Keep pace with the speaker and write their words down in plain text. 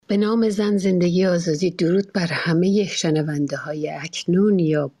به نام زن، زندگی، آزادی. درود بر همه شنونده های اکنون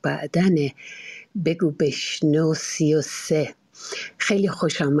یا بعدن بگو-بشنو 33. خیلی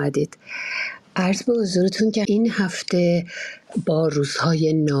خوش آمدید. عرض به حضورتون که این هفته با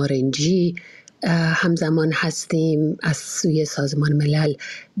روزهای نارنجی همزمان هستیم. از سوی سازمان ملل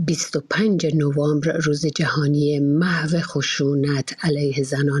 25 نوامبر روز جهانی محو خشونت علیه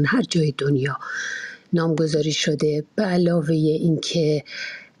زنان هر جای دنیا نامگذاری شده. به علاوه این که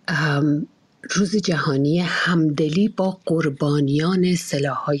روز جهانی همدلی با قربانیان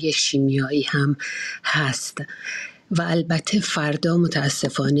سلاح‌های شیمیایی هم هست و البته فردا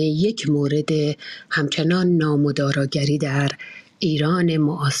متاسفانه یک مورد همچنان نامداراگری در ایران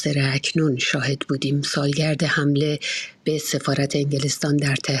معاصر اکنون شاهد بودیم. سالگرد حمله به سفارت انگلستان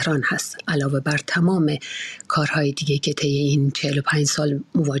در تهران هست، علاوه بر تمام کارهای دیگه که طی این 45 سال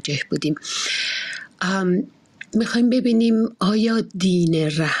مواجه بودیم. میخوایم ببینیم آیا دین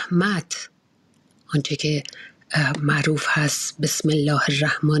رحمت، آنچه که معروف هست بسم الله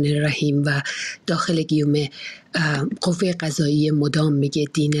الرحمن الرحیم و داخل گیوم قوه قضایی مدام میگه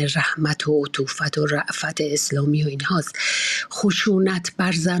دین رحمت و عطوفت و رأفت اسلامی و این هاست، خشونت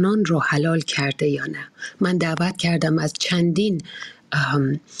بر زنان رو حلال کرده یا نه؟ من دعوت کردم از چندین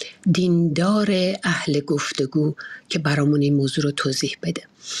دیندار اهل گفتگو که برامون این موضوع رو توضیح بده.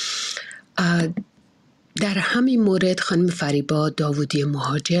 در همین مورد خانم فریبا داوودی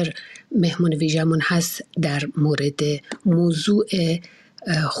مهاجر مهمون ویژمون هست در مورد موضوع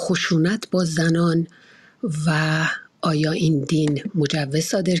خشونت با زنان و آیا این دین مجوز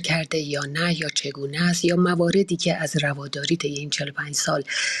صادر کرده یا نه، یا چگونه است، یا مواردی که از رواداری طی این 45 سال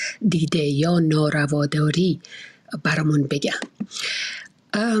دیده یا نارواداری برامون بگن.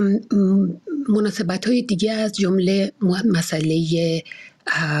 مناسبت‌های دیگه از جمله مسئله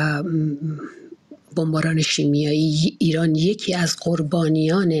بمباران شیمیایی. ایران یکی از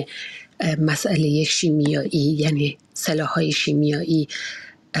قربانیان مسئله شیمیایی یعنی سلاح‌های شیمیایی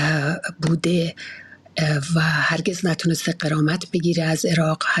بوده و هرگز نتونسته غرامت بگیره از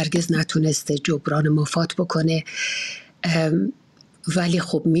عراق، هرگز نتونسته جبران مفاد بکنه. ولی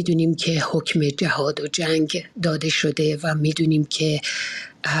خب میدونیم که حکم جهاد و جنگ داده شده و میدونیم که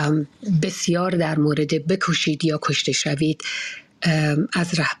بسیار در مورد بکشید یا کشته شوید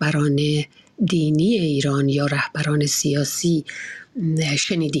از رهبران دینی ایران یا رهبران سیاسی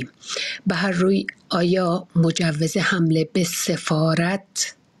شنیدیم. به هر روی آیا مجوز حمله به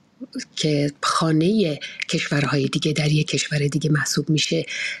سفارت که خانه کشورهای دیگه در یک کشور دیگه محسوب میشه،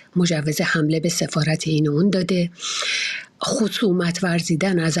 مجوز حمله به سفارت این اون داده؟ خصومت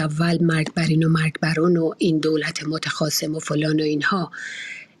ورزیدن از اول مرگ بر این و مرگ بر اون و این دولت متخاصم و فلان و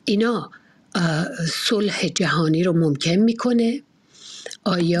اینا صلح جهانی رو ممکن میکنه؟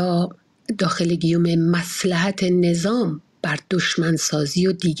 آیا داخل گیوم مصلحت نظام بر دشمن سازی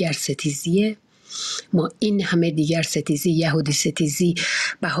و دیگر ستیزیه؟ ما این همه دیگر ستیزی، یهودی ستیزی،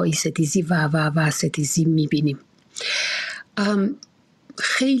 بهایی ستیزی و ستیزی میبینیم.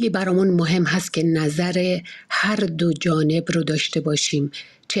 خیلی برامون مهم هست که نظر هر دو جانب رو داشته باشیم،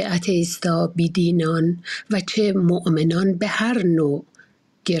 چه اتئیستا بیدینان و چه مؤمنان به هر نوع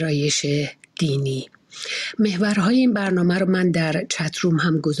گرایش دینی. محورهای این برنامه رو من در چت روم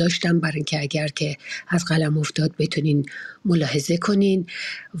هم گذاشتم برای اینکه اگر که از قلم افتاد بتونین ملاحظه کنین،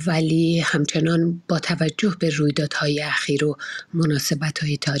 ولی همچنان با توجه به رویدادهای اخیر و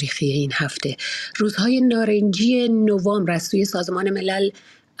مناسبت‌های تاریخی این هفته، روزهای نارنجی نوامبر از سوی سازمان ملل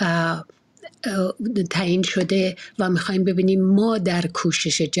تعیین شده و میخوایم ببینیم ما در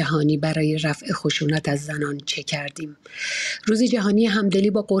کوشش جهانی برای رفع خشونت از زنان چه کردیم. روز جهانی همدلی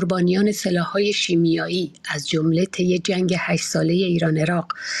با قربانیان سلاح‌های شیمیایی از جمله طی جنگ 8 ساله ایران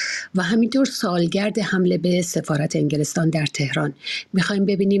عراق و همینطور سالگرد حمله به سفارت انگلستان در تهران. میخوایم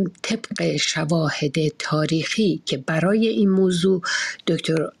ببینیم طبق شواهد تاریخی که برای این موضوع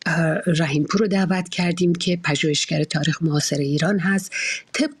دکتر رحیمپور رو دعوت کردیم که پژوهشگر تاریخ معاصر ایران هست،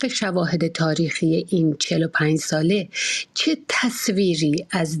 طبق شواهد تاریخی این 45 ساله چه تصویری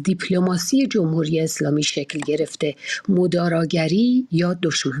از دیپلماسی جمهوری اسلامی شکل گرفته، مداراگری یا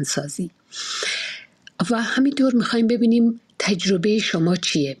دشمنسازی؟ و همینطور میخوایم ببینیم تجربه شما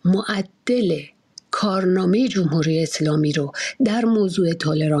چیه؟ معدل کارنامه جمهوری اسلامی رو در موضوع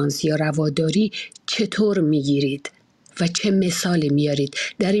تولرانس یا رواداری چطور میگیرید و چه مثالی میارید؟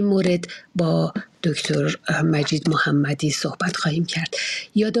 در این مورد با دکتر مجید محمدی صحبت خواهیم کرد.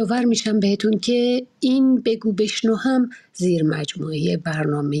 یادآور میشم بهتون که این بگو بشنو هم زیر مجموعه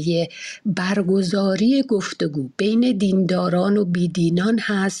برنامه برگزاری گفتگو بین دینداران و بیدینان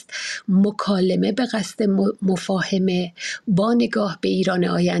هست، مکالمه به قصد مفاهمه با نگاه به ایران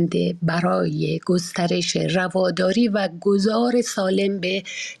آینده برای گسترش رواداری و گذار سالم به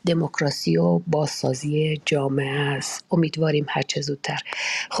دموکراسی و بازسازی جامعه است. امیدواریم هرچه زودتر.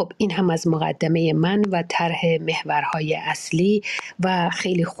 خب این هم از مقدمه من و طرح محورهای اصلی و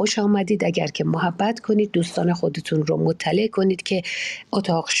خیلی خوش آمدید. اگر که محبت کنید دوستان خودتون رو مطلع کنید که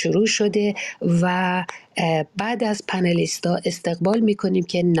اتاق شروع شده و بعد از پنلیستا استقبال میکنیم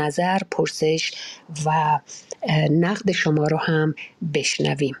که نظر، پرسش و نقد شما رو هم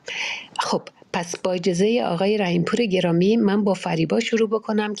بشنویم. خب پس با اجازه آقای رحیمپور گرامی من با فریبا شروع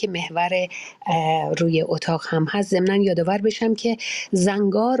بکنم که محور روی اتاق هم هست. ضمناً یادآور بشم که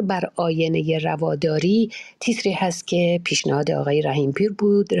زنگار بر آینه رواداری تیتری هست که پیشنهاد آقای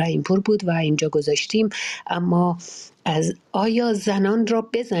رحیمپور بود و اینجا گذاشتیم. اما از آیا زنان را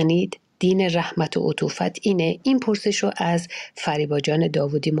بزنید دین رحمت و عطوفت اینه؟ این پرسش رو از فریبا جان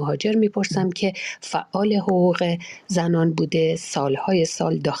داوودی مهاجر میپرسم که فعال حقوق زنان بوده سالهای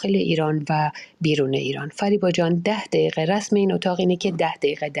سال داخل ایران و بیرون ایران. فریبا جان 10 دقیقه، رسم این اتاق اینه که 10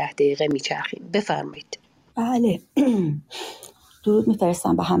 دقیقه میچرخیم. بفرمایید. بله. درود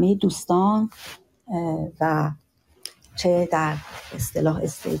میفرستم به همه دوستان و چه در اصطلاح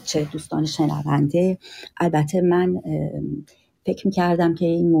چه دوستان شنونده. البته من فکر می‌کردم که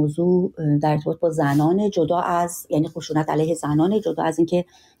این موضوع در ارتباط با زنان، جدا از یعنی خشونت علیه زنان، جدا از اینکه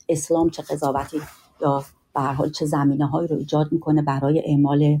اسلام چه قضاوتی یا به هر حال چه زمینه‌هایی رو ایجاد میکنه برای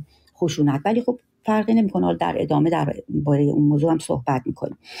اعمال خشونت، ولی خب فرقی نمیکنه. حالا در ادامه درباره اون موضوع هم صحبت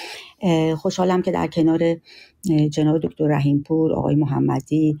میکنیم. خوشحالم که در کنار جناب دکتر رحیمپور، آقای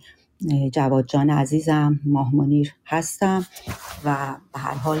محمدی، جواد جان عزیزم، ماه منیر هستم و به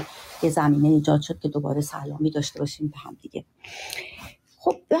هر حال یه زمینه ایجاد شد که دوباره سلامی داشته باشیم به هم دیگه.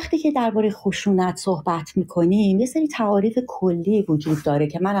 خب وقتی که درباره خشونت صحبت میکنیم یه سری تعاریف کلی وجود داره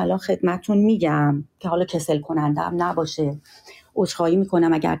که من الان خدمتون میگم که حالا کسل کننده هم نباشه. عذرخواهی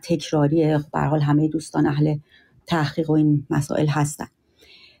میکنم اگر تکراریه، به هر حال همه دوستان اهل تحقیق و این مسائل هستن.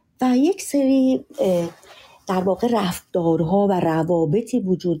 و یک سری در واقع رفتارها و روابطی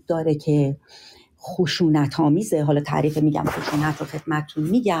وجود داره که خشونت آمیزه. حالا تعریف میگم خشونت رو خدمتتون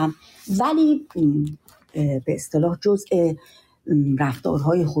میگم، ولی به اصطلاح جزء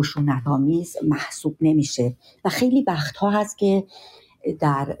رفتارهای خشونت آمیز محسوب نمیشه و خیلی وقتها هست که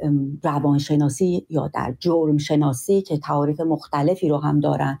در روانشناسی یا در جرم شناسی که تعاریف مختلفی رو هم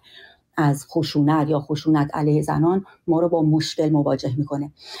دارن از خشونت یا خشونت علیه زنان ما رو با مشکل مواجه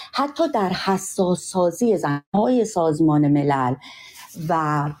میکنه. حتی در حساس سازی زنهای سازمان ملل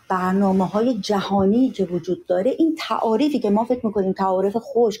و برنامه‌های جهانی که وجود داره، این تعاریفی که ما فکر میکنیم تعاریف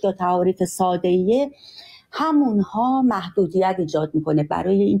خشک یا تعاریف ساده‌ایه، همونها محدودیت ایجاد میکنه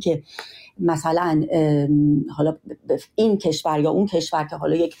برای اینکه مثلا حالا این کشور یا اون کشور که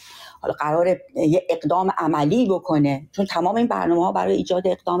حالا قراره یه اقدام عملی بکنه، چون تمام این برنامه‌ها برای ایجاد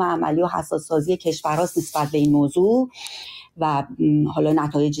اقدام عملی و حساس سازی کشورهاست نسبت به این موضوع و حالا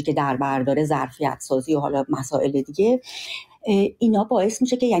نتایجی که در بر داره، ظرفیت سازی و حالا مسائل دیگه، اینا باعث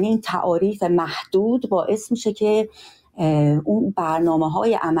میشه که یعنی این تعاریف محدود باعث میشه که اون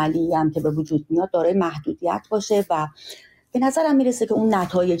برنامه‌های عملی هم که به وجود میاد داره محدودیت باشه و به نظرم میرسه که اون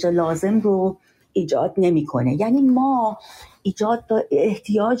نتایج لازم رو ایجاد نمیکنه. یعنی ما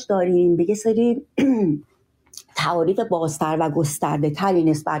احتیاج داریم به یه سری تعاریف بازتر و گسترده تری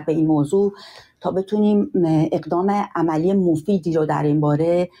نسبت به این موضوع تا بتونیم اقدام عملی مفیدی رو در این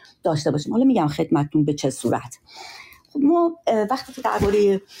باره داشته باشیم. حالا میگم خدمتتون به چه صورت. خب ما وقتی که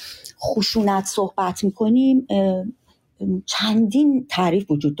درباره خشونت صحبت میکنیم چندین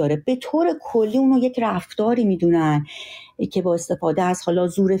تعریف وجود داره. به طور کلی اونو یک رفتاری میدونن که با استفاده از حالا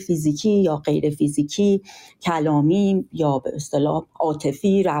زور فیزیکی یا غیر فیزیکی، کلامی یا به اصطلاح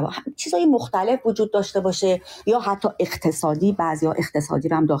عاطفی، چیزای مختلف وجود داشته باشه، یا حتی اقتصادی، بعضیا اقتصادی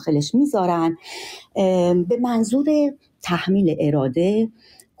رو هم داخلش میذارن، به منظور تحمیل اراده،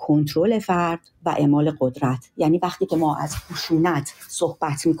 کنترل فرد و اعمال قدرت. یعنی وقتی که ما از خشونت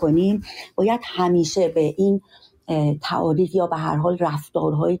صحبت میکنیم باید همیشه به این تعاریف یا به هر حال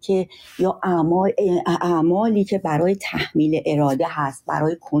رفتارهایی که یا اعمالی که برای تحمیل اراده هست،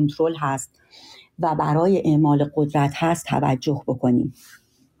 برای کنترل هست و برای اعمال قدرت هست توجه بکنیم.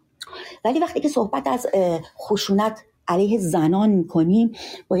 ولی وقتی که صحبت از خشونت علیه زنان میکنیم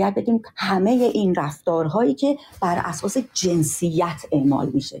باید بگیم همه این رفتارهایی که بر اساس جنسیت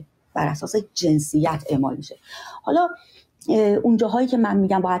اعمال میشه، حالا اون جاهایی که من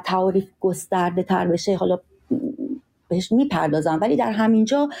میگم باید تعاریف گسترده تر بشه حالا بهش میپردازم، ولی در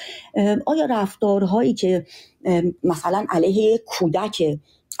همینجا آیا رفتارهایی که مثلا علیه کودک،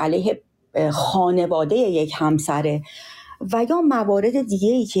 علیه خانواده یک همسره و یا موارد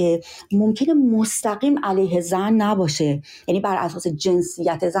دیگه‌ای که ممکنه مستقیم علیه زن نباشه، یعنی بر اساس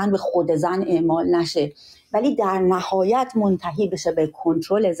جنسیت زن به خود زن اعمال نشه، ولی در نهایت منتهی بشه به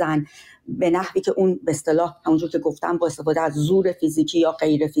کنترل زن به نحوی که اون به اصطلاح همونجور که گفتم با استفاده از زور فیزیکی یا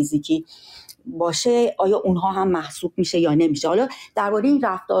غیر فیزیکی باشه، آیا اونها هم محسوب میشه یا نمیشه؟ حالا درباره این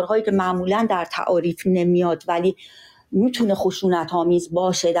رفتارهایی که معمولا در تعاریف نمیاد ولی میتونه خشونت آمیز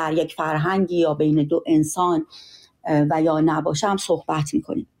باشه در یک فرهنگی یا بین دو انسان و یا نباشه هم صحبت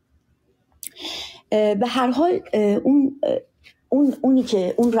میکنیم. به هر حال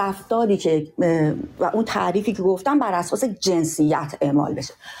اون رفتاری که و اون تعریفی که گفتم بر اساس جنسیت اعمال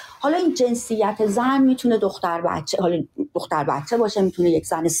بشه. حالا این جنسیت زن میتونه دختر بچه باشه، میتونه یک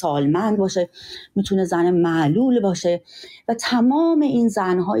زن سالمند باشه، میتونه زن معلول باشه و تمام این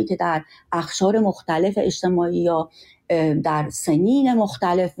زنهایی که در اقشار مختلف اجتماعی یا در سنین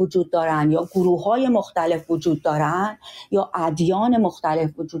مختلف وجود دارن یا گروه‌های مختلف وجود دارن یا ادیان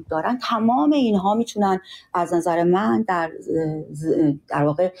مختلف وجود دارن، تمام اینها میتونن از نظر من در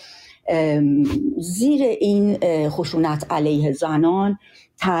واقع زیر این خشونت علیه زنان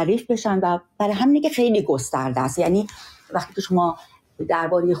تعریف بشن و برای همینه که خیلی گسترده است. یعنی وقتی که شما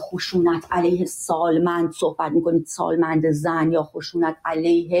درباره خشونت علیه سالمند صحبت میکنید، سالمند زن، یا خشونت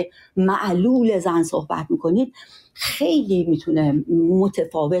علیه معلول زن صحبت میکنید، خیلی میتونه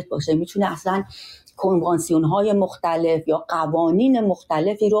متفاوت باشه، میتونه اصلا کنوانسیون های مختلف یا قوانین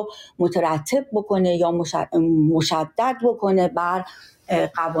مختلفی رو مترتب بکنه یا مشدد بکنه بر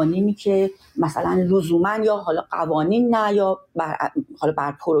قوانینی که مثلا لزوما یا حالا قوانین نه، یا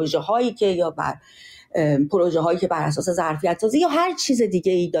بر پروژه هایی که یا بر پروژه هایی که بر اساس ظرفیت سازی یا هر چیز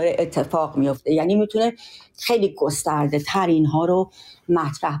دیگه ای داره اتفاق میفته. یعنی میتونه خیلی گسترده تر اینها رو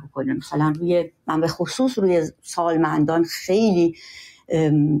مطرح بکنه. مثلا من به خصوص روی سالمندان خیلی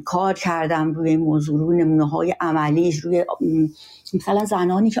کار کردم، روی موضوع، روی نمونه‌های عملیش، روی مثلا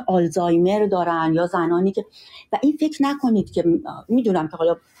زنانی که آلزایمر دارن یا زنانی که، و این فکر نکنید که میدونم که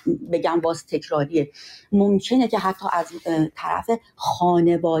حالا بگم باز تکراریه، ممکنه که حتی از طرف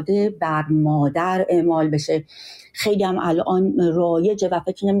خانواده بر مادر اعمال بشه. خیلی هم الان رایجه و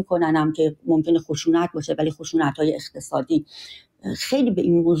فکر نمی‌کننم که ممکنه خشونت باشه، ولی خشونت‌های اقتصادی، خیلی به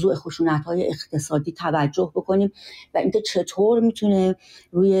این موضوع خشونت‌های اقتصادی توجه بکنیم و اینکه چطور میتونه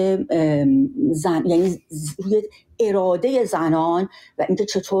روی یعنی روی اراده زنان و اینکه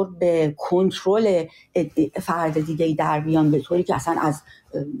چطور به کنترل فرد دیگه در بیان به طوری که اصلا از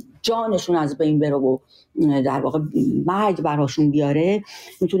جانشون از بین بره و در واقع مرگ براشون بیاره،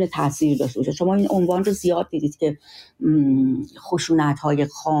 میتونه تاثیر داشته باشه. شما این عنوان رو زیاد دیدید که خشونت‌های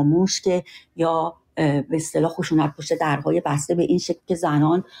خاموش، که یا به اصطلاح خشونت پشت درهای بسته، به این شکل که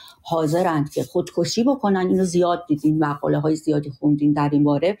زنان حاضرند که خودکشی بکنن. اینو زیاد دیدین، مقاله های زیادی خوندین در این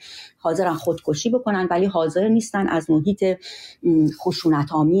باره. حاضرن خودکشی بکنن ولی حاضر نیستن از محیط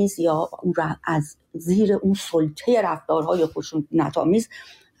خشونت آمیز یا از زیر اون سلطه رفتارهای خشونت آمیز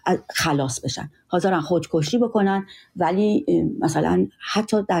خلاص بشن. حاضرن خودکشی بکنن ولی مثلا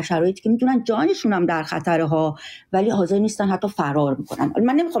حتی در شرایطی که میدونن جانشون هم در خطره ها، ولی حاضر نیستن حتی فرار بکنن.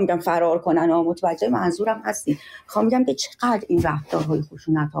 من نمیخوام بگم فرار کنن، متوجه منظورم هستی. میخوام بگم که چقدر این رفتارهای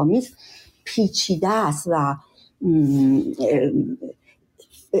خشونت آمیز پیچیده است و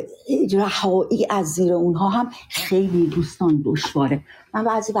رهایی از زیر اونها هم خیلی دوستان دشواره. من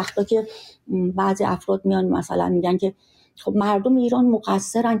بعضی وقتا که بعضی افراد میان مثلا میگن که خب مردم ایران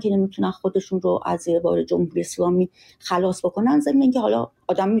مقصرن که نمیتونن خودشون رو از زیر بار جمهوری اسلامی خلاص بکنن، ضمن اینکه حالا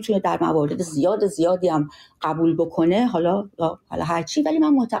آدم میتونه در موارد زیادی هم قبول بکنه، حالا هر چی، ولی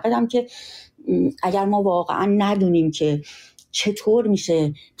من معتقدم که اگر ما واقعا ندونیم که چطور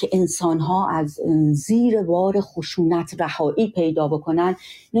میشه که انسان‌ها از زیر بار خشونت رهایی پیدا بکنن،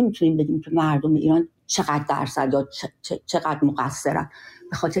 نمیتونیم بگیم که مردم ایران چقدر درصد یا چقدر مقصرن.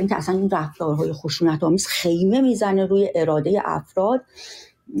 به خاطر اینکه اصلا این رفتارهای خشونت آمیز خیمه میزنه روی اراده افراد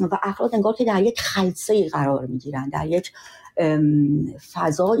و افراد انگار که در یک خلسه‌ای قرار میگیرن، در یک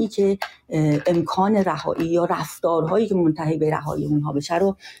فضایی که امکان رهایی یا رفتارهایی که منتهی به رهایی اونها بشه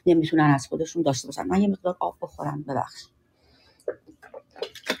رو نمیتونن از خودشون داشته باشن. من یه مقدار آب بخورم،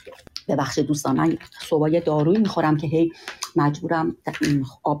 ببخشید دوستان، من صبح دارویی میخورم که هی مجبورم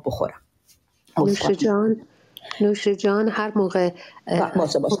آب بخورم. نوش جان هر موقع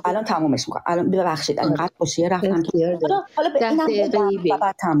باشه الان تمومش میکنم. الان ببخشید اینقدر خوشیه رفتم که حالا به اینم و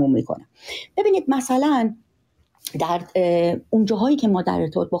بعد تموم میکنم. ببینید مثلا در اون جاهایی که ما در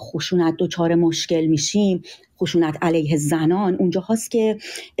ارتباط با خشونت دچار مشکل میشیم، خشونت علیه زنان، اونجا هاست که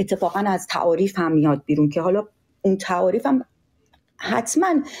اتفاقا از تعاریف هم میاد بیرون که حالا اون تعاریف هم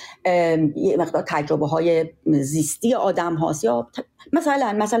حتما یه مقدار تجربه های زیستی آدم هاست، یا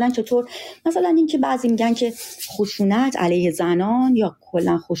مثلا چطور، مثلا این که بعضی میگن که خشونت علیه زنان یا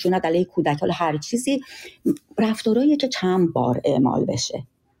کلا خشونت علیه کودک، حالا هر چیزی رفتارهاییه که چند بار اعمال بشه.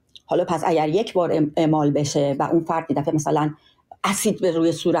 حالا پس اگر یک بار اعمال بشه و اون فرد دفعه مثلا اسید به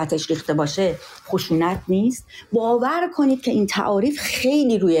روی صورتش ریخته باشه، خشونت نیست. باور کنید که این تعاریف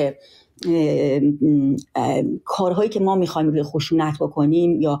خیلی روی کارهایی که ما میخوایم روی خشونت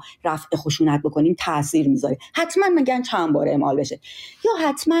بکنیم یا رفع خشونت بکنیم تاثیر میذاره. حتما میگن چند بار اعمال بشه، یا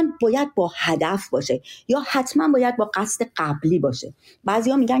حتما باید با هدف باشه، یا حتما باید با قصد قبلی باشه.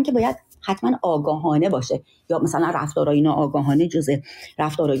 بعضیا میگن که باید حتما آگاهانه باشه، یا مثلا رفتارهای ناآگاهانه جزء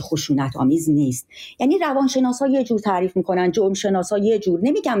رفتارهای خشونت آمیز نیست. یعنی روانشناسا یه جور تعریف میکنن، جرم شناسا یه جور،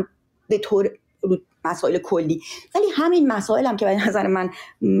 نمیگم به طور مسائل کلی، ولی همین مسائل هم که به نظر من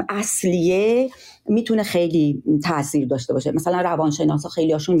اصلیه میتونه خیلی تاثیر داشته باشه. مثلا روانشناسا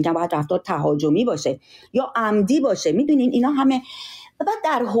خیلی هاشون میگن باید رفتار تهاجمی باشه یا عمدی باشه. میدونین اینا همه بعد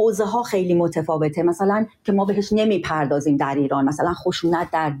در حوزه ها خیلی متفاوته، مثلا که ما بهش نمیپردازیم در ایران، مثلا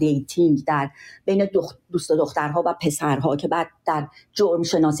خشونت در دیتینگ، در بین دوست و دخترها و پسرها که بعد در جرم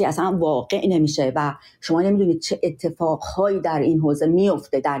شناسی اصلا واقع نمیشه و شما نمیدونید چه اتفاقهایی در این حوزه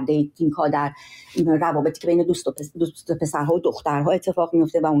میفته، در دیتینگ ها، در روابطی که بین دوست و پسرها و دخترها اتفاق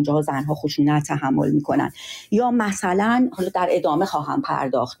میفته و اونجاها زنها خشونت تحمل میکنن. یا مثلا حالا در ادامه خواهم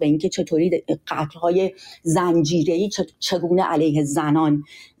پرداخت به اینکه چطوری قتل‌های زنجیره‌ای چگونه علیه زنان،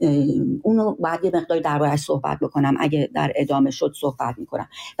 اونو بعد یه مقداری درباره‌اش صحبت بکنم، اگه در ادامه شد صحبت میکنم.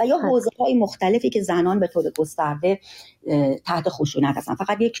 و یا حوزه‌های مختلفی که زنان به طور گسترده تحت خشونت هستن.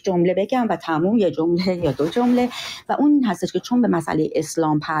 فقط یک جمله بگم و تموم، یه جمله یا دو جمله، و اون هستش که چون به مسئله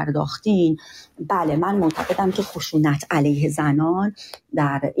اسلام پرداختین، بله من معتقدم که خشونت علیه زنان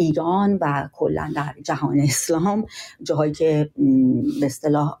در ایران و کلا در جهان اسلام، جاهایی که به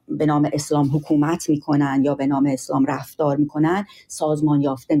اصطلاح به نام اسلام حکومت میکنن یا به نام اسلام رفتار میکنن، سازمان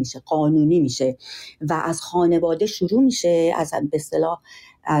یافته میشه، قانونی میشه و از خانواده شروع میشه، از به اصطلاح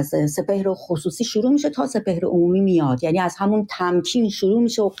از سپهر خصوصی شروع میشه تا سپهر عمومی میاد. یعنی از همون تمکین شروع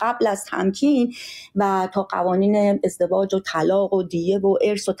میشه و قبل از تمکین و تا قوانین ازدواج و طلاق و دیه و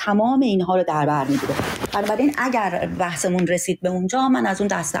ارث و تمام اینها رو در بر میگیره. بنابراین اگر بحثمون رسید به اونجا، من از اون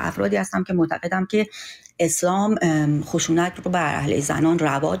دسته افرادی هستم که معتقدم که اسلام خشونت رو بر اهل زنان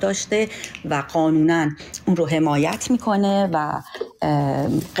روا داشته و قانونا اون رو حمایت میکنه و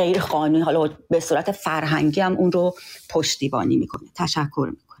غیر قانونی، حالا به صورت فرهنگی هم اون رو پشتیبانی میکنه.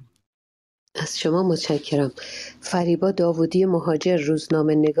 تشکر میکنم. از شما متشکرم. فریبا داوودی، مهاجر،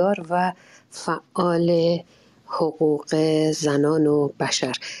 روزنامه نگار و فعال حقوق زنان و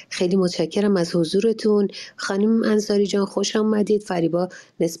بشر، خیلی متشکرم از حضورتون. خانم انصاری جان خوش آمدید. فریبا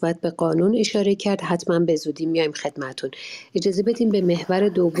نسبت به قانون اشاره کرد، حتما به زودی میایم خدمتون. اجازه بدیم به محور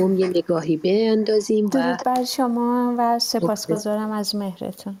دوم یه نگاهی بیاندازیم. درود بر شما و سپاسگزارم از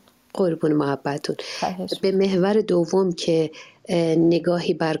مهرتون. قربون محبتون. به محور دوم که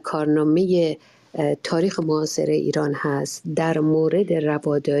نگاهی بر کارنامه تاریخ معاصر ایران هست در مورد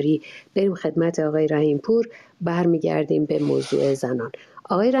رواداری، بریم خدمت آقای رحیم‌پور، برمیگردیم به موضوع زنان.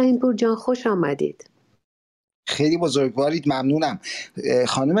 آقای رحیم‌پور جان خوش آمدید. خیلی بزرگوارید، ممنونم.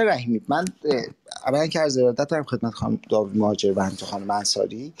 خانم رحیمی، من اولا که عرض ارادت دارم خدمت خانم داوود مهاجر و همینطور خانم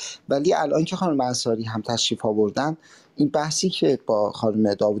انصاری، ولی الان که خانم انصاری هم تشریف آوردن، این بحثی که با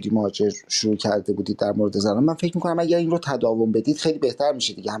خانم داوودی مهاجر شروع کرده بودید در مورد زنان، من فکر می‌کنم اگر این رو تداوم بدید خیلی بهتر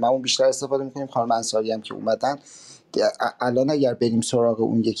میشه دیگه. هممون بیشتر استفاده می‌کنیم، خانم انصاری هم که اومدن الان اگر بریم سراغ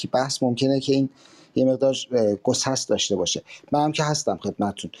اون یکی بحث ممکنه که این یه مقدار گسست داشته باشه. من هم که هستم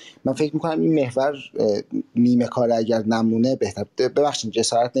خدمتتون. من فکر میکنم این محور نیمه کار اگر نمونه بهتر. ببخشید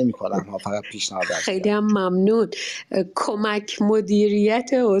جسارت نمیکنم ها، فقط پیشنهاد است. خیلی هم ممنون. کمک مدیریت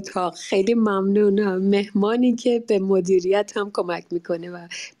اتاق، خیلی ممنونم. مهمانی که به مدیریت هم کمک میکنه و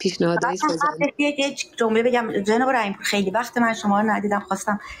پیشنهادهای سازنده. یک جمله بگم جناب رحیم، خیلی وقت من شما رو ندیدم،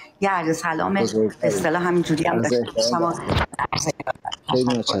 خواستم یه عرض سلام اصطلاح همینجوری هم داشته باشم. خیلی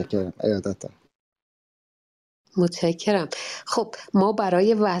متشکرم. ارادت دارم. متشکرم. خب ما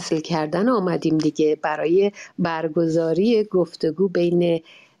برای وصل کردن آمدیم دیگه، برای برگزاری گفتگو بین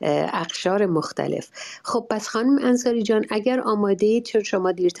اقشار مختلف. خب پس خانم انصاری جان اگر آماده اید، چون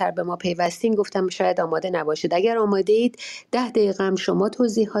شما دیرتر به ما پیوستین گفتم شاید آماده نباشید، اگر آماده اید 10 دقیقه هم شما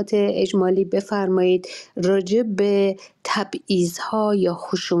توضیحات اجمالی بفرمایید راجع به تبعیض‌ها یا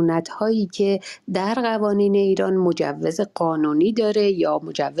خشونت‌هایی که در قوانین ایران مجوز قانونی داره یا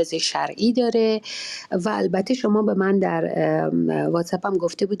مجوز شرعی داره. و البته شما به من در واتساپ هم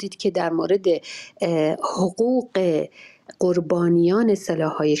گفته بودید که در مورد حقوق قربانیان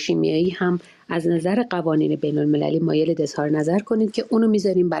سلاح‌های شیمیایی هم از نظر قوانین بین المللی مایل اظهار نظر کنید که اونو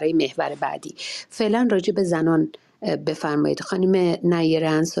میذاریم برای محور بعدی. فعلا راجع به زنان بفرمایید. خانم نیر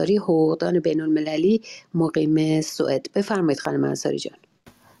انصاری، حقوقدان بین المللی مقیم سوئد. بفرمایید خانم انصاری جان.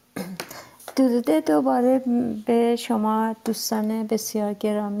 درود دوباره به شما دوستان بسیار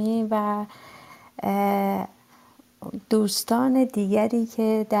گرامی و دوستان دیگری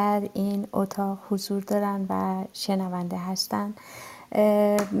که در این اتاق حضور دارن و شنونده هستن.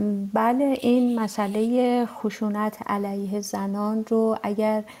 بله، این مسئله خشونت علیه زنان رو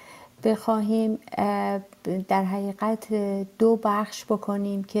اگر بخواهیم در حقیقت دو بخش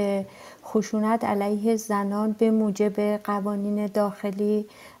بکنیم که خشونت علیه زنان به موجب قوانین داخلی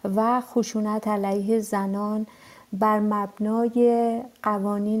و خشونت علیه زنان بر مبنای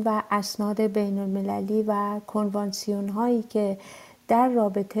قوانین و اسناد بین المللی و کنوانسیون هایی که در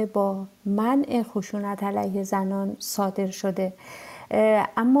رابطه با منع خشونت علیه زنان صادر شده.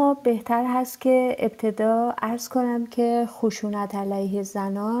 اما بهتر هست که ابتدا عرض کنم که خشونت علیه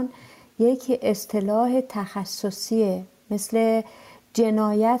زنان یک اصطلاح تخصصیه، مثل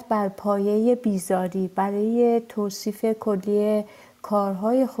جنایت بر پایه بیزاری برای توصیف کلی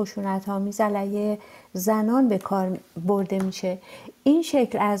کارهای خشونت‌آمیز علیه زنان به کار برده میشه. این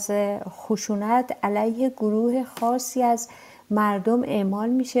شکل از خشونت علیه گروه خاصی از مردم اعمال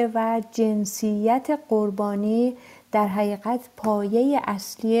میشه و جنسیت قربانی در حقیقت پایه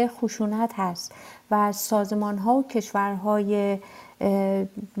اصلی خشونت هست و سازمان‌ها و کشورهای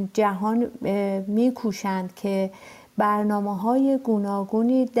جهان میکوشند که برنامه‌های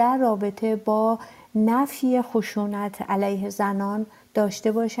گوناگونی در رابطه با نفی خشونت علیه زنان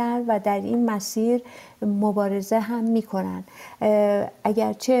داشته باشند و در این مسیر مبارزه هم میکنن.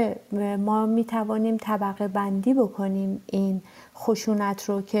 اگرچه ما میتوانیم طبقه بندی بکنیم این خشونت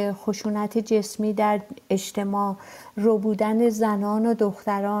رو که خشونت جسمی در اجتماع، ربودن زنان و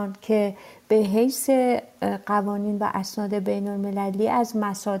دختران که به حیث قوانین و اسناد بین المللی از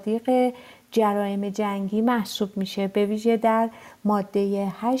مصادیق جرایم جنگی محسوب میشه، به ویژه در ماده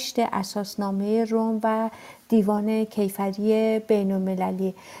 8 اساسنامه روم و دیوان کیفری بین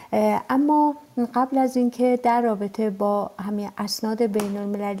المللی. اما قبل از اینکه در رابطه با همین اسناد بین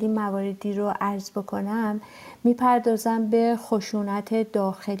المللی مواردی رو عرض بکنم، میپردازم به خشونت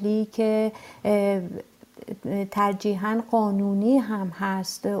داخلی که ترجیحاً قانونی هم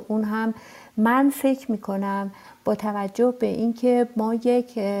هست. اون هم من فکر میکنم با توجه به اینکه ما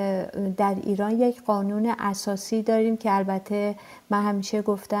در ایران یک قانون اساسی داریم که البته من همیشه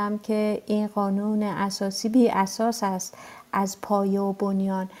گفتم که این قانون اساسی بی اساس است از پایه و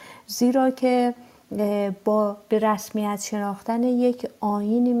بنیان، زیرا که به رسمیت شناختن یک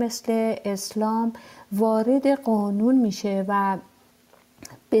آیینی مثل اسلام وارد قانون میشه و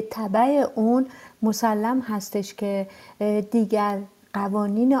به تبع اون مسلم هستش که دیگر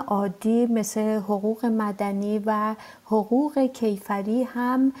قوانین عادی مثل حقوق مدنی و حقوق کیفری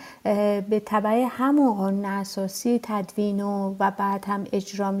هم به تبع همون قانون اساسی تدوین و بعد هم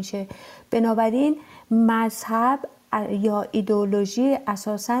اجرا میشه. بنابراین مذهب یا ایدئولوژی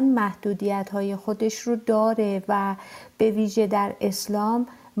اساساً محدودیت‌های خودش رو داره و به ویژه در اسلام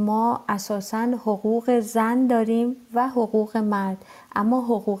ما اساساً حقوق زن داریم و حقوق مرد، اما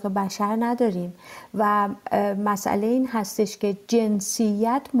حقوق بشر نداریم و مسئله این هستش که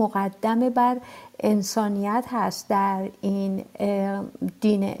جنسیت مقدم بر انسانیت هست در این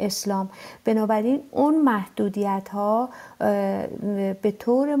دین اسلام. بنابراین اون محدودیت ها به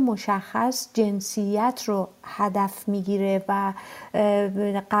طور مشخص جنسیت رو هدف میگیره و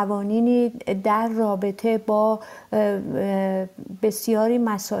قوانینی در رابطه با بسیاری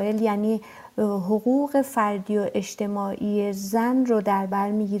مسائل، یعنی حقوق فردی و اجتماعی زن رو در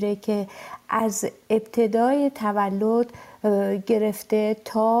بر میگیره که از ابتدای تولد گرفته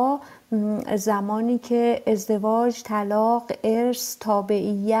تا زمانی که ازدواج، طلاق، ارث،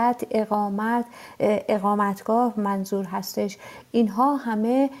 تابعیت، اقامتگاه منظور هستش، اینها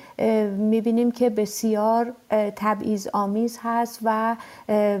همه میبینیم که بسیار تبعیض آمیز هست و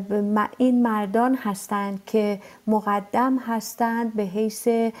این مردان هستند که مقدم هستند به حیث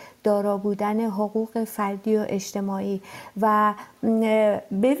دارا بودن حقوق فردی و اجتماعی و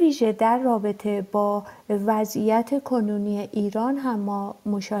به ویژه در رابطه با وضعیت کنونی ایران هم ما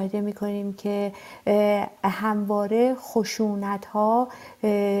مشاهده می‌کنیم که همواره خشونت‌ها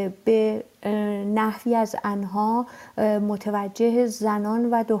به نحوی از آنها متوجه زنان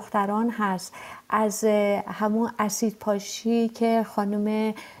و دختران هست، از همون اسید پاشی که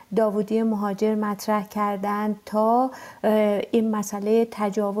خانم داوودی مهاجر مطرح کردند تا این مسئله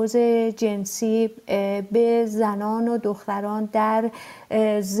تجاوز جنسی به زنان و دختران در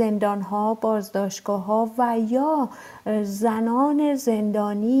زندان‌ها، بازداشتگاه‌ها و یا زنان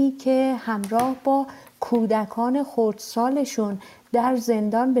زندانی که همراه با کودکان خردسالشون در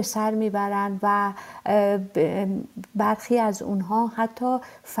زندان به سر میبرند و برخی از اونها حتی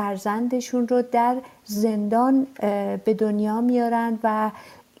فرزندشون رو در زندان به دنیا میارند و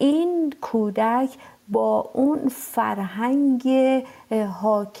این کودک با اون فرهنگ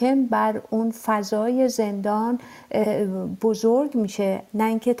حاکم بر اون فضای زندان بزرگ میشه، نه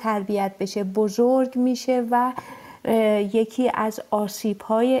اینکه تربیت بشه، بزرگ میشه و یکی از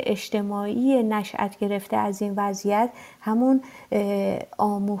آسیب‌های اجتماعی نشأت گرفته از این وضعیت همون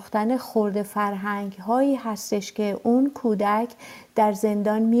آموختن خرد فرهنگ‌هایی هستش که اون کودک در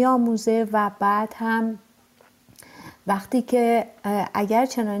زندان میآموزه و بعد هم وقتی که اگر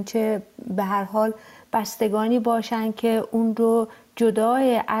چنانچه به هر حال بستگانی باشن که اون رو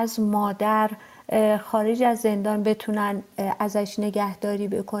جدای از مادر خارج از زندان بتونن ازش نگهداری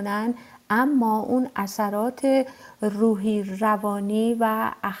بکنن، اما اون اثرات روحی، روانی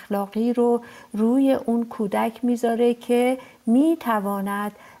و اخلاقی رو روی اون کودک میذاره که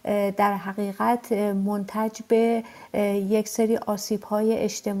میتواند در حقیقت منتج به یک سری آسیب‌های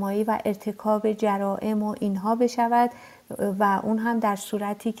اجتماعی و ارتکاب جرائم و اینها بشود و اون هم در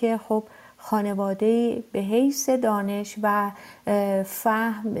صورتی که خب خانواده به حیث دانش و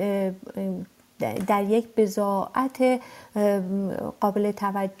فهم در یک بضاعت قابل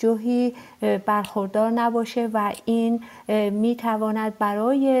توجهی برخوردار نباشه و این میتواند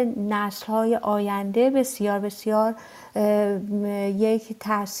برای نسل‌های آینده بسیار بسیار یک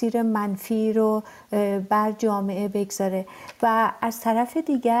تأثیر منفی رو بر جامعه بگذاره. و از طرف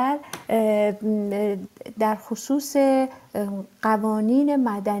دیگر در خصوص قوانین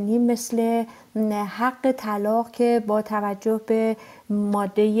مدنی مثل حق طلاق که با توجه به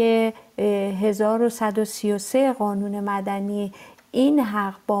ماده 1133 قانون مدنی این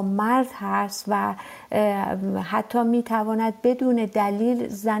حق با مرد هست و حتی میتواند بدون دلیل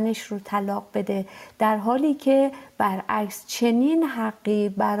زنش رو طلاق بده، در حالی که برعکس چنین حقی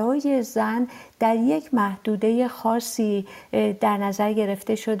برای زن در یک محدوده خاصی در نظر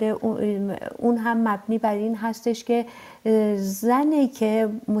گرفته شده. اون هم مبنی بر این هستش که زنی که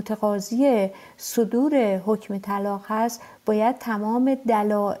متقاضی صدور حکم طلاق هست باید تمام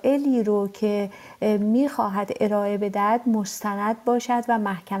دلایلی رو که میخواهد ارائه بدهد مستند باشد و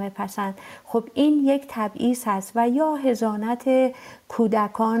محکمه پسند. خب این یک تبعیض هست. و یا حضانت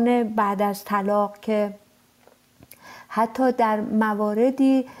کودکان بعد از طلاق که حتی در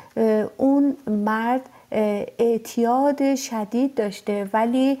مواردی اون مرد اعتیاد شدید داشته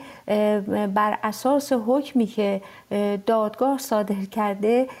ولی بر اساس حکمی که دادگاه صادر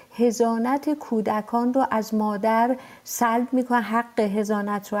کرده حضانت کودکان رو از مادر سلب میکنن، حق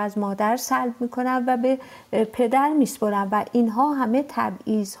حضانت رو از مادر سلب میکنن و به پدر میسپرن و اینها همه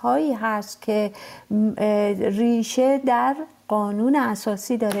تبعیض‌هایی هست که ریشه در قانون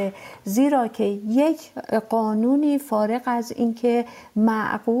اساسی داره، زیرا که یک قانونی فارغ از اینکه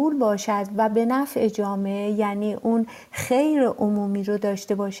معقول باشد و به نفع جامعه، یعنی اون خیر عمومی رو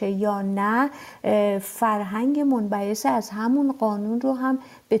داشته باشه یا نه، فرهنگ منبعث از همون قانون رو هم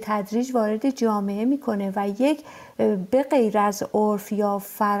به تدریج وارد جامعه میکنه و یک به غیر از عرف یا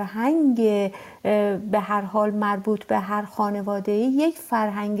فرهنگ به هر حال مربوط به هر خانواده یک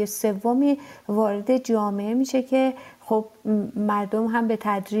فرهنگ سومی وارد جامعه میشه که خب مردم هم به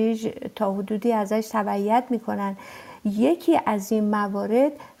تدریج تا حدودی ازش تبعیت میکنن. یکی از این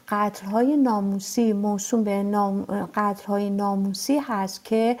موارد قتل‌های ناموسی، موسوم به قتل‌های ناموسی هست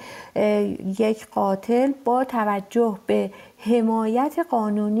که یک قاتل با توجه به حمایت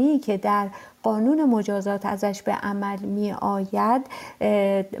قانونی که در قانون مجازات ازش به عمل می آید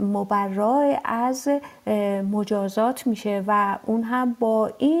مبرا از مجازات میشه و اون هم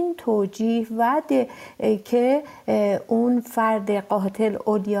با این توجیه و که اون فرد قاتل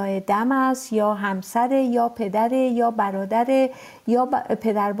اولیای دم است یا همسر یا پدر یا برادر یا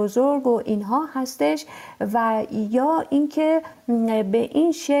پدر بزرگ و اینها هستش و یا اینکه به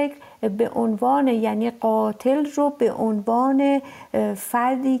این شکل به عنوان، یعنی قاتل رو به عنوان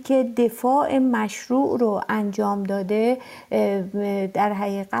فردی که دفاع مشروع رو انجام داده در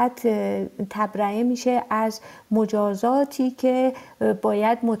حقیقت تبرئه میشه از مجازاتی که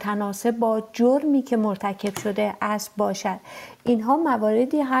باید متناسب با جرمی که مرتکب شده است باشد. اینها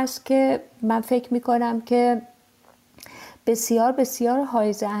مواردی هست که من فکر میکنم که بسیار بسیار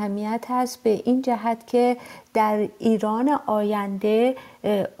حائز اهمیت هست به این جهت که در ایران آینده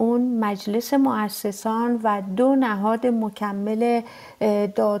اون مجلس مؤسسان و 2 نهاد مکمل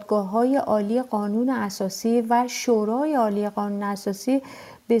دادگاه‌های عالی قانون اساسی و شورای عالی قانون اساسی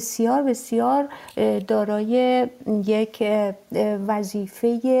بسیار بسیار دارای یک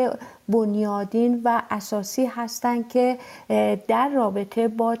وظیفه بنیادین و اساسی هستند که در رابطه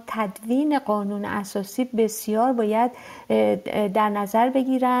با تدوین قانون اساسی بسیار باید در نظر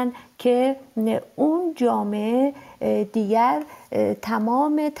بگیرن که اون جامعه دیگر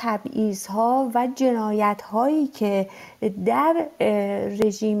تمام تبعیض‌ها و جنایت‌هایی که در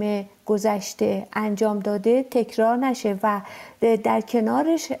رژیم گذشته انجام داده تکرار نشه و در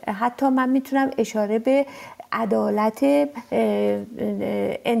کنارش حتی من میتونم اشاره به عدالت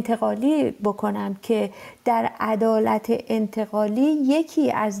انتقالی بکنم که در عدالت انتقالی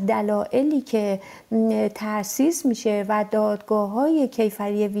یکی از دلایلی که تأسیس میشه و دادگاه‌های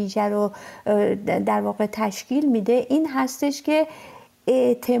کیفری ویژه رو در واقع تشکیل میده این هستش که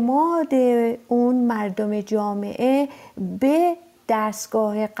اعتماد اون مردم جامعه به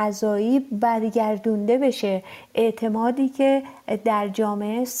دستگاه قضایی برگردونده بشه، اعتمادی که در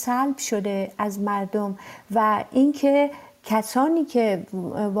جامعه سلب شده از مردم و اینکه کسانی که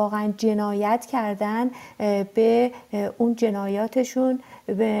واقعا جنایت کردن به اون جنایاتشون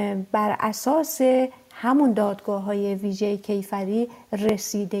بر اساس همون دادگاه‌های ویژه کیفری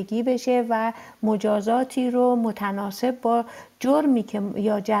رسیدگی بشه و مجازاتی رو متناسب با جرمی که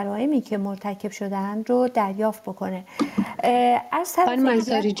یا جرائمی که مرتکب شدن رو دریافت بکنه. از خانم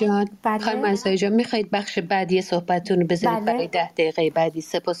انصاری جان، خانم انصاری جان میخواید بخش بعدی صحبتتون رو بذارید برای 10 دقیقه بعدی؟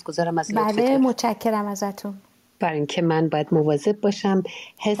 سپاسگزارم از لطفتون. بله متشکرم ازتون. برای اینکه من باید مواظب باشم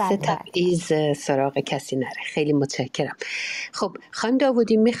حس تبعیض سراغ کسی نره. خیلی متشکرم. خب خانم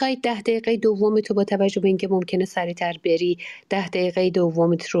داوودی میخواید 10 دقیقه دومت رو با توجه به اینکه ممکنه سریعتر بری 10 دقیقه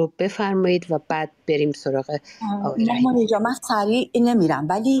دومت رو بفرمایید و بعد بریم سراغ آقای رحیمی. من سریع نمیرم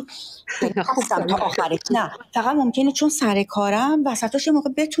ولی هستم تا آخرش. نه فقط ممکنه چون سر کارم وسطاش یه موقع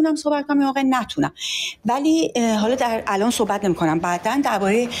بتونم صحبت کنم یه موقع نتونم، ولی حالا در الان صحبت نمی‌کنم. بعداً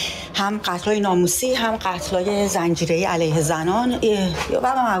درباره هم قتل‌های ناموسی هم قتل‌های زنجیره‌ای علیه زنان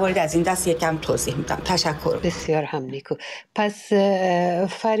و موارد از این دست یکم توضیح میدم. تشکر. بسیار هم نیکو. پس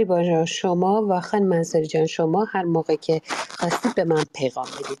فریبا جان شما و خانم انصاری جان شما هر موقع که خواستید به من پیغام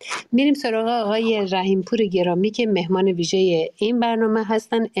بدید. میریم سراغ آقای رحیم پور گرامی که مهمان ویژه این برنامه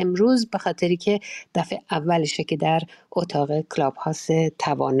هستن امروز، به خاطری که دفعه اولشه که در اتاق کلاب هاوس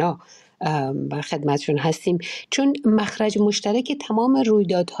توانا و خدمتشون هستیم، چون مخرج مشترک تمام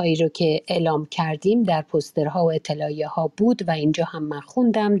رویدادهایی رو که اعلام کردیم در پوسترها و اطلاعیه ها بود و اینجا هم من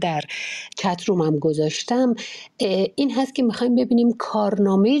خوندم، در چت روم هم گذاشتم، این هست که میخوایم ببینیم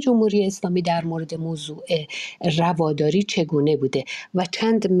کارنامه جمهوری اسلامی در مورد موضوع رواداری چگونه بوده و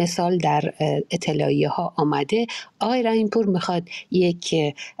چند مثال در اطلاعیه ها آمده. آقای رحیم پور میخواد یک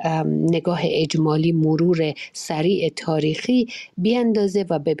نگاه اجمالی مرور سریع تاریخی بیاندازه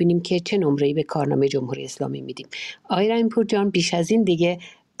و ببینیم که چه نمره‌ای به کارنامه جمهوری اسلامی میدیم. آقای رحیم پور جان بیش از این دیگه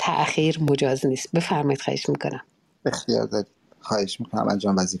تأخیر مجاز نیست، بفرمایید. خواهش میکنم. بخیار دارید. خواهش میکنم،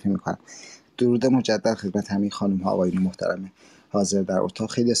 انجام وظیفه میکنم. درود مجدد خدمت همه خانم ها آقایون محترم حاضر در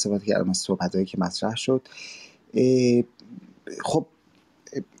اتاق. خیلی استفاده کردم از صحبتایی که مطرح شد. خب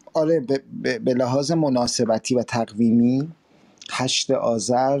آره به لحاظ مناسبتی و تقویمی 8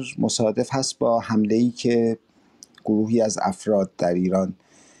 آذر مصادف هست با حمله‌ای که گروهی از افراد در ایران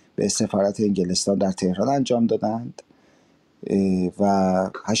به سفارت انگلستان در تهران انجام دادند و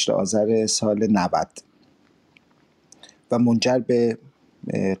 8 آذر سال 90 و منجر به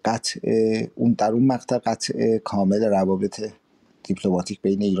قطع اون در اون مقطع قطع کامل روابط دیپلماتیک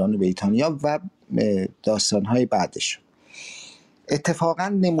بین ایران و بریتانیا و داستان‌های بعدش. اتفاقا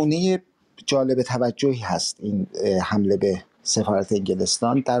نمونه جالب توجهی هست این حمله به سفارت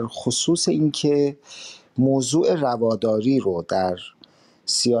انگلستان در خصوص اینکه موضوع رواداری رو در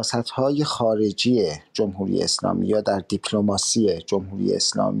سیاست‌های خارجی جمهوری اسلامی یا در دیپلماسی جمهوری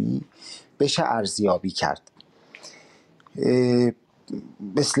اسلامی بشه ارزیابی کرد.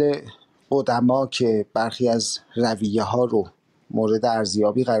 مثل قدما که برخی از رویه‌ها رو مورد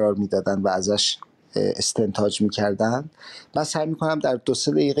ارزیابی قرار میدادن و ازش استنتاج میکردن، من سعی میکنم در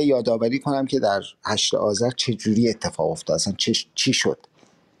 2-3 دقیقه یادآوری کنم که در 8 آذر چه جوری اتفاق افتاد، اصلا چی شد،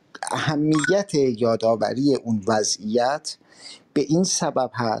 اهمیت یادآوری اون وضعیت به این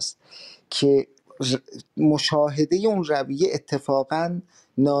سبب هست که مشاهده اون رویه اتفاقاً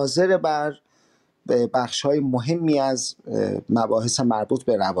ناظر بر بخش‌های مهمی از مباحث مربوط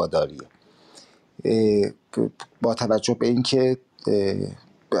به رواداریه. با توجه به اینکه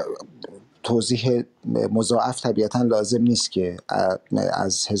توضیح مضاعف طبیعتاً لازم نیست که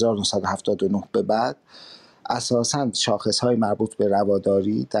از 1979 به بعد اساساً شاخص‌های مربوط به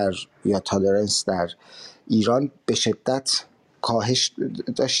رواداری یا تالرنس در ایران به شدت کاهش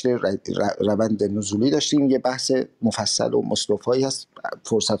داشته، روند نزولی داشتیم. یه بحث مفصل و مستوفایی هست،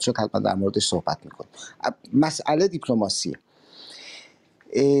 فرصت شد حتما در موردش صحبت میکنیم. مسئله دیپلماسیه.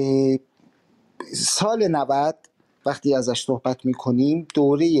 سال 90 وقتی ازش صحبت میکنیم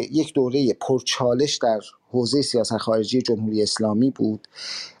یک دوره پرچالش در حوزه سیاست خارجی جمهوری اسلامی بود.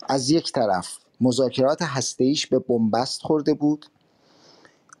 از یک طرف مذاکرات هسته‌ایش به بنبست خورده بود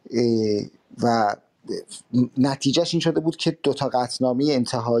و نتیجهش این شده بود که 2 قطعنامه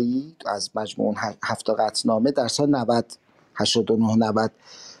انتهایی از مجموع 7 قطعنامه در سال 89-90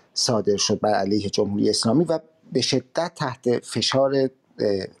 صادر شد بر علیه جمهوری اسلامی و به شدت تحت فشار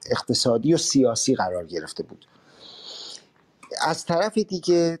اقتصادی و سیاسی قرار گرفته بود. از طرف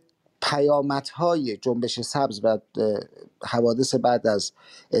دیگه پیامدهای جنبش سبز و حوادث بعد از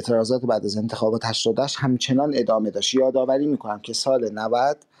اعتراضات بعد از انتخابات 88 همچنان ادامه داشت. یادآوری میکنم که سال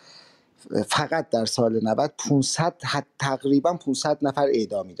 90 فقط در سال 90 تقریبا 500 نفر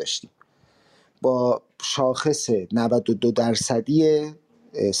اعدامی داشتیم با شاخص 92%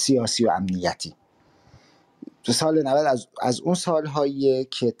 سیاسی و امنیتی. تو سال 90 از اون سالهایی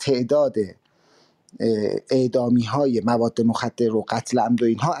که تعداد اعدامی های مواد مخدر و قتل عمد و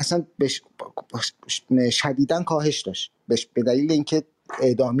اینها اصلا شدیداً کاهش داشت به دلیل اینکه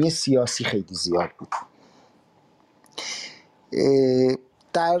اعدامی سیاسی خیلی زیاد بود.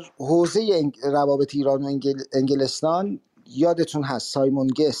 در حوزه روابط ایران و انگلستان یادتون هست سایمون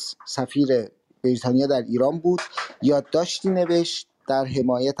گس سفیر بریتانیا در ایران بود، یادداشتی نوشت در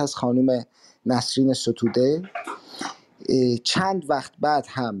حمایت از خانم نسرین ستوده. چند وقت بعد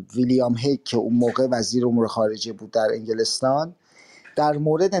هم ویلیام هیگ که اون موقع وزیر امور خارجه بود در انگلستان در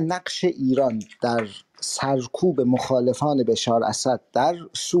مورد نقش ایران در سرکوب مخالفان بشار اسد در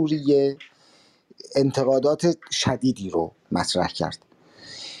سوریه انتقادات شدیدی رو مطرح کرد.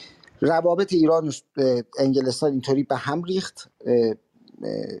 روابط ایران و انگلستان اینطوری به هم ریخت،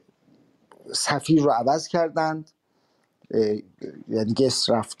 سفیر رو عوض کردند، یعنی گس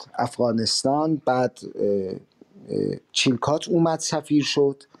رفت افغانستان، بعد چیلکات اومد سفیر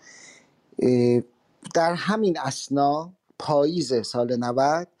شد. در همین اثنا پاییز سال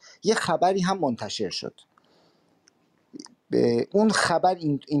 90 یه خبری هم منتشر شد. اون خبر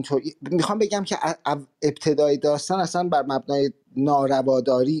اینطوری میخوام بگم که ابتدای داستان اصلا بر مبنای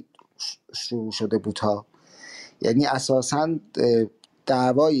نارواداری شروع شده بود ها، یعنی اساساً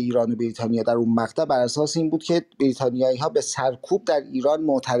دعوای ایران و بریتانیا در اون مقطع بر اساس این بود که بریتانیایی ها به سرکوب در ایران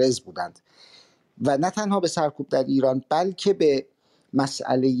معترض بودند و نه تنها به سرکوب در ایران بلکه به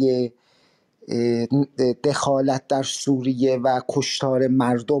مسئله دخالت در سوریه و کشتار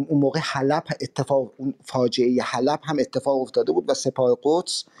مردم. اون موقع اون فاجعه حلب هم اتفاق افتاده بود و سپاه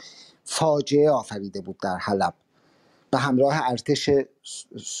قدس فاجعه آفریده بود در حلب به همراه ارتش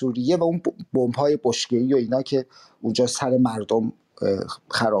سوریه و اون بمب‌های بشکه‌ای و اینا که اونجا سر مردم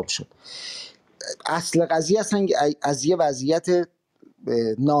خراب شد. اصل قضیه اصلا از یه وضعیت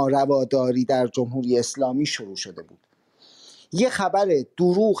نارواداری در جمهوری اسلامی شروع شده بود. یه خبر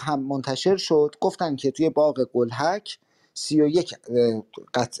دروغ هم منتشر شد، گفتن که توی باغ گلهک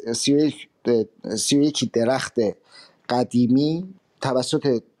 31 درخت قدیمی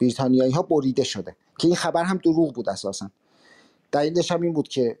توسط بریتانیایی ها بریده شده که این خبر هم دروغ بود اساسا. دلیلش هم این بود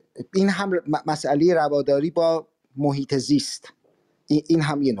که این هم مسئله رواداری با محیط زیست، این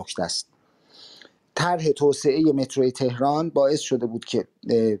هم یه نکته است. طرح توسعه متروی تهران باعث شده بود که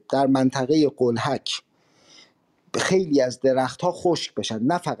در منطقه قلهک خیلی از درختها خشک بشن،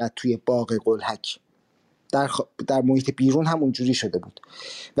 نه فقط توی باغ قلهک، در محیط بیرون هم اونجوری شده بود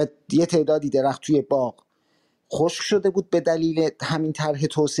و یه تعدادی درخت توی باغ خشک شده بود به دلیل همین طرح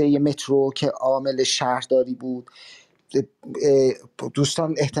توسعه مترو که عامل شهرداری بود.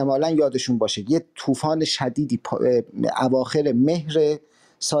 دوستان احتمالاً یادشون باشه یه طوفان شدیدی اواخر مهر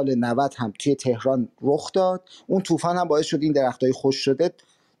سال 90 هم توی تهران رخ داد. اون طوفان هم باعث شد این درختای خشک شده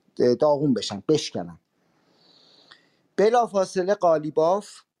داغون بشن، بشکنن. بلافاصله قالیباف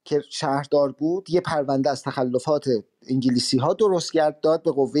که شهردار بود یه پرونده از تخلفات انگلیسی ها درست کرد، داد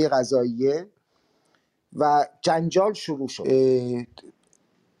به قوه قضاییه و جنجال شروع شد.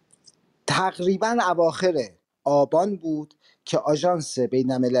 تقریبا اواخر آبان بود که آژانس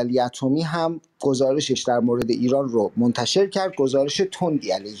بین‌المللی اتمی هم گزارشش در مورد ایران رو منتشر کرد، گزارش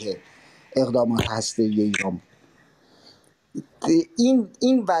تندی علیه اقدامات هسته‌ای ایران.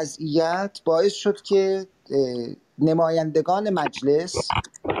 این وضعیت باعث شد که نمایندگان مجلس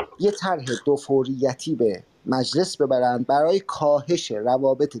یه طرح دوفوریتی به مجلس ببرند برای کاهش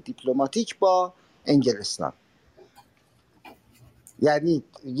روابط دیپلماتیک با انگلستان. یعنی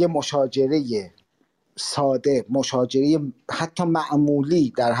یه مشاجره ساده، مشاجره حتی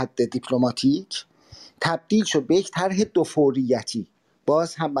معمولی در حد دیپلماتیک تبدیل شد به یک طرح دوفوریتی.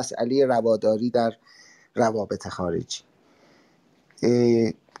 باز هم مسئله رواداری در روابط خارجی،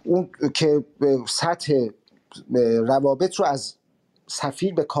 اون که سطح روابط رو از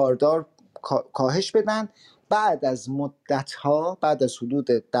سفیر به کاردار کاهش بدن. بعد از مدت‌ها، بعد از حدود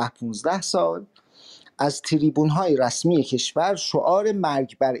 10-15 سال از تریبون‌های رسمی کشور شعار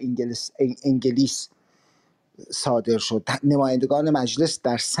مرگ بر انگلیس صادر شد. نمایندگان مجلس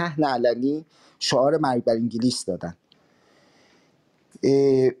در صحن علنی شعار مرگ بر انگلیس دادن.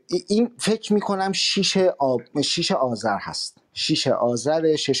 این فکر میکنم 6 آذر هست، 6 آذر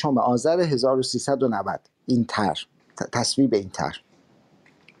 1390 این تصویب این طرح.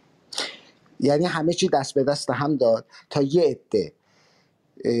 یعنی همه چی دست به دست هم داد تا یه عده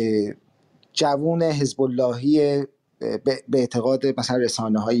جوون حزب اللهی به اعتقاد مثلا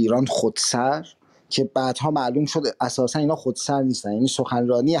رسانه‌های ایران خودسر، که بعدها معلوم شد اساسا اینا خودسر نیستن. یعنی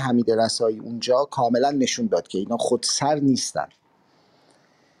سخنرانی حمید رسایی اونجا کاملا نشون داد که اینا خودسر نیستن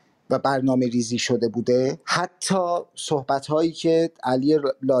و برنامه ریزی شده بوده. حتی صحبت هایی که علیه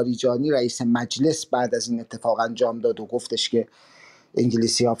لاریجانی رئیس مجلس بعد از این اتفاق انجام داد و گفتش که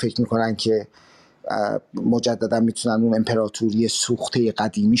انگلیسی ها فکر میکنن که مجددا میتونن اون امپراتوری سوخته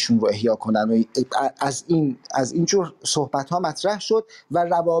قدیمیشون رو احیا کنن و از اینجور صحبت ها مطرح شد و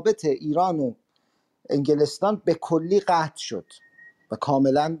روابط ایران و انگلستان به کلی قطع شد و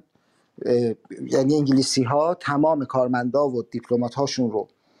کاملا یعنی انگلیسی ها تمام کارمندا و دیپلمات هاشون رو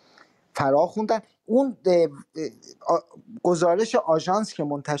فرا خوندن. اون گزارش آژانس که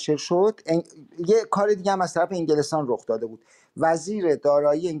منتشر شد یه کار دیگه هم از طرف انگلستان رخ داده بود. وزیر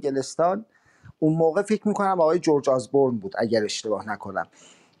دارایی انگلستان اون موقع فکر میکنم آقای جورج آزبورن بود اگر اشتباه نکنم،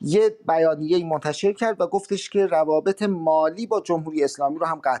 یه بیانیه منتشر کرد و گفتش که روابط مالی با جمهوری اسلامی رو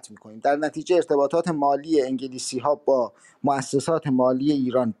هم قطع میکنیم. در نتیجه ارتباطات مالی انگلیسی ها با مؤسسات مالی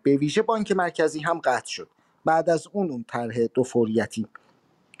ایران به ویژه بانک مرکزی هم قطع شد. بعد از اون طرح دوفوریتی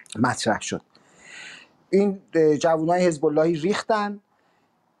مطرح شد. این جوانای حزب اللهی ریختن،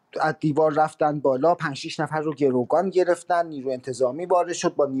 از دیوار رفتن بالا، 5-6 نفر رو گروگان گرفتن، نیرو انتظامی وارد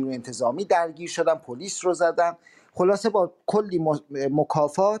شد، با نیرو انتظامی درگیر شدن، پلیس رو زدن. خلاصه با کلی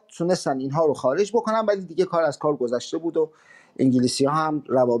مکافات تونستن اینها رو خارج بکنن، ولی دیگه کار از کار گذشته بود و انگلیسی ها هم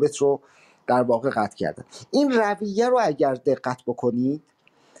روابط رو در واقع قطع کردن. این رویه رو اگر دقت بکنید،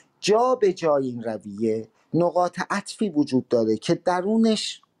 جا به جای این رویه نقاط عطفی وجود داره که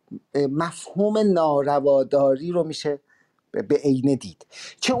درونش مفهوم نارواداری رو میشه به عینه دید.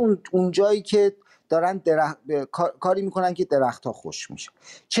 چه اون جایی که دارن کاری میکنن که درختها خوش میشه،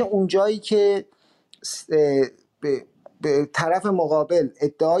 چه اون جایی که به طرف مقابل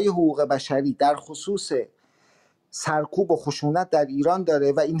ادعای حقوق بشری در خصوص سرکوب و خشونت در ایران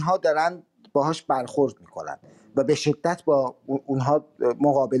داره و اینها دارن باهاش برخورد میکنن و به شدت با اونها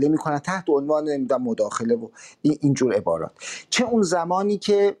مقابله میکنن تحت عنوان نمیدونم مداخله و اینجور عبارات. چه اون زمانی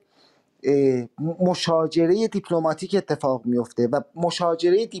که مشاجره دیپلماتیک اتفاق میفته و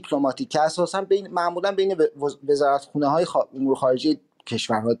مشاجره دیپلماتیک که اساسا معمولا بین وزارتخونه های امور خارجه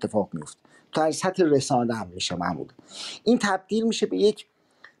کشورها اتفاق میفته، در سطح رسانه هم میشه معمولا، این تبدیل میشه به یک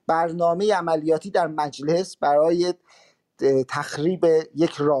برنامه عملیاتی در مجلس برای تخریب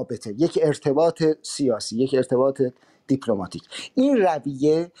یک رابطه، یک ارتباط سیاسی، یک ارتباط دیپلماتیک. این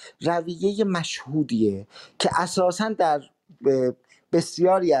رویه مشهودیه که اساسا در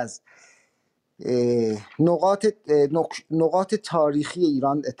بسیاری از نقاط تاریخی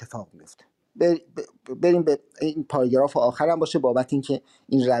ایران اتفاق میفته. بریم به این پاراگراف آخر هم باشه، بابت اینکه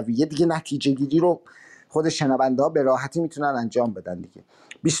این رویه دیگه نتیجه گیری رو خود شنونده ها به راحتی میتونن انجام بدن دیگه.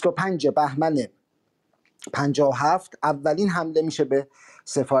 25 بهمن 57 اولین حمله میشه به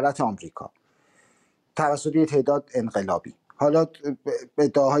سفارت آمریکا توسط یه تعداد انقلابی. حالا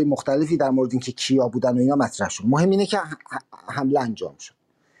ادعاهای مختلفی در مورد اینکه کیا بودن و اینا مطرح شد، مهم اینه که حمله انجام شد.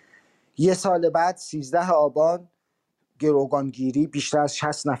 یه سال بعد 13 آبان گروگانگیری، بیشتر از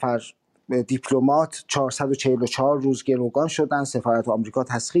 60 نفر دیپلمات 444 روز گروگان شدن، سفارت آمریکا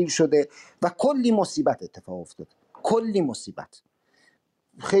تسخیر شده و کلی مصیبت اتفاق افتاد. کلی مصیبت.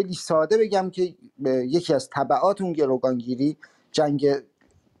 خیلی ساده بگم که یکی از تبعات اون گروگانگیری جنگ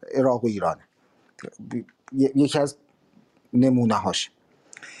عراق و ایرانه. یکی از نمونه هاش.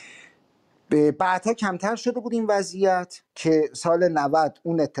 بعدها کمتر شده بود این وضعیت که سال 90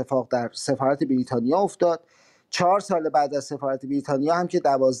 اون اتفاق در سفارت بریتانیا افتاد. 4 سال بعد از سفارت بریتانیا هم که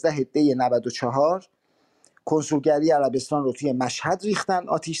 12 دی 94 کنسولگری عربستان رو توی مشهد ریختن،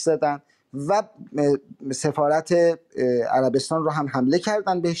 آتیش زدن و سفارت عربستان رو هم حمله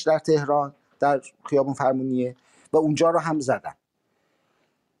کردن بهش در تهران در خیابون فرمونیه و اونجا رو هم زدن.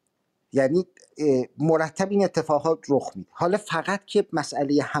 یعنی مرتب این اتفاقات رخ میده. حالا فقط که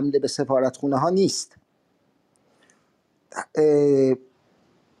مسئله حمله به سفارتخونه ها نیست.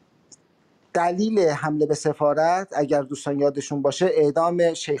 دلیل حمله به سفارت اگر دوستان یادشون باشه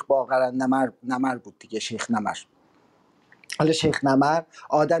اعدام شیخ باورمندان بود دیگه، شیخ نمر. حالا شیخ نمر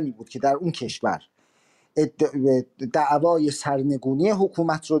آدمی بود که در اون کشور دعوای سرنگونی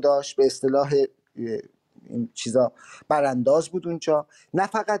حکومت رو داشت، به اصطلاح این چیزا برانداز بود اونجا. نه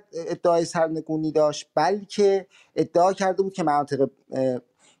فقط ادعای سرنگونی داشت بلکه ادعا کرده بود که مناطق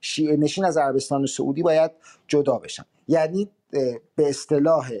شیعه نشین از عربستان سعودی باید جدا بشن. یعنی به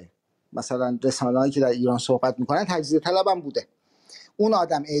اصطلاح مثلا رسانه‌هایی که در ایران صحبت میکنن تجزیه طلب هم بوده. اون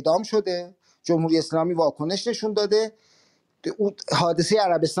آدم اعدام شده، جمهوری اسلامی واکنش نشون داده، حادثه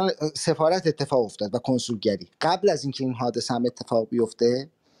عربستان سفارت اتفاق افتاد و کنسولگری. قبل از اینکه این حادثه هم اتفاق بیفته،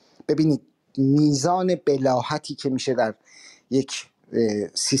 ببینید میزان بلاهتی که میشه در یک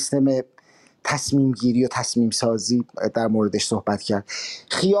سیستم تصمیم گیری و تصمیم سازی در موردش صحبت کرد.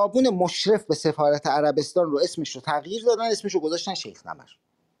 خیابون مشرف به سفارت عربستان رو اسمش رو تغییر دادن، اسمش رو گذاشتن شیخ نمر.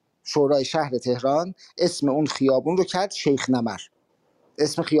 شورای شهر تهران اسم اون خیابون رو کرد شیخ نمر،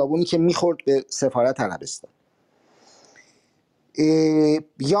 اسم خیابونی که میخورد به سفارت عربستان.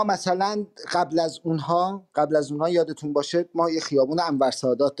 یا مثلا قبل از اونها یادتون باشه ما یه خیابون انور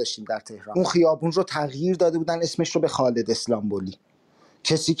سادات داشتیم در تهران. اون خیابون رو تغییر داده بودن اسمش رو به خالد اسلامبولی،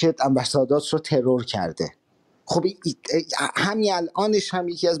 کسی که انور سادات رو ترور کرده. خب همین الانش هم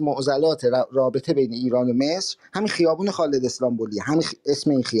یکی از معضلات رابطه بین ایران و مصر همین خیابون خالد اسلامبولی، همین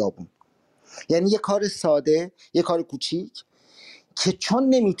اسم این خیابون. یعنی یه کار ساده، یه کار کوچیک که چون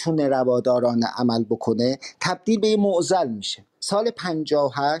نمیتونه روادارانه عمل بکنه تبدیل به یه معضل میشه. سال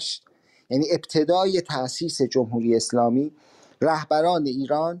 58 یعنی ابتدای تأسیس جمهوری اسلامی، رهبران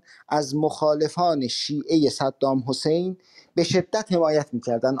ایران از مخالفان شیعه صدام حسین به شدت حمایت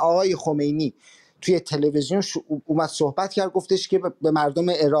میکردن. آقای خمینی توی تلویزیون اومد صحبت کرد، گفتش که به مردم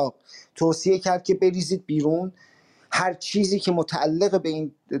عراق توصیه کرد که بریزید بیرون، هر چیزی که متعلق به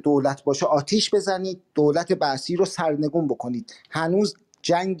این دولت باشه آتیش بزنید، دولت بعثی رو سرنگون بکنید. هنوز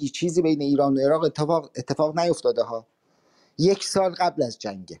جنگی چیزی بین ایران و عراق اتفاق نیفتاده ها، 1 سال قبل از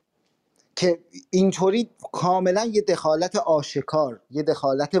جنگه که اینطوری کاملا یه دخالت آشکار، یه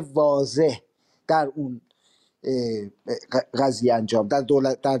دخالت واضح در اون قضیه انجام در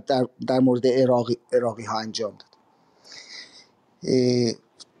دولت در مورد عراقی ها انجام داد.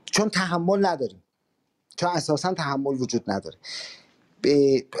 چون تحمل نداریم، چون اساسا تحمل وجود نداره.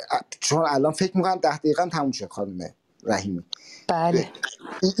 چون الان فکر میکنم 10 دقیقه تموم شد خانم رحیمی. بله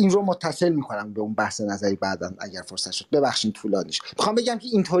این رو متصل میکنم به اون بحث نظری بعداً اگر فرصت شد. ببخشید طولانیش. میخوام بگم که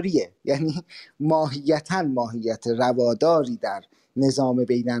اینطوریه، یعنی ماهیت رواداری در نظام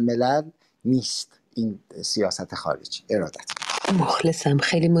بین الملل نیست این سیاست خارجی. ارادت. مخلصم،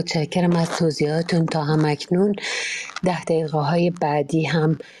 خیلی متشکرم از توضیحاتون. تا همکنون 10 دقیقه های بعدی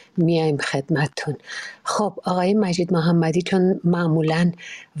هم میایم خدمتتون. خب آقای مجید محمدی چون معمولا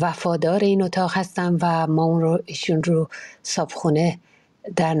وفادار این اتاق هستن و ما ایشون رو صابخونه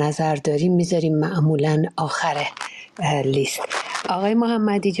در نظر داریم، میذاریم معمولا آخر لیست. آقای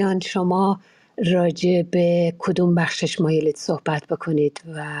محمدی جان، شما راجع به کدوم بخشش مایلید صحبت بکنید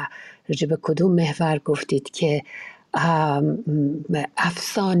و راجع به کدوم محور گفتید که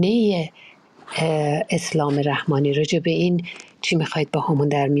افسانه اسلام رحمانی، راجع به این چی میخواید با همون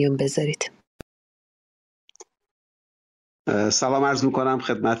در میون بذارید؟ سلام عرض میکنم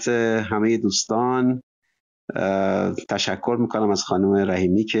خدمت همه دوستان. تشکر میکنم از خانم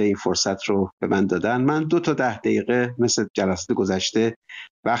رحیمی که این فرصت رو به من دادن. من 2 تا 10 دقیقه مثل جلسات گذشته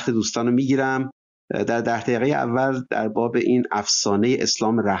وقت دوستان رو میگیرم. در 10 دقیقه اول در باب این افسانه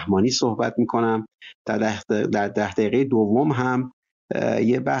اسلام رحمانی صحبت میکنم. در 10 دقیقه دوم هم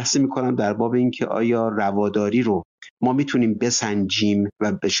یه بحثی میکنم در باب این که آیا رواداری رو ما میتونیم بسنجیم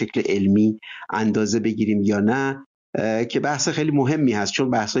و به شکل علمی اندازه بگیریم یا نه، که بحث خیلی مهمی هست، چون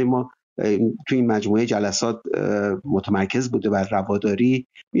بحثای ما توی این مجموعه جلسات متمرکز بوده بر رواداری.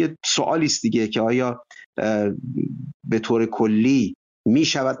 یه سوالی است دیگه که آیا به طور کلی می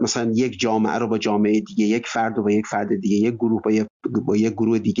شود مثلا یک جامعه رو با جامعه دیگه، یک فرد رو با یک فرد دیگه، یک گروه با یک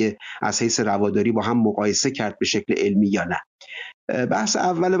گروه دیگه از حیث رواداری با هم مقایسه کرد به شکل علمی یا نه. بحث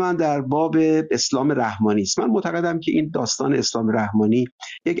اول من در باب اسلام رحمانی است. من معتقدم که این داستان اسلام رحمانی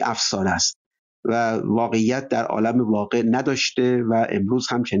یک افسانه است و واقعیت در عالم واقع نداشته و امروز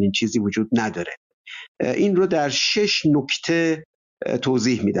هم چنین چیزی وجود نداره. این رو در 6 نکته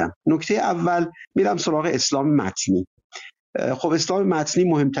توضیح میدم. نکته اول میرم سراغ اسلام متنی. خب اسلام متنی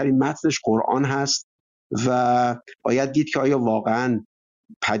مهمترین متنش قرآن هست و باید دید که آیا واقعاً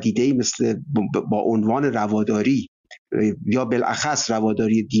پدیده‌ای مثل با عنوان رواداری یا بالاخص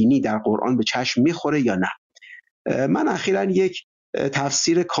رواداری دینی در قرآن به چشم میخوره یا نه. من اخیراً یک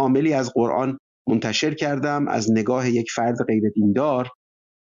تفسیر کاملی از قرآن منتشر کردم از نگاه یک فرد غیر دیندار.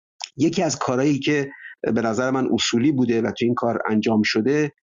 یکی از کارهایی که به نظر من اصولی بوده و تو این کار انجام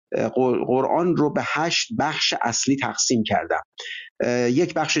شده، قرآن رو به 8 بخش اصلی تقسیم کردم.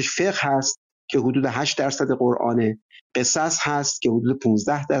 یک بخشش فقه هست که حدود 8% قرآنه، قصص هست که حدود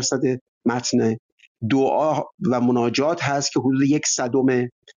 15% متن، دعا و مناجات هست که حدود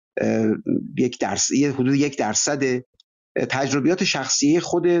 1%، تجربیات شخصی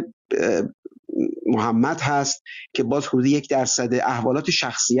خود محمد هست که باز حدود 1%، احوالات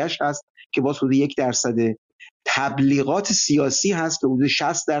شخصیش هست که باز حدود 1%، تبلیغات سیاسی هست که حدود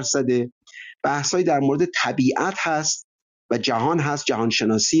 60%، بحث‌های در مورد طبیعت هست و جهان هست،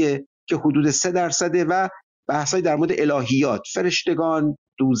 جهانشناسیه که حدود 3% و بحث‌های در مورد الهیات، فرشتگان،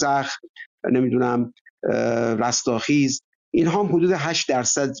 دوزخ، نمیدونم رستاخیز، اینها هم حدود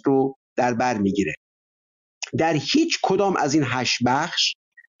 8% رو در بر میگیره. در هیچ کدام از این 8 بخش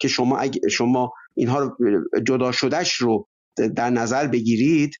که شما اینها رو جدا شدهش رو در نظر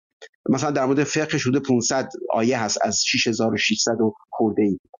بگیرید، مثلا در مورد فقه حدود 500 آیه هست از 6600 و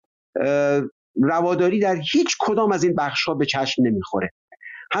خورده‌ای. رواداری در هیچ کدام از این بخش‌ها به چشم نمیخوره،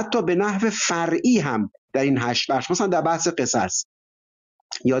 حتی به نحو فرعی هم در این 8 بخش، مثلا در بحث قصص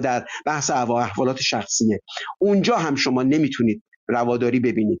یا در بحث احوالات شخصیه، اونجا هم شما نمیتونید رواداری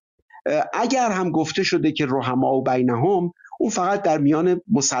ببینید. اگر هم گفته شده که رحما و بینهم، اون فقط در میان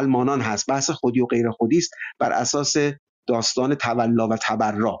مسلمانان هست، بحث خودی و غیر خودی است بر اساس داستان تولا و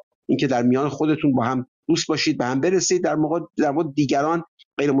تبرا، اینکه در میان خودتون با هم دوست باشید، به هم برسید، در مورد دیگران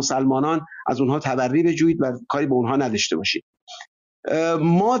غیر مسلمانان از اونها تبری بجویید و کاری به اونها نداشته باشید.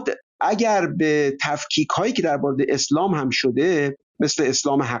 ما اگر به تفکیک هایی که در مورد اسلام هم شده، مثل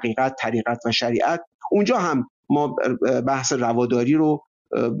اسلام حقیقت، طریقت و شریعت، اونجا هم ما بحث رواداری رو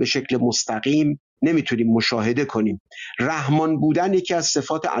به شکل مستقیم نمیتونیم مشاهده کنیم. رحمان بودن یکی از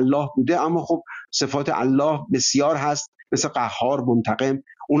صفات الله بوده، اما خب صفات الله بسیار هست، مثل قهار، منتقم،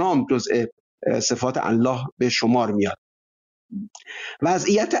 اونا هم جزء صفات الله به شمار میاد.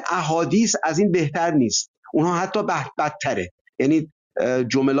 وضعیت احادیث از این بهتر نیست، اونها حتی بدتره. یعنی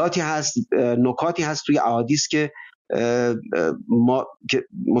جملاتی هست، نکاتی هست توی احادیث که ما که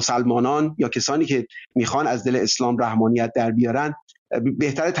مسلمانان یا کسانی که میخوان از دل اسلام رحمانیت در بیارن،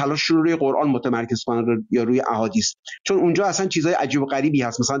 بهتره تلاششون رو روی قرآن متمرکز کنن یا روی احادیث، چون اونجا اصلا چیزای عجیب و غریبی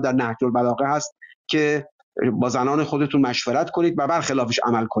هست. مثلا در نهج البلاغه هست که با زنان خودتون مشورت کنید و برخلافش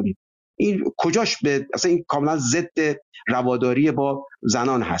عمل کنید. این کجاش اصلا این کاملا ضد رواداری با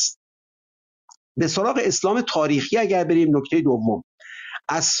زنان هست. به سراغ اسلام تاریخی اگر بریم، نکته دوم،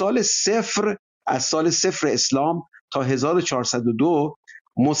 از سال صفر اسلام تا 1402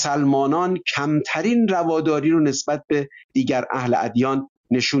 مسلمانان کمترین رواداری رو نسبت به دیگر اهل ادیان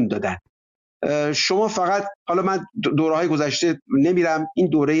نشون دادن. شما فقط، حالا من دوره‌های گذشته نمیرم، این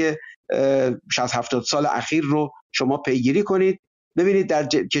دوره 60-70 سال اخیر رو شما پیگیری کنید، ببینید در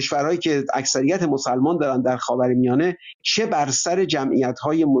کشورهایی که اکثریت مسلمان دارن در خاورمیانه چه بر سر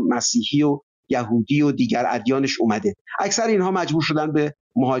جمعیت‌های مسیحی و یهودی و دیگر ادیانش اومده. اکثر اینها مجبور شدن به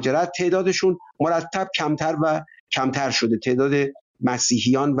مهاجرت، تعدادشون مرتب کمتر و کمتر شده، تعداد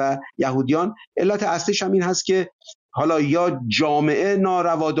مسیحیان و یهودیان. علت اصلیش هم این هست که حالا یا جامعه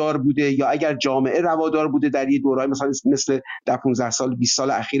ناروادار بوده، یا اگر جامعه روادار بوده در یه دوره‌ای مثل در 15 سال 20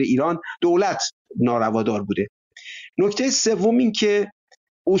 سال اخیر ایران، دولت ناروادار بوده. نکته سوم این که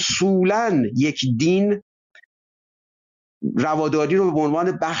اصولاً یک دین رواداری رو به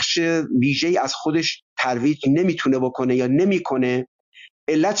عنوان بخش ویژه‌ای از خودش ترویج نمیتونه بکنه یا نمیکنه.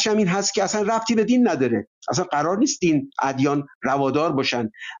 علتش هم این هست که اصلا ربطی به دین نداره، اصلا قرار نیست دین ادیان روادار باشن،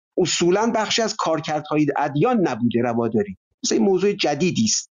 اصولاً بخشی از کارکردهای ادیان نبوده رواداری، مثلا این موضوع جدیدی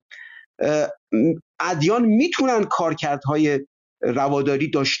است. ادیان میتونن کارکردهای رواداری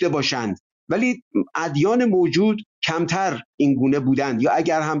داشته باشند، ولی ادیان موجود کمتر این گونه بودند، یا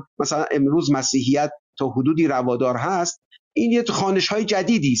اگر هم مثلا امروز مسیحیت تا حدودی روادار هست، این یه خوانش‌های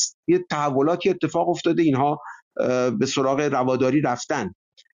جدیدی است، یه تحولاتی اتفاق افتاده، اینها به سراغ رواداری رفتن.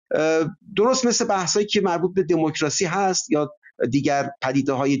 درست مثل بحثایی که مربوط به دموکراسی هست یا دیگر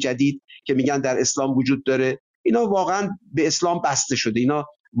پدیده‌های جدید که میگن در اسلام وجود داره، اینا واقعا به اسلام بسته شده، اینا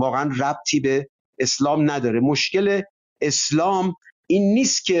واقعا ربطی به اسلام نداره. مشکل اسلام این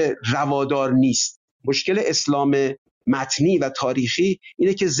نیست که روادار نیست، مشکل اسلام متنی و تاریخی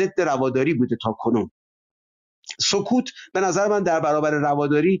اینه که ضد رواداری بوده تا کنون. سکوت به نظر من در برابر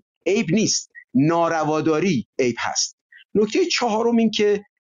رواداری عیب نیست، نارواداری عیب هست. نکته چهارم این که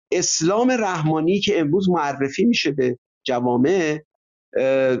اسلام رحمانی که امروز معرفی میشه به جوامع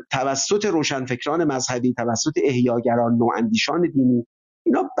توسط روشنفکران مذهبی، توسط احیاگران، نواندیشان دینی،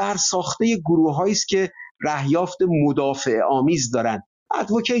 اینا برساخته گروه‌هایی است که رهیافت مدافع آمیز دارن،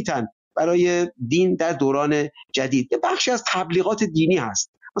 ادوکیتن برای دین در دوران جدید. بخشی از تبلیغات دینی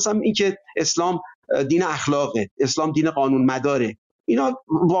هست، مثلا اینکه اسلام دین اخلاقه، اسلام دین قانون مداره. اینا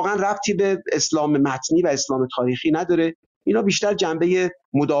واقعا ربطی به اسلام متنی و اسلام تاریخی نداره، اینا بیشتر جنبه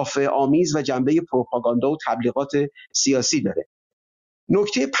مدافع آمیز و جنبه پروپاگاندا و تبلیغات سیاسی داره.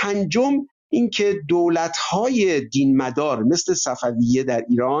 نکته پنجم این که دولت‌های دین مدار مثل صفویه در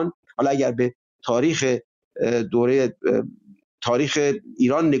ایران، حالا اگر به تاریخ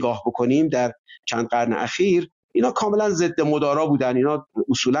ایران نگاه بکنیم در چند قرن اخیر، اینا کاملا ضد مدارا بودن، اینا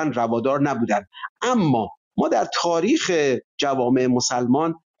اصولا روادار نبودن. اما ما در تاریخ جوامع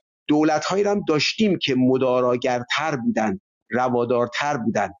مسلمان دولت‌هایی هم داشتیم که مداراگرتر بودن، روادارتر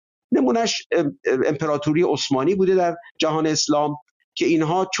بودن. نمونش امپراتوری عثمانی بوده در جهان اسلام که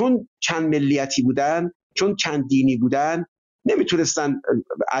اینها چون چند ملیتی بودن، چون چند دینی بودن، نمیتونستن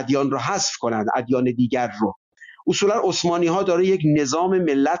ادیان رو حذف کنن، ادیان دیگر رو. اصولا عثمانی ها داره یک نظام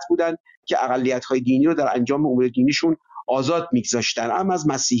ملت بودن که اقلیت های دینی رو در انجام امور دینیشون آزاد میگذاشتن، اما از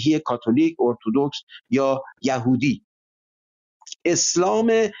مسیحی، کاتولیک، ارتدوکس یا یهودی.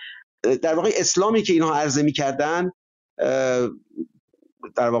 در واقع اسلامی که اینها عرضه میکردن،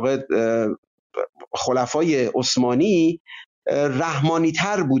 در واقع خلفای عثمانی، رحمانی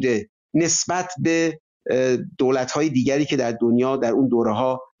تر بوده نسبت به دولت‌های دیگری که در دنیا در اون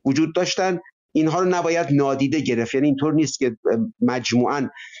دوره‌ها وجود داشتن. اینها رو نباید نادیده گرفت، یعنی اینطور نیست که مجموعاً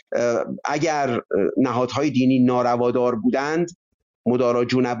اگر نهادهای دینی ناروادار بودند،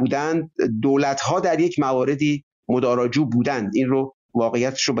 مداراجو نبودند، دولت‌ها در یک مواردی مداراجو بودند، این رو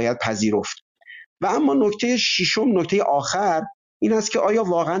واقعیتش رو باید پذیرفت. و اما نکته ششم، نکته آخر این است که آیا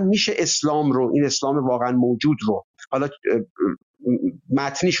واقعا میشه اسلام رو، این اسلام واقعا موجود رو، حالا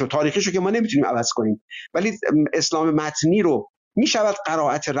متنیشو تاریخیشو که ما نمیتونیم عوض کنیم، ولی اسلام متنی رو میشود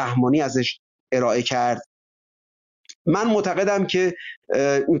قرائت رحمانی ازش ارائه کرد؟ من معتقدم که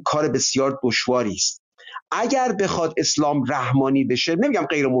این کار بسیار دشواری است. اگر بخواد اسلام رحمانی بشه، نمیگم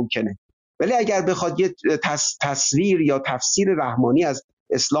غیر ممکنه، ولی اگر بخواد یه تصویر یا تفسیر رحمانی از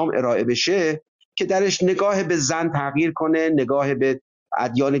اسلام ارائه بشه که درش نگاه به زن تغییر کنه، نگاه به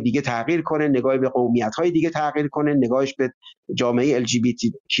ادیان دیگه تغییر کنه، نگاه به قومیت‌های دیگه تغییر کنه، نگاهش به جامعه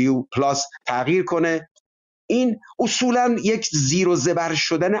LGBTQ+ تغییر کنه، این اصولاً یک زیر و زبر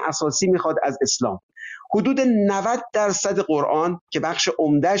شدن اساسی میخواد از اسلام. حدود 90% قرآن که بخش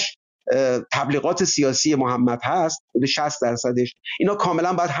عمده‌اش تبلیغات سیاسی محمد هست، حدود 60%ش اینا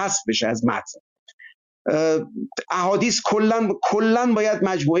کاملا باید حذف بشه از متن. احادیث کلا باید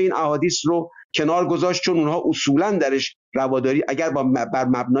مجموعه این احادیث رو کنار گذاشت، چون اونها اصولا درش رواداری، اگر بر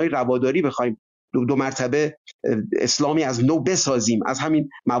مبنای رواداری بخوایم دو مرتبه اسلامی از نو بسازیم، از همین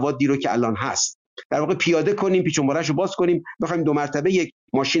موادی رو که الان هست در واقع پیاده کنیم، پیچ و مارش رو باز کنیم، بخوایم دو مرتبه یک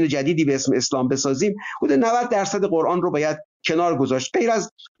ماشین جدیدی به اسم اسلام بسازیم، حدود 90% قرآن رو باید کنار گذاشت، غیر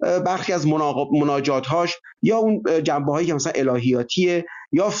از برخی از مناجات‌هاش یا اون جنبه‌هایی که مثلا الهیاتیه،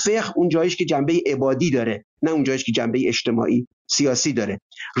 یا فقه اون جاییش که جنبه عبادی داره، نه اون جاییش که جنبه اجتماعی سیاسی داره.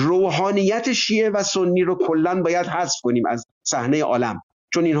 روحانیت شیعه و سنی رو کلاً باید حذف کنیم از صحنه عالم،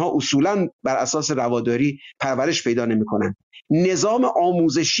 چون اینها اصولاً بر اساس رواداری پرورش پیدا نمی‌کنن. نظام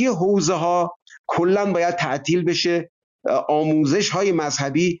آموزشی حوزه‌ها کلاً باید تعطیل بشه، آموزش‌های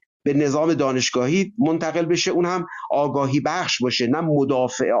مذهبی به نظام دانشگاهی منتقل بشه، اون هم آگاهی بخش باشه، نه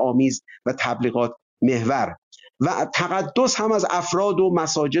مدافع آمیز و تبلیغات محور. و تقدس هم از افراد و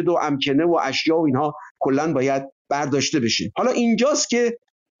مساجد و امکنه و اشیاء و اینها کلاً باید برداشته بشه. حالا اینجاست که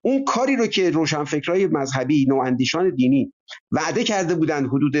اون کاری رو که روشنفکرای مذهبی، نواندیشان دینی وعده کرده بودن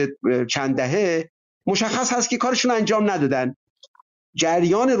حدود چند دهه، مشخص هست که کارشون انجام ندادن.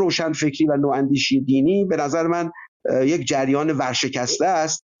 جریان روشنفکری و نواندیشی دینی به نظر من یک جریان ورشکسته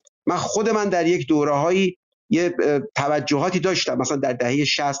است. خود من در یک دوره‌هایی یه توجهاتی داشتم، مثلا در دهه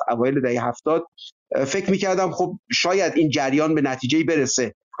 60 اوایل دهه 70 فکر می‌کردم خب شاید این جریان به نتیجه‌ای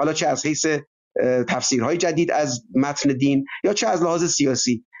برسه، حالا چه از حیث تفسیرهای جدید از متن دین یا چه از لحاظ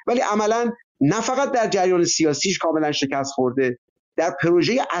سیاسی، ولی عملاً نه فقط در جریان سیاسیش کاملا شکست خورده، در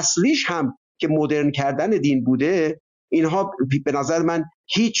پروژه اصلیش هم که مدرن کردن دین بوده اینها به نظر من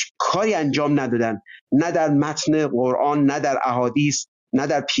هیچ کاری انجام ندادن، نه در متن قرآن، نه در احادیث، نه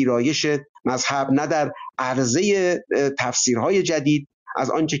در پیرایش مذهب، نه در عرضه تفسیرهای جدید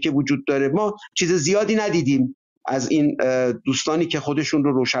از آنچه که وجود داره. ما چیز زیادی ندیدیم از این دوستانی که خودشون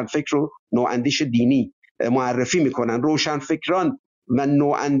رو روشنفکر و نواندیش دینی معرفی میکنن. روشنفکران و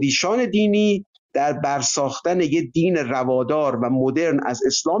نواندیشان دینی در برساختن یه دین روادار و مدرن از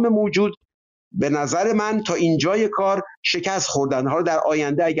اسلام موجود به نظر من تا اینجای کار شکست خوردن. حالا در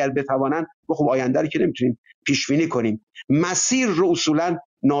آینده اگر بتوانن، خب آینده رو که نمیتونیم پیش بینی کنیم، مسیر رو اصولا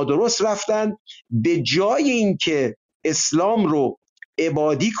نادرست رفتن. به جای اینکه اسلام رو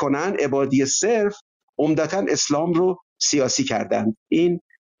عبادی کنن، عبادی صرف، عمدتاً اسلام رو سیاسی کردن. این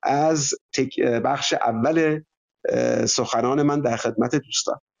از بخش اول سخنان من در خدمت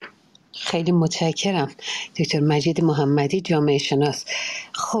دوستان. خیلی متشکرم دکتر مجید محمدی، جامعه شناس.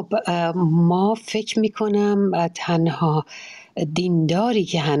 خب ما فکر میکنم تنها دینداری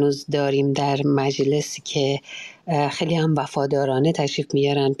که هنوز داریم در مجلسی که خیلی هم وفادارانه تشریف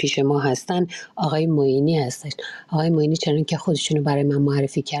میارن پیش ما هستن آقای معینی هستن. آقای معینی چنان که خودشونو برای من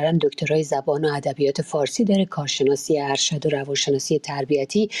معرفی کردن دکترای زبان و ادبیات فارسی داره، کارشناسی ارشد و روانشناسی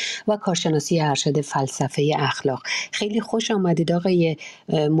تربیتی و کارشناسی ارشد فلسفه اخلاق. خیلی خوش آمدید آقای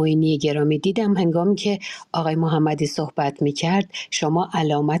معینی گرامی. دیدم هنگامی که آقای محمدی صحبت میکرد شما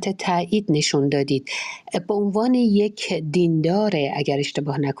علامت تایید نشون دادید. به عنوان یک دیندار، اگر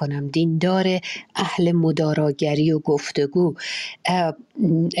اشتباه نکنم دیندار اهل مداراگری و گفتگو،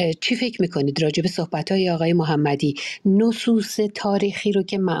 چی فکر میکنید راجع به صحبت‌های آقای محمدی؟ نصوص تاریخی رو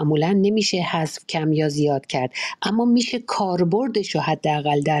که معمولا نمیشه حذف کم یا زیاد کرد، اما میشه کاربردش رو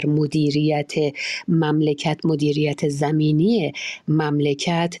حداقل در مدیریت مملکت، مدیریت زمینی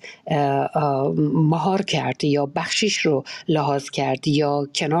مملکت مهار کرد یا بخشش رو لحاظ کرد یا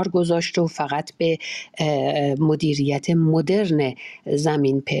کنار گذاشت و فقط به مدیریت مدرن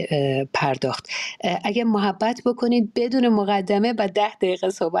زمین پرداخت. اگه محبت بکنید بدون مقدمه و 10 دقیقه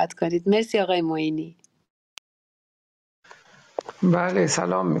صحبت کنید. مرسی آقای معینی. بله،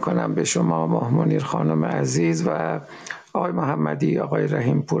 سلام میکنم به شما ماهمنیر خانم عزیز و آقای محمدی، آقای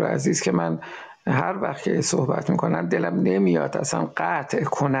رحیم پور عزیز که من هر وقت که صحبت میکنن دلم نمیاد اصلا قطع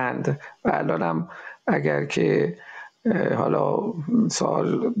کنند و الانم اگر که حالا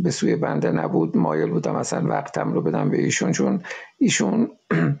سوال به سوی بنده نبود مایل بودم اصلا وقتم رو بدم به ایشون، چون ایشون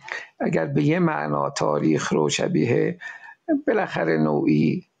اگر به یه معنا تاریخ رو شبیه بالاخره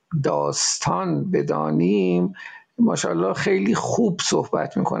نوعی داستان بدانیم، ماشاءالله خیلی خوب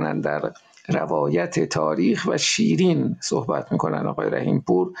صحبت میکنن در روایت تاریخ و شیرین صحبت میکنن. آقای رحیم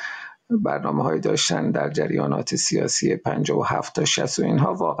پور برنامه های داشتن در جریانات سیاسی 57 تا 60 و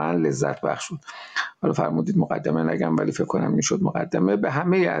اینها واقعا لذت بخش بود. حالا فرمودید مقدمه نگم، ولی فکر کنم میشد مقدمه. به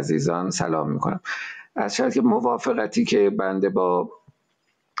همه عزیزان سلام میکنم. از شاید که موافقتی که بنده با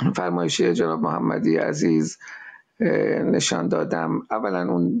فرمایش جناب محمدی عزیز نشان دادم،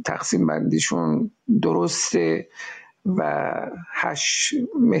 اولا اون تقسیم بندیشون درسته و 8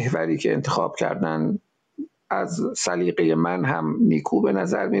 محوری که انتخاب کردن از سلیقه من هم نیکو به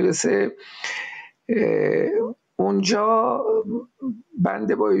نظر میرسه. اونجا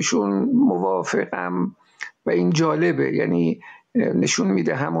بنده با ایشون موافقم و این جالبه، یعنی نشون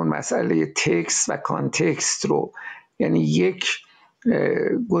میده همون مسئله تکست و کانتکست رو، یعنی یک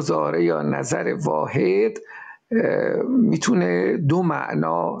گزاره یا نظر واحد میتونه 2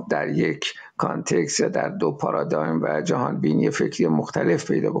 معنا در یک کانتکست یا در 2 پارادایم و جهان بینی فکری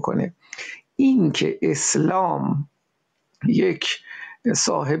مختلف پیدا بکنه. این که اسلام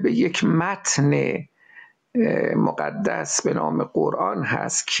صاحب یک متن مقدس به نام قرآن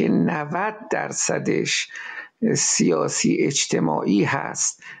هست که 90% سیاسی اجتماعی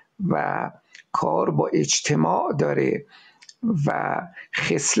هست و کار با اجتماع داره و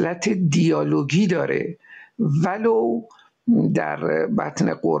خصلت دیالوگی داره، ولو در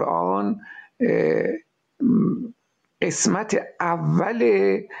متن قرآن قسمت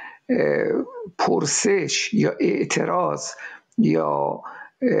اول پرسش یا اعتراض یا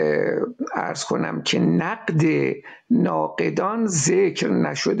عرض کنم که نقد ناقدان ذکر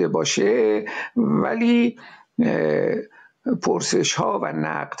نشده باشه، ولی پرسش ها و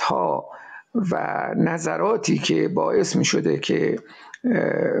نقد ها و نظراتی که باعث می شده که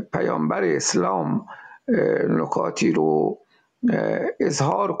پیامبر اسلام نکاتی رو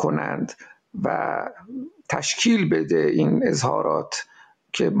اظهار کنند و تشکیل بده این اظهارات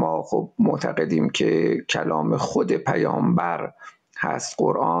که ما خب معتقدیم که کلام خود پیامبر هست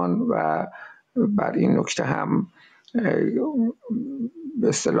قرآن و بر این نکته هم به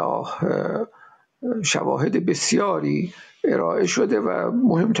اصطلاح شواهد بسیاری ارائه شده و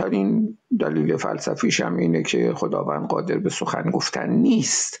مهمترین دلیل فلسفیش هم اینه که خداوند قادر به سخن گفتن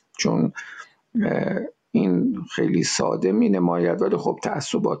نیست، چون این خیلی ساده می نماید ولی خب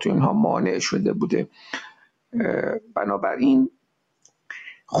تعصبات اینها مانع شده بوده. بنابراین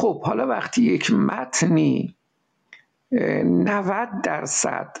خب حالا وقتی یک متنی 90%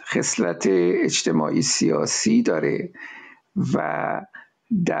 خصلت اجتماعی سیاسی داره و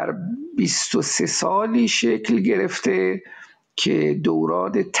در 23 سالی شکل گرفته که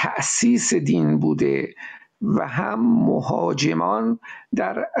دوران تأسیس دین بوده و هم مهاجمان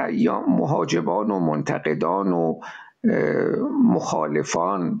در ایام، مهاجمان و منتقدان و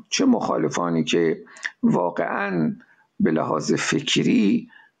مخالفان، چه مخالفانی که واقعاً به لحاظ فکری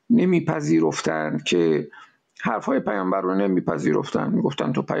نمیپذیرفتند، که حرفای پیامبر رو نمیپذیرفتن،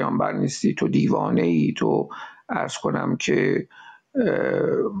 میگفتن تو پیامبر نیستی، تو دیوانه ای، تو عرض کنم که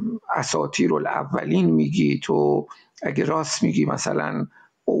اساطیر الاولین میگی، تو اگه راست میگی مثلا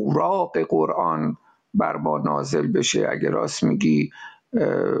اوراق قرآن بر ما نازل بشه، اگه راست میگی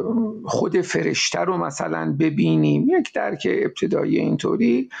خود فرشته رو مثلا ببینیم، یک درک ابتدایی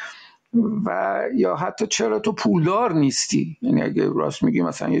اینطوری. و یا حتی چرا تو پولدار نیستی، یعنی اگه راست میگی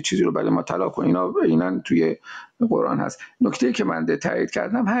مثلا یه چیزی رو برای ما طلاق کن، اینا توی قرآن هست. نکته که من تایید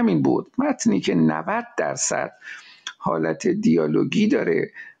کردم همین بود، متنی که 90% حالت دیالوگی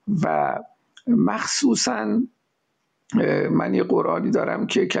داره و مخصوصا من یه قرآنی دارم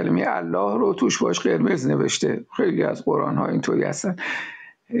که کلمه الله رو توش باش قرمز نوشته، خیلی از قرآن ها اینطوری هستن،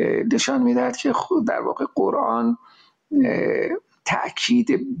 نشان میدهد که خود در واقع قرآن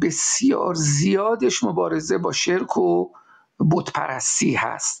تأکید بسیار زیادش مبارزه با شرک و بتپرستی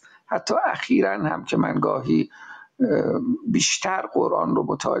هست. حتی اخیراً هم که من گاهی بیشتر قرآن رو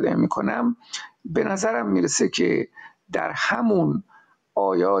مطالعه میکنم، به نظرم میرسه که در همون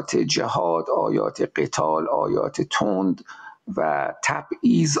آیات جهاد، آیات قتال، آیات تند و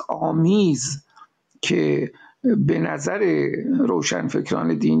تبعیض آمیز که به نظر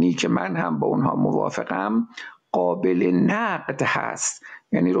روشنفکران دینی که من هم با اونها موافقم قابل نقد هست،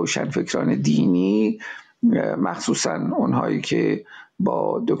 یعنی روشنفکران دینی مخصوصا اونهایی که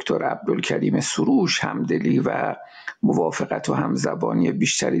با دکتر عبدالکریم سروش همدلی و موافقت و همزبانی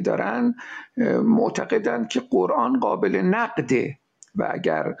بیشتری دارن، معتقدند که قرآن قابل نقده و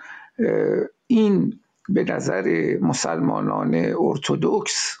اگر این به نظر مسلمانان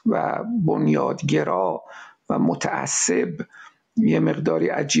ارتدوکس و بنیادگرا و متعصب یه مقداری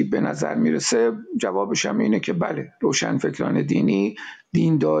عجیب به نظر میرسه، جوابش هم اینه که بله، روشنفکران دینی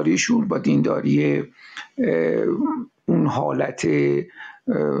دینداریشون با دینداری اون حالت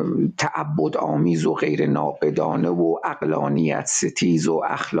تعبد آمیز و غیر ناقدانه و عقلانیت ستیز و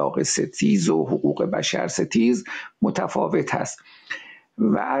اخلاق ستیز و حقوق بشر ستیز متفاوت هست.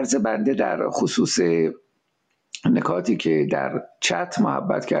 و عرض بنده در خصوص نکاتی که در چت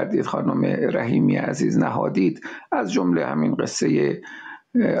محبت کردید خانم رحیمی عزیز نهادید، از جمله همین قصه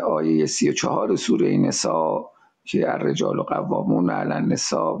آیه 34 سوره نساء که الرجال قوامون علی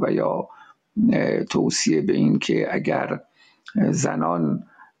النساء و یا توصیه به این که اگر زنان،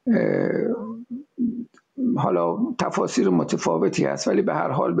 حالا تفاسیر متفاوتی هست ولی به هر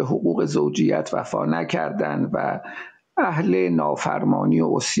حال به حقوق زوجیت وفا نکردن و اهل نافرمانی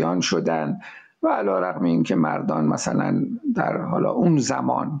و عصیان شدن و علی رغم این که مردان مثلا در حالا اون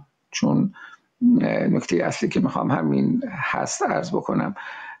زمان، چون نکته اصلی که میخوام همین هست عرض بکنم،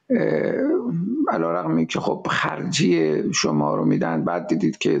 علی رغم این که خب خرجی شما رو میدن، بعد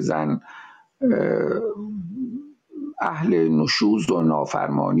دیدید که زن اهل نشوز و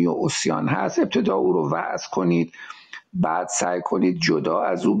نافرمانی و عصیان هست، ابتدا او رو وعظ کنید، بعد سعی کنید جدا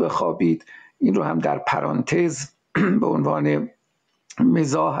از او بخوابید. این رو هم در پرانتز به عنوان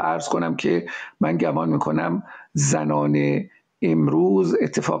مزاح عرض کنم که من گمان میکنم زنان امروز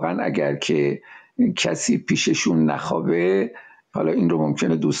اتفاقا اگر که کسی پیششون نخوابه، حالا این رو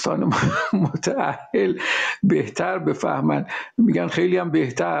ممکنه دوستان متأهل بهتر بفهمن، میگن خیلی هم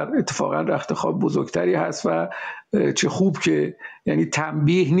بهتر، اتفاقا رخت خواب بزرگتری هست و چه خوب که، یعنی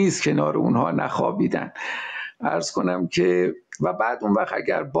تنبیه نیست کنار اونها نخوابیدن. عرض کنم که و بعد اون وقت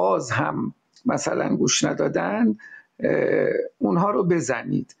اگر باز هم مثلا گوش ندادن، اونها رو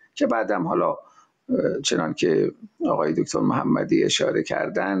بزنید که بعدم حالا چنان که آقای دکتر محمدی اشاره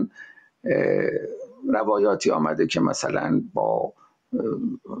کردن، روایاتی آمده که مثلا با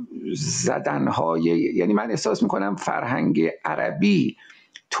زدنهای، یعنی من احساس میکنم فرهنگ عربی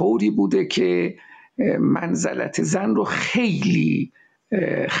طوری بوده که منزلت زن رو خیلی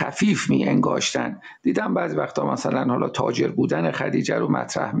خفیف می انگاشتن. دیدم بعضی وقتا مثلا حالا تاجر بودن خدیجه رو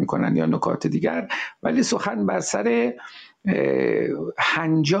مطرح میکنن یا نکات دیگر، ولی سخن بر سر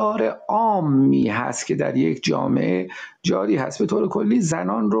هنجار عامی هست که در یک جامعه جاری هست. به طور کلی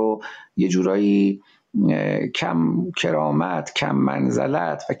زنان رو یه جورایی کم کرامت، کم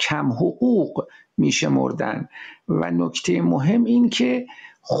منزلت و کم حقوق میشمردن و نکته مهم این که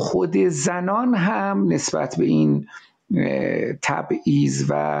خود زنان هم نسبت به این تبعیض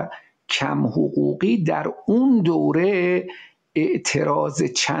و کم حقوقی در اون دوره اعتراض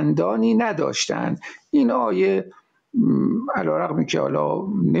چندانی نداشتند. این آیه علیرغم که حالا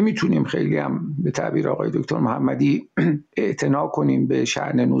نمیتونیم خیلی هم به تعبیر آقای دکتر محمدی اعتنا کنیم به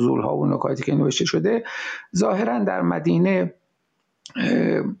شأن نزول ها و نکاتی که نوشته شده، ظاهرا در مدینه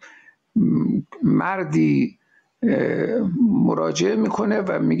مردی مراجعه میکنه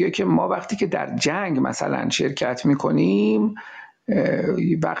و میگه که ما وقتی که در جنگ مثلا شرکت میکنیم،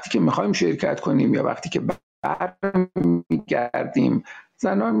 وقتی که میخوایم شرکت کنیم یا وقتی که برمیگردیم،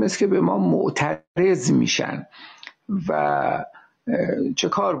 زنان مثل که به ما معترض میشن و چه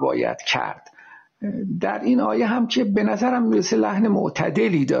کار باید کرد. در این آیه هم که به نظرم میرسه لحن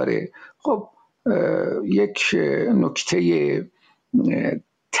معتدلی داره. خب یک نکته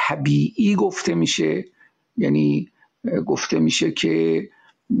طبیعی گفته میشه، یعنی گفته میشه که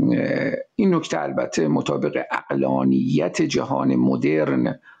این نکته البته مطابق عقلانیت جهان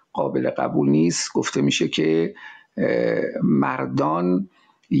مدرن قابل قبول نیست. گفته میشه که مردان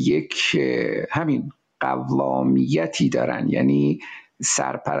یک همین قوامیتی دارن، یعنی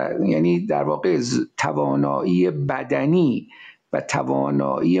یعنی در واقع توانایی بدنی و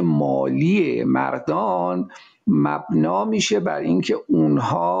توانایی مالی مردان مبنا میشه بر اینکه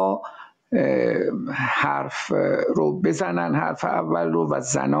اونها حرف رو بزنن، حرف اول رو، و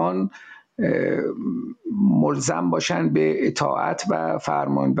زنان ملزم باشن به اطاعت و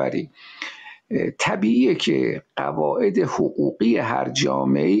فرمانبری. طبیعیه که قواعد حقوقی هر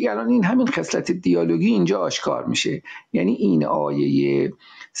جامعه، الان این همین خصلت دیالوگی اینجا آشکار میشه. یعنی این آیه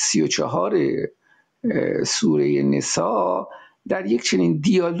 34 سوره نساء در یک چنین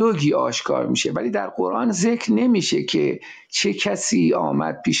دیالوگی آشکار میشه، ولی در قرآن ذکر نمیشه که چه کسی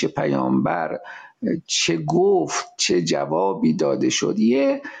آمد پیش پیامبر، چه گفت، چه جوابی داده شد.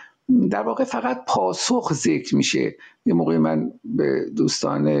 یه در واقع فقط پاسخ ذکر میشه. یه موقعی من به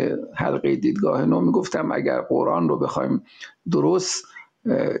دوستان حلقه دیدگاه نو میگفتم اگر قرآن رو بخوایم درست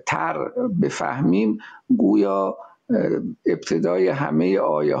تر بفهمیم، گویا ابتدای همه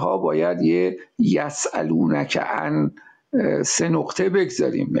آیه ها باید یه یسألونک عن 3 نقطه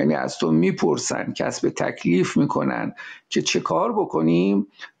بگذاریم. یعنی از تو میپرسن، کسب تکلیف میکنن که چه کار بکنیم.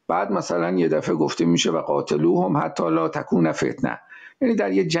 بعد مثلا یه دفعه گفته میشه و قاتلوهم حتی لا تکون فتنه، یعنی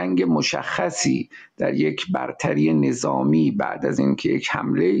در یک جنگ مشخصی، در یک برتری نظامی بعد از اینکه یک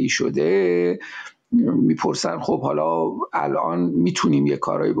حمله ای شده، میپرسن خب حالا الان میتونیم یه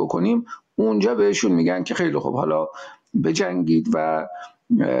کارایی بکنیم. اونجا بهشون میگن که خیلی خب حالا بجنگید و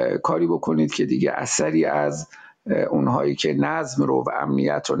کاری بکنید که دیگه اثری از اونهایی که نظم رو و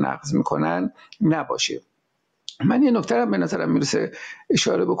امنیت رو نقض میکنن نباشه. من یه نکته به نظرم میرسه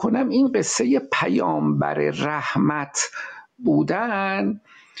اشاره بکنم. این قصه پیامبر رحمت بودن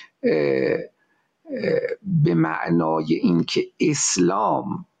به معنای این که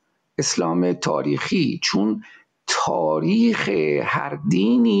اسلام تاریخی، چون تاریخ هر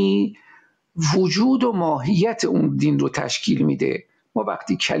دینی وجود و ماهیت اون دین رو تشکیل میده. ما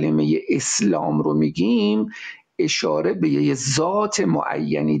وقتی کلمه اسلام رو میگیم اشاره به یه ذات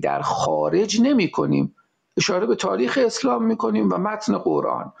معینی در خارج نمی کنیم، اشاره به تاریخ اسلام میکنیم و متن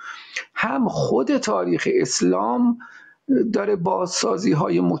قرآن. هم خود تاریخ اسلام داره بازسازی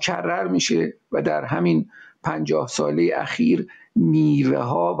های مکرر میشه و در همین 50 ساله اخیر میوه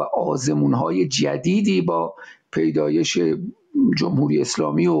ها و آزمون های جدیدی با پیدایش جمهوری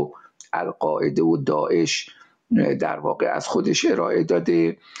اسلامی و القاعده و داعش در واقع از خودش ارائه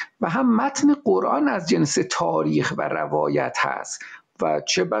داده. و هم متن قرآن از جنس تاریخ و روایت هست و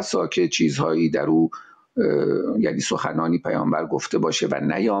چه بسا که چیزهایی در او، یعنی سخنانی پیامبر گفته باشه و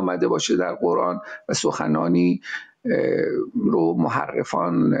نیامده باشه در قرآن و سخنانی رو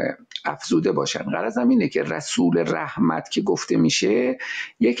محرفان افزوده باشن. غرضم اینه که رسول رحمت که گفته میشه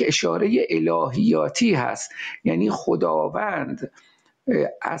یک اشاره الهیاتی هست، یعنی خداوند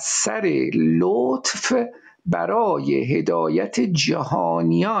از سر لطف برای هدایت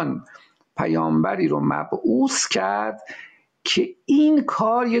جهانیان پیامبری رو مبعوث کرد که این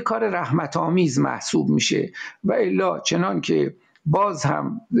کار یک کار رحمت آمیز محسوب میشه. و الا چنان که باز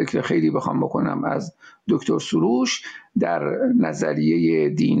هم ذکر خیلی بخوام بکنم از دکتر سروش در نظریه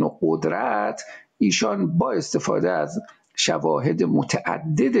دین و قدرت، ایشان با استفاده از شواهد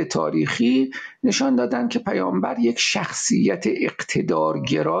متعدد تاریخی نشان دادن که پیامبر یک شخصیت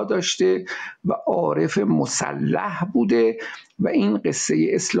اقتدارگرا داشته و عارف مسلح بوده. و این قصه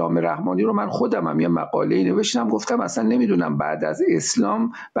اسلام رحمانی رو من خودم هم یه مقاله نوشتم، گفتم اصلا نمیدونم بعد از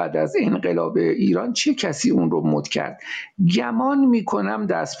اسلام، بعد از انقلاب ایران چه کسی اون رو مد کرد. گمان میکنم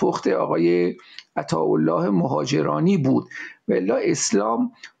دستپخت آقای عطاالله مهاجرانی بود. والا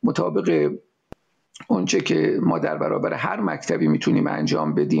اسلام مطابق اونچه که ما در برابر هر مکتبی میتونیم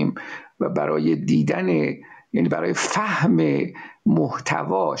انجام بدیم و برای دیدن، یعنی برای فهم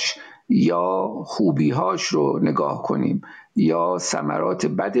محتواش یا خوبیهاش رو نگاه کنیم یا ثمرات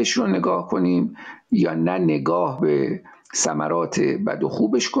بدش رو نگاه کنیم، یا نه نگاه به ثمرات بد و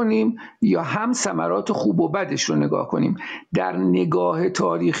خوبش کنیم یا هم ثمرات خوب و بدش رو نگاه کنیم. در نگاه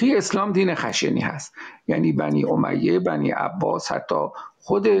تاریخی اسلام دین خشنی هست، یعنی بنی امیه، بنی عباس، حتی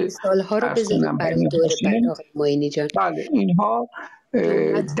خود سالها رو بذارید برای دوره بعد آقای معینی جان. بله، اینها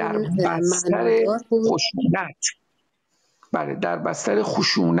در بستر خشونت، بله در بستر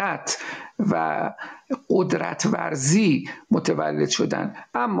خشونت و قدرت ورزی متولد شدن.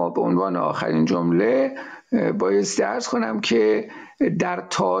 اما به عنوان آخرین جمله بایستی عرض کنم که در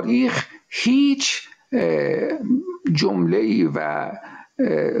تاریخ هیچ جمله‌ای و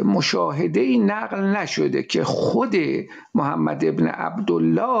مشاهده‌ای نقل نشده که خود محمد ابن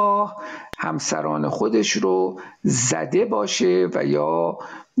عبدالله همسران خودش رو زده باشه و یا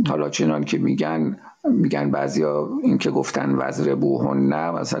حالا چنان که میگن بعضیا این که گفتن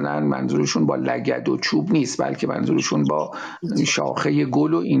وضربوهن، مثلا منظورشون با لگد و چوب نیست، بلکه منظورشون با شاخه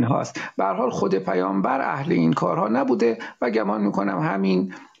گل و این هاست. به هر حال خود پیامبر اهل این کارها نبوده و گمان میکنم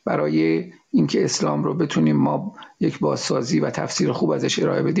همین برای اینکه اسلام رو بتونیم ما یک بازسازی و تفسیر خوب ازش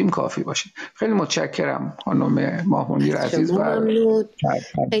ارائه بدیم کافی باشه. خیلی متشکرم خانم ماهمنیر عزیز و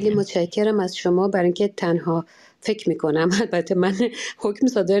خیلی متشکرم از شما، برای اینکه تنها فکر میکنم، البته من حکم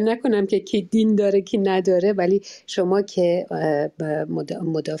صادر نکنم که کی دین داره کی نداره، ولی شما که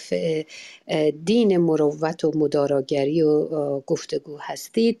مدافع دین مروت و مداراگری و گفتگو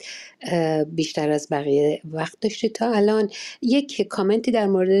هستید بیشتر از بقیه وقت داشتید تا الان. یک کامنتی در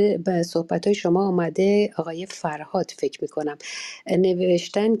مورد صحبت‌های شما آمده، آقای فرهاد فکر میکنم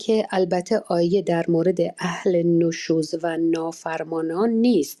نوشتن که البته آیه در مورد اهل نشوز و نافرمانان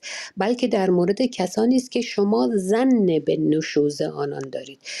نیست، بلکه در مورد کسانی است که شما ظن به نشوز آنان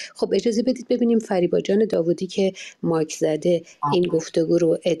دارید. خب اجازه بدید ببینیم فریبا جان داوودی که مایک زده این گفتگو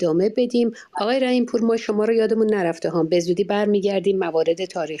رو ادامه بدیم. آقای رحیم پور، ما شما رو یادمون نرفته ها، به زودی برمیگردیم موارد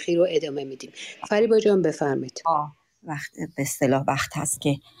تاریخی رو ادامه میدیم. فریبا جان بفرمایید. وقت به اصطلاح وقت هست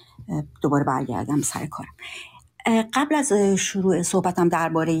که دوباره برگردم سر کارم. قبل از شروع صحبتم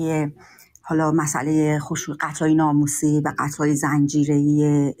درباره حالا مسئله قتل‌های ناموسی و قتل‌های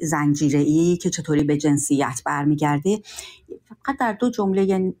زنجیره‌ای که چطوری به جنسیت برمیگرده، فقط در دو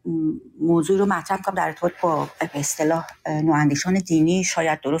جمله موضوع رو مطرح کنم در ارتباط با به اصطلاح نواندیشان دینی.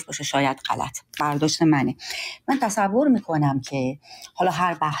 شاید درست باشه شاید غلط، برداشت منه. من تصور میکنم که حالا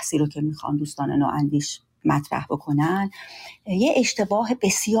هر بحثی رو که میخوام دوستان نواندیش مطرح بکنن یه اشتباه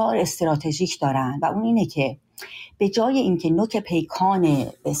بسیار استراتژیک دارن و اون اینه که به جای اینکه نوک پیکان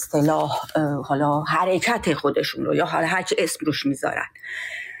به اصطلاح حالا حرکت خودشون رو یا حالا هر چه اسم روش میذارن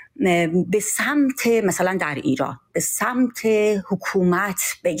به سمت مثلا در ایران به سمت حکومت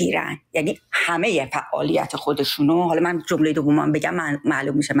بگیرن، یعنی همه فعالیت خودشونو، حالا من جمله دومم بگم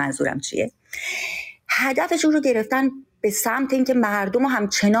معلوم میشه منظورم چیه، هدفشون رو گرفتن به سمت اینکه مردم رو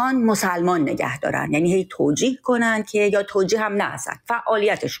همچنان مسلمان نگه دارن، یعنی هی توجیه کنن که یا توجیه هم نه اصلا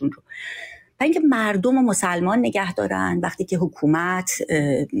فعالیتشون رو و اینکه مردم رو مسلمان نگه دارن وقتی که حکومت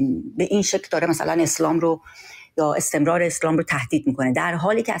به این شکل داره مثلا اسلام رو یا استمرار اسلام رو تهدید میکنه، در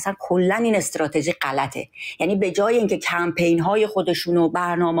حالی که اصلا کلا این استراتژی غلطه. یعنی به جای اینکه کمپین های خودشون و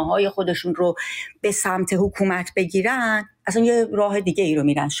برنامه های خودشون رو به سمت حکومت بگیرن، اصلا یه راه دیگه ای رو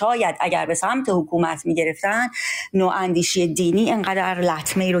میرن. شاید اگر به سمت حکومت میگرفتن نواندیشی دینی انقدر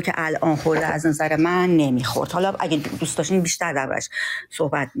لطمه ای رو که الان خورده از نظر من نمیخورد. حالا اگه دوست داشتین بیشتر دربارش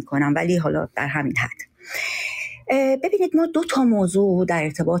صحبت میکنم، ولی حالا در همین حد. ببینید ما دو تا موضوع در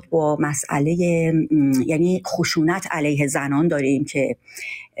ارتباط با مسئله یعنی خشونت علیه زنان داریم که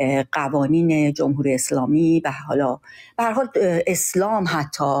قوانین جمهوری اسلامی و حالا به هر حال اسلام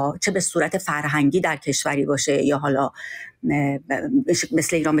حتی چه به صورت فرهنگی در کشوری باشه یا حالا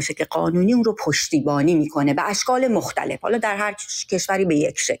مثل ایران به شکل قانونی اون رو پشتیبانی میکنه به اشکال مختلف، حالا در هر کشوری به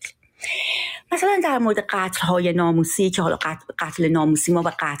یک شکل. مثلا در مورد قتل‌های ناموسی که حالا قتل ناموسی ما به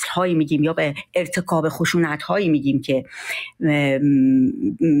قتل‌هایی میگیم یا به ارتکاب خشونت‌هایی میگیم که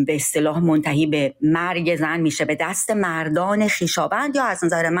به اصطلاح منتهی به مرگ زن میشه به دست مردان خویشاوند یا از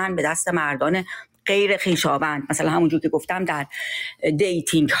نظر من به دست مردان غیر خویشاوند، مثلا همونجور که گفتم در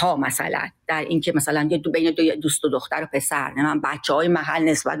دیتینگ ها، مثلا در اینکه مثلا بین دوست و دختر و پسر، من بچه‌های محل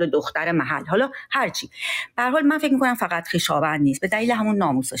نسبت به دختر محل، حالا هرچی، به هر حال من فکر می‌کنم فقط خویشاوند نیست، به دلیل همون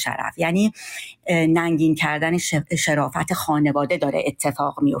ناموس و شرف، یعنی ننگین کردن شرافت خانواده داره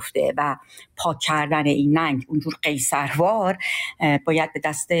اتفاق میفته و پاک کردن این ننگ اونجور قیصروار باید به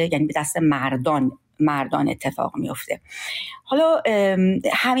دست مردان اتفاق میفته. حالا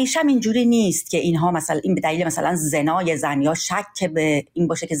همیشه اینجوری نیست که اینها مثلا این به دلیل مثلا زنای زن یا شک به این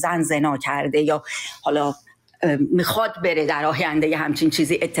باشه که زن زنا کرده یا حالا میخواد بره در آینده همچین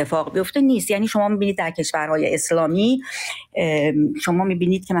چیزی اتفاق بیفته، نیست. یعنی شما میبینید در کشورهای اسلامی شما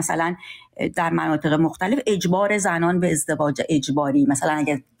میبینید که مثلا در مناطق مختلف اجبار زنان به ازدواج اجباری، مثلا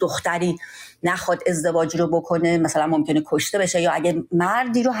اگه دختری نخواد ازدواج رو بکنه مثلا ممکنه کشته بشه، یا اگه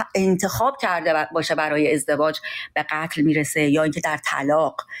مردی رو انتخاب کرده باشه برای ازدواج به قتل میرسه، یا اینکه در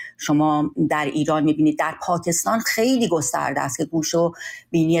طلاق شما در ایران میبینید، در پاکستان خیلی گسترده است که گوش و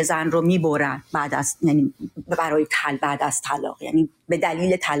بینی زن رو میبرن بعد از، یعنی بعد از طلاق، یعنی به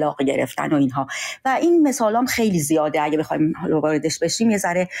دلیل طلاق گرفتن و اینها، و این مثالام خیلی زیاده. اگه بخوایم واردش بشیم یه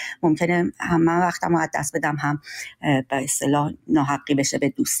ذره ممکنه هم من وقتمو از دست بدم، هم به اصطلاح ناحقی بشه به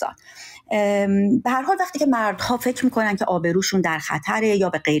دوستان. به هر حال وقتی که مردها فکر میکنن که آبروشون در خطره یا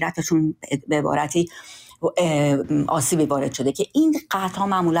به غیرتشون به عبارتی آسیبی وارد شده، که این قطعا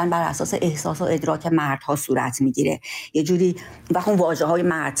معمولا بر اساس احساس و ادراک مردها صورت میگیره، یه جوری و اون واژه‌های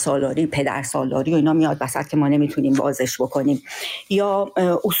مرد سالاری، پدر سالاری و اینا میاد وسط که ما نمیتونیم بازش بکنیم، یا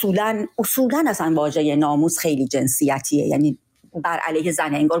اصولا اصلا واژه ناموس خیلی جنسیتیه، یعنی بر علیه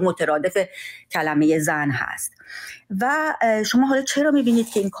زن، انگار مترادف کلمه زن هست. و شما حالا چرا میبینید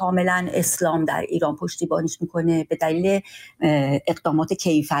که این کاملا اسلام در ایران پشتیبانیش میکنه؟ به دلیل اقدامات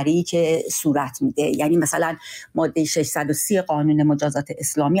کیفری که صورت میده. یعنی مثلا ماده 630 قانون مجازات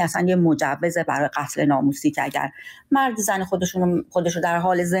اسلامی اصلا یه مجوزه برای قتل ناموسی، که اگر مرد زن خودشو در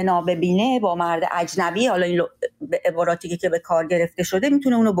حال زنا ببینه با مرد اجنبی، حالا این به عباراتی که به کار گرفته شده،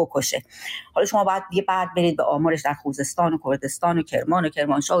 میتونه اونو بکشه. حالا شما بعد برید به آمارش در خوزستان و کردستان و کرمان و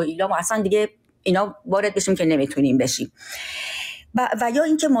کرمانشاه و ایلام و اصلا دیگه اینا وارد بشیم که نمیتونیم بشیم. و یا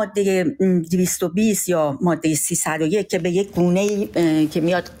اینکه ماده 220 یا ماده 301 که به یک گونه‌ای که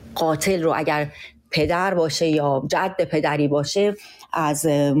میاد قاتل رو اگر پدر باشه یا جد پدری باشه از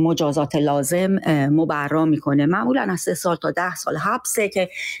مجازات لازم مبرا میکنه، معمولا از 3 سال تا 10 سال حبسه، که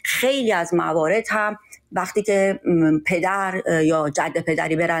خیلی از موارد هم وقتی که پدر یا جد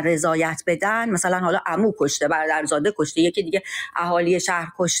پدری برن رضایت بدن، مثلا حالا عمو کشته، برادرزاده کشته، یکی دیگه اهالی شهر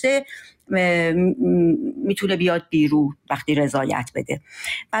کشته، میتونه بیاد بیرون وقتی رضایت بده.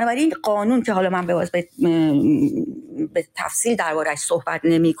 بنابراین قانون که حالا من به تفصیل درباره‌اش صحبت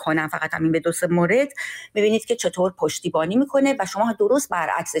نمی کنم، فقط همین به 2-3 مورد میبینید که چطور پشتیبانی میکنه. و شما درست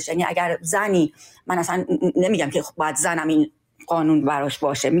برعکسش، یعنی اگر زنی، من اصلا نمیگم که باید زنم این قانون براش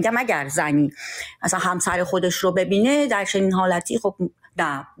باشه، میگم اگر زنی مثلا همسر خودش رو ببینه در چنین حالتی، خب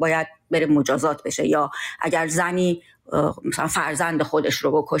نه، باید بره مجازات بشه. یا اگر زنی مثلا فرزند خودش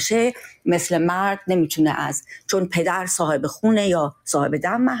رو بکشه، مثل مرد نمیتونه، چون پدر صاحب خونه یا صاحب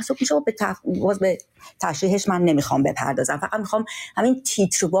دم محسوب میشه. باز به تشریحش من نمیخوام بپردازم، فقط میخوام همین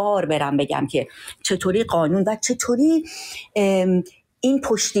تیتروار برم بگم که چطوری قانون و چطوری این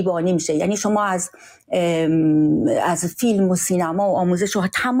پشتیبانی میشه. یعنی شما از فیلم و سینما و آموزش و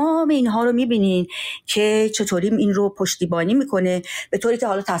تمام اینها رو میبینین که چطوری این رو پشتیبانی میکنه، به طوری که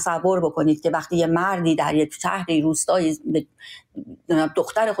حالا تصور بکنید که وقتی یه مردی در یک شهری روستایی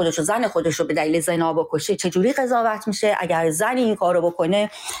دختر خودش و زن خودش رو به دلیل زنا بکشه چجوری قضاوت میشه، اگر زنی این کار رو بکنه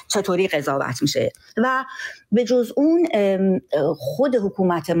چطوری قضاوت میشه. و به جز اون خود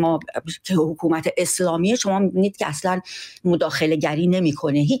حکومت ما که حکومت اسلامیه، شما میبینید که اصلا مداخله گری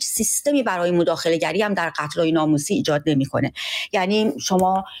نمیکنه، هیچ سیستمی برای مداخله گری هم در قتل‌های ناموسی ایجاد نمیکنه. یعنی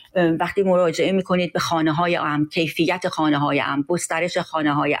شما وقتی مراجعه میکنید به خانه‌های امن، کیفیت خانه‌های امن، گسترش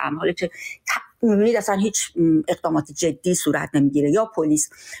خانه‌های امن، حالا چه میبینید اصلا هیچ اقدامات جدی صورت نمیگیره. یا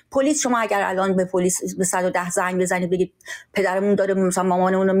پلیس شما اگر الان به پلیس به 110 زنگ بزنید بگید پدرمون داره مثلا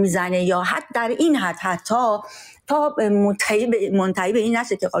مامانمون رو میزنه، یا حتی در این حد تا منتهی به این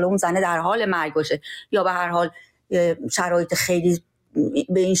نشه که حالا اون زنه در حال مرگ باشه یا به هر حال شرایط خیلی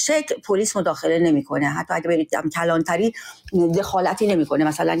به این شکل، پلیس مداخله نمیکنه. حتی اگه برید کلانتری دخالتی نمیکنه.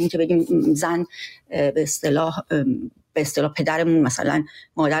 مثلا این که بگیم زن به اصطلاح به اصطلاح پدرمون مثلا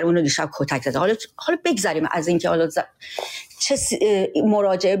مادرمون رو دیشب کتک زده. حالا بگذاریم از اینکه حالا چه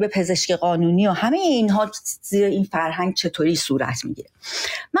مراجعه به پزشک قانونی و همه اینها زیر این فرهنگ چطوری صورت میگیره.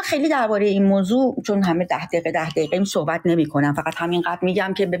 من خیلی درباره این موضوع چون همه 10 دقیقه صحبت نمی‌کنم، فقط همینقدر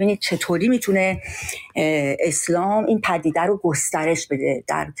میگم که ببینید چطوری میتونه اسلام این پدیده رو گسترش بده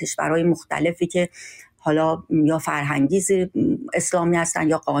در کشورهای مختلفی که حالا یا فرهنگی اسلامی هستن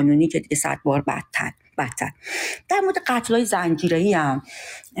یا قانونی که دیگه 100 بار بدتر. در مورد قتل‌های زنجیره‌ای هم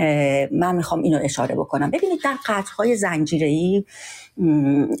من میخوام اینو اشاره بکنم. ببینید در قتل‌های زنجیره‌ای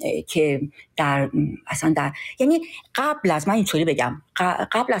که یعنی قبل از، من اینطوری بگم،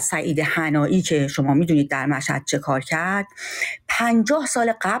 قبل از سعید حنایی که شما میدونید در مشهد چه کار کرد، 50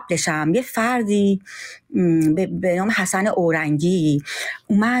 سال قبلش هم یه فردی به نام حسن اورنگی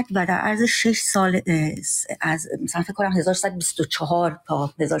اومد و در عرض 6 سال از مثلا فکر کنم 1124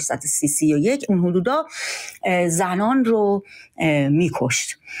 تا 1131 اون حدودا زنان رو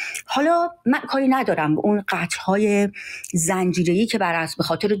میکشت. حالا من کاری ندارم به اون قتل‌های زنجیره‌ای که به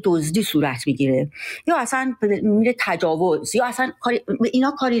خاطر دزدی صورت میگیره یا اصلا میره تجاوز یا اصلا به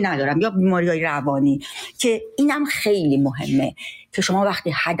اینا کاری ندارم، یا بیماری‌های روانی که اینم خیلی مهمه که شما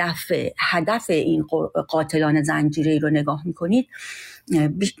وقتی هدف این قاتلان زنجیره‌ای رو نگاه میکنید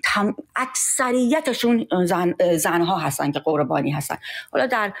اکثریتشون زنها هستن که قربانی هستن.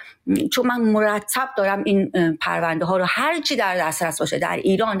 حالا چون من مرتب دارم این پرونده ها رو هر چی در دسترس باشه، در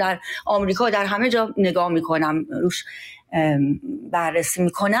ایران، در آمریکا، در همه جا نگاه میکنم، روش بررسی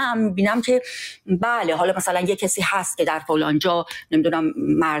میکنم، میبینم که بله حالا مثلا یه کسی هست که در فلان جا نمیدونم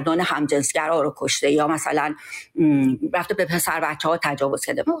مردان همجنسگرا رو کشته یا مثلا رفته به پسر بچه‌ها تجاوز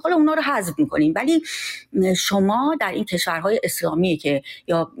کرده، حالا اونا رو حذف میکنیم. ولی شما در این کشورهای اسلامی که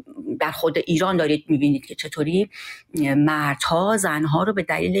یا در خود ایران دارید میبینید که چطوری مردها زنها رو به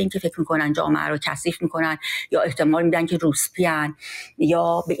دلیل اینکه فکر میکنن جامعه رو کثیف میکنن یا احتمال میدن که روسپیان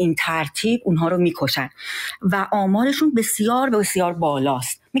یا به این ترتیب اونها رو میکشن و آمارشون بسیار بسیار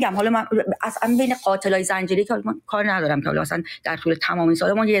بالاست. میگم حالا من از بین قاتلای زنجیره‌ای که من کار ندارم که حالا اصلا در طول تمام این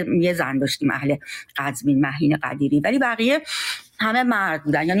سال ما یه زن داشتیم اهل قزوین، مهین قدیری، ولی بقیه همه مرد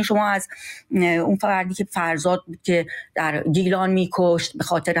بودن. یعنی شما از اون فردی که فرزاد که در گیلان میکشت به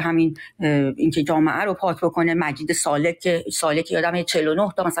خاطر همین اینکه جامعه رو پاک بکنه، مجید سالک یادم 49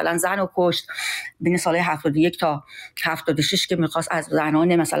 تا مثلا زن رو کشت بین سال 71 تا 76 که میخواست از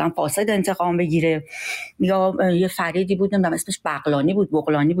زنان مثلا فاسد انتقام بگیره، یا یه فریدی بود نمیدونم اسمش بغلانی بود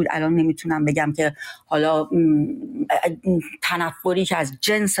الان نمیتونم بگم که حالا تنفری که از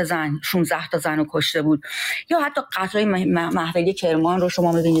جنس زن 16 تا زن رو کشته بود، یا حتی قتل‌های محولی کرمان رو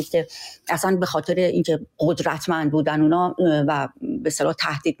شما می‌بینید که اصلا به خاطر اینکه قدرتمند بودن اونا و به اصطلاح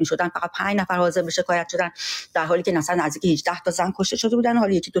تهدید می‌شدن فقط 5 نفر حاضر به شکایت شدن، در حالی که مثلا نزدیک 18 تا زن کشته شده بودن،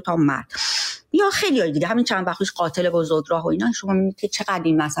 حالا 1-2 تا مرد. یا خیلی دیگه همین چند وقت پیش قاتل بزرگراه و اینا، شما می‌بینید که چقدر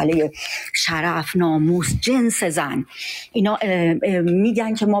این مسئله شرف، ناموس، جنس زن اینا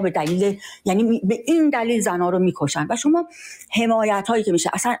میگن که ما به دلیل، یعنی به این دلیل زنا رو میکشن و شما حمایت‌هایی که میشه،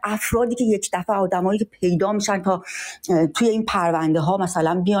 اصلا افرادی که یک دفعه آدمایی که پیدا میشن تا توی این پرونده ها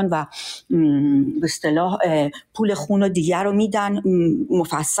مثلا بیان و به اصطلاح پول خون و دیگر رو میدن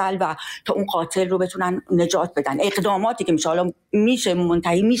مفصل و تا اون قاتل رو بتونن نجات بدن، اقداماتی که میشه، حالا میشه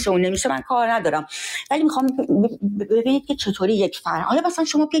منتهی میشه و نمیشه من کار ندارم، ولی میخوام ببینید که چطوری یک فرد، حالا مثلا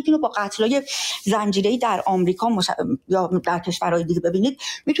شما بیاید اینو با قتل‌های زنجیره‌ای در آمریکا یا در کشورهای دیگه ببینید،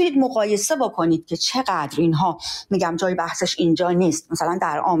 میتونید مقایسه بکنید که چقدر اینها، میگم جای بحثش اینجا نیست، مثلا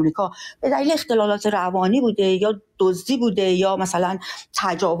در آمریکا به دلیل اختلالات روانی بوده یا دزدی بوده یا مثلا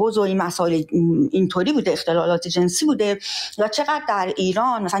تجاوز و این مسائل اینطوری بوده، اختلالات جنسی بوده، یا چقدر در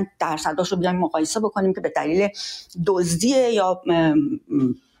ایران مثلا درصداشو بیایم مقایسه بکنیم که به دلیل دزدی یا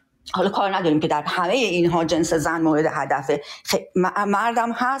حالا کار نداریم که در همه اینها جنس زن مورد هدفه،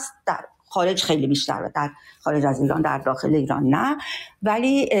 مردم هست، در خارج خیلی بیشتر، در خارج از ایران، در داخل ایران نه،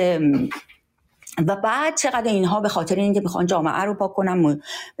 ولی و بعد چقدر اینها به خاطر اینکه میخوان جامعه رو پاک کنن، به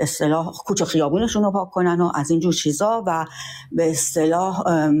اصطلاح کوچه خیابونشون رو پاک کنن و از این جور چیزا و به اصطلاح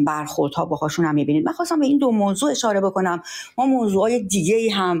برخوردها باهاشون هم میبینید. من خواستم به این 2 موضوع اشاره بکنم. ما موضوعای دیگه‌ای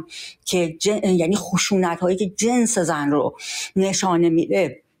هم که یعنی خشونت هایی که جنس زن رو نشانه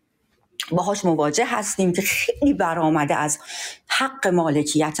میده باهاش مواجه هستیم که خیلی برآمده از حق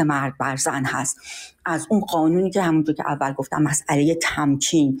مالکیت مرد بر زن هست. از اون قانونی که همونجور که اول گفتم مسئله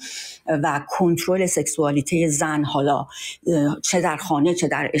تمکین و کنترل سکسوالیته زن، حالا چه در خانه چه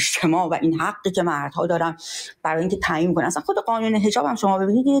در اجتماع، و این حقی که مردها دارن برای اینکه تعیین کنن. اصلا خود قانون حجاب هم شما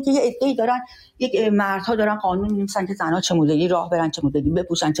ببینید که یه عده‌ای دارن، یک مردها دارن قانون می‌نویسن که زن‌ها چه مدلی راه برن، چه مدلی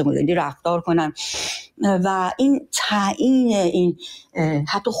بپوشن، چه مدلی رفتار کنن، و این تعیین این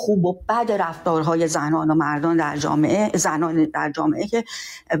حتی خوب و بد رفتارهای زنان و مردان در جامعه، زنان در جامعه که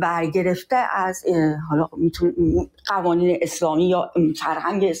برگرفته از حالا قوانین اسلامی یا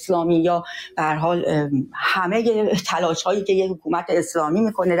فرهنگ اسلامی یا به هر حال همه تلاش هایی که یک حکومت اسلامی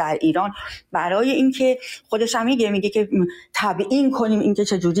میکنه در ایران برای اینکه خودش هم میگه که تبیین کنیم اینکه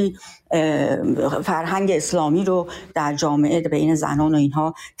چجوری فرهنگ اسلامی رو در جامعه بین زنان و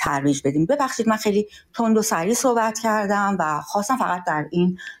اینها ترویج بدیم. ببخشید من خیلی تند و سریع صحبت کردم و خواستم فقط در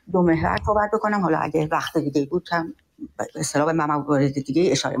این دو محور صحبت بکنم. حالا اگه وقت دیگه بود هم به اصطلاح به موارد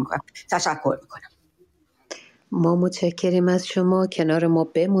دیگه اشاره میکنم. تشکر میکنم. ما متشکریم از شما، کنار ما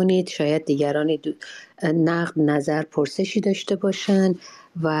بمونید. شاید دیگرانی نقد، نظر، پرسشی داشته باشن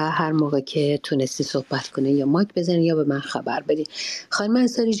و هر موقع که تونستی صحبت کنه یا مایک بزنید یا به من خبر بدید. خانم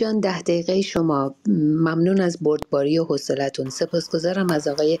انصاری جان 10 دقیقه شما. ممنون از بردباری و حوصلتون. سپاسگزارم از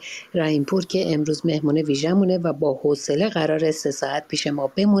آقای رحیم پور که امروز مهمون ویژمونه و با حوصله قرار 3 ساعت پیش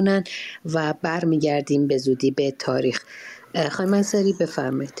ما بمونن و برمیگردیم به زودی به تاریخ. خانم انصاری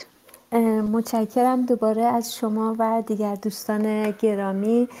بفرمایید. متشکرم دوباره از شما و دیگر دوستان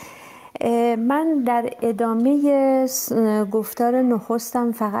گرامی. من در ادامه گفتار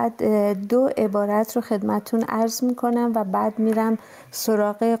نخستم فقط 2 عبارت رو خدمتون عرض میکنم و بعد میرم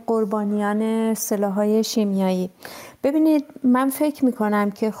سراغ قربانیان سلاح‌های شیمیایی. ببینید من فکر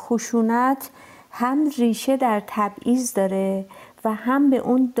میکنم که خشونت هم ریشه در تبعیض داره و هم به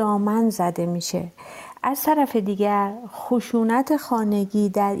اون دامن زده میشه. از طرف دیگر خشونت خانگی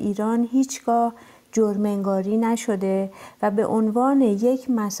در ایران هیچگاه جرم‌انگاری نشده و به عنوان یک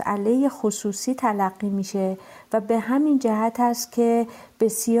مسئله خصوصی تلقی میشه و به همین جهت است که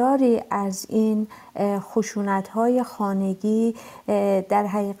بسیاری از این خشونت‌های خانگی در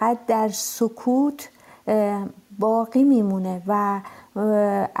حقیقت در سکوت باقی میمونه و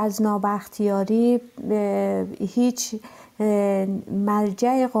از نابختیاری هیچ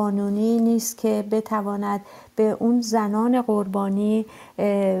مرجع قانونی نیست که بتواند به اون زنان قربانی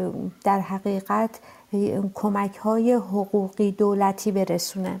در حقیقت کمک‌های حقوقی دولتی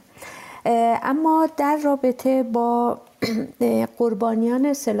برسونه. اما در رابطه با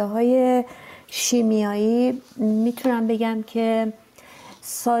قربانیان سلاح‌های شیمیایی میتونم بگم که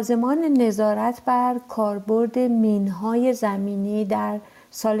سازمان نظارت بر کاربرد مین‌های زمینی در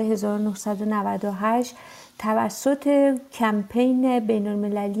سال 1998 توسط کمپین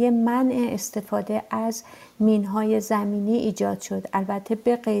بین‌المللی منع استفاده از مین‌های زمینی ایجاد شد. البته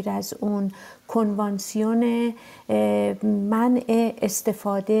به غیر از اون کنوانسیون منع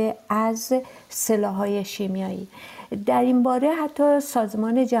استفاده از سلاح‌های شیمیایی. در این باره حتی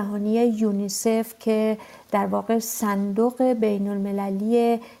سازمان جهانی یونیسف که در واقع صندوق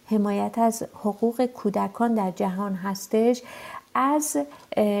بین‌المللی حمایت از حقوق کودکان در جهان هستش، از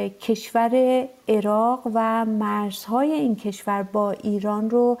کشور عراق و مرزهای این کشور با ایران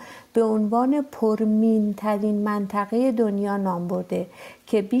رو به عنوان پرمین‌ترین منطقه دنیا نام برده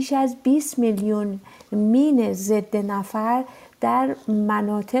که بیش از 20 میلیون مین ضد نفر در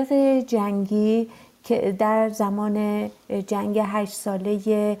مناطق جنگی که در زمان جنگ 8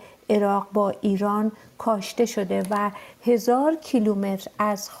 ساله عراق با ایران کاشته شده و 1000 کیلومتر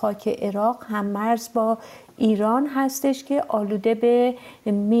از خاک عراق هم مرز با ایران هستش که آلوده به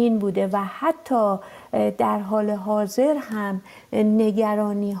مین بوده و حتی در حال حاضر هم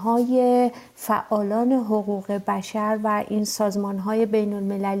نگرانی‌های فعالان حقوق بشر و این سازمان‌های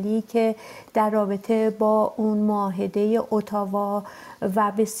بین‌المللی که در رابطه با اون معاهده اتاوا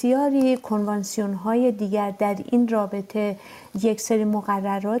و بسیاری کنوانسیون‌های دیگر در این رابطه یک سری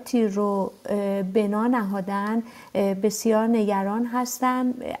مقرراتی رو بنا نهادن بسیار نگران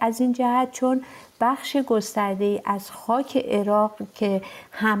هستند از این جهت، چون بخش گسترده‌ای از خاک عراق که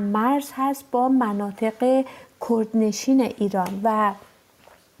هم‌مرز هست با مناطق کردنشین ایران و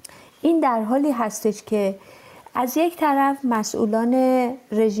این در حالی هستش که از یک طرف مسئولان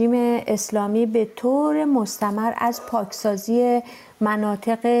رژیم اسلامی به طور مستمر از پاکسازی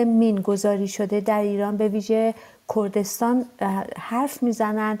مناطق مینگذاری شده در ایران به ویژه کردستان حرف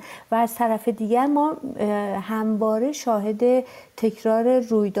میزنند و از طرف دیگر ما همواره شاهد تکرار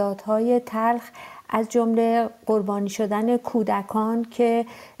رویدادهای تلخ از جمله قربانی شدن کودکان که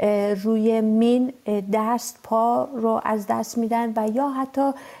روی مین دست پا رو از دست میدن و یا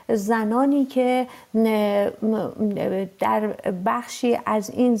حتی زنانی که در بخشی از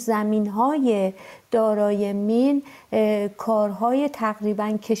این زمینهای دارای مین کارهای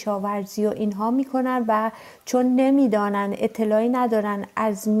تقریبا کشاورزی و اینها میکنن و چون نمیدانن، اطلاعی ندارن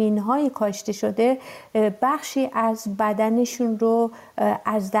از مینهای کاشته شده، بخشی از بدنشون رو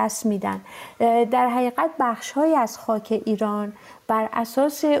از دست میدن. در حقیقت بخش‌های از خاک ایران بر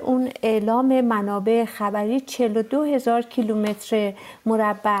اساس اون اعلام منابع خبری 42,000 کیلومتر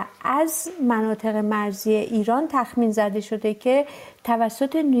مربع از مناطق مرزی ایران تخمین زده شده که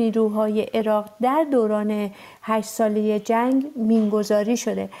توسط نیروهای عراق در دوران 8 ساله جنگ مینگذاری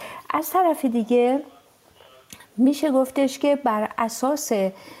شده. از طرف دیگه میشه گفتش که بر اساس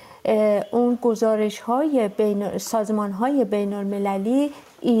اون گزارش‌های سازمان‌های بین‌المللی،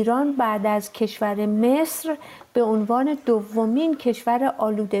 ایران بعد از کشور مصر به عنوان دومین کشور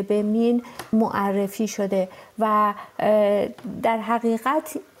آلوده به مین معرفی شده و در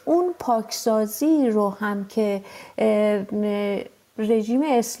حقیقت اون پاکسازی رو هم که رژیم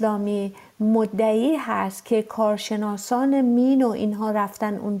اسلامی مدعی هست که کارشناسان مین و اینها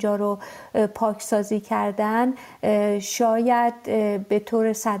رفتن اونجا رو پاکسازی کردن، شاید به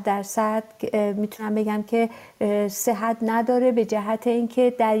طور 100% میتونم بگم که صحت نداره، به جهت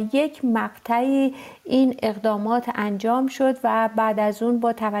اینکه در یک مقطعی این اقدامات انجام شد و بعد از اون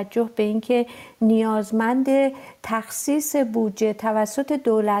با توجه به اینکه نیازمند تخصیص بودجه توسط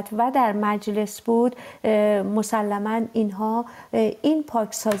دولت و در مجلس بود، مسلماً اینها این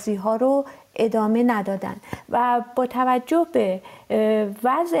پاکسازی ها رو ادامه ندادن و با توجه به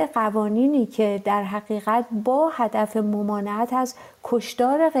وضع قوانینی که در حقیقت با هدف ممانعت از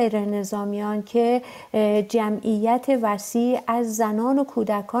کشتار غیر نظامیان که جمعیت وسیع از زنان و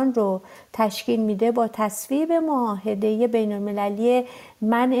کودکان رو تشکیل میده، با تصویب معاهده بین المللی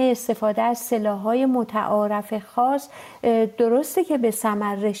منع استفاده از سلاح‌های متعارف خاص، درسته که به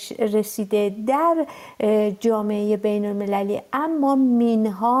ثمر رسیده در جامعه بین المللی، اما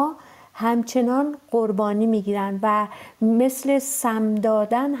مینها همچنان قربانی میگیرن و مثل سم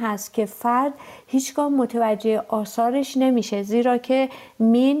دادن هست که فرد هیچگاه متوجه آثارش نمیشه، زیرا که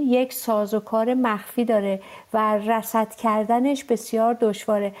مین یک سازوکار مخفی داره و رصد کردنش بسیار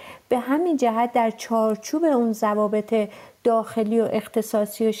دشواره. به همین جهت در چارچوب اون ضوابط داخلی و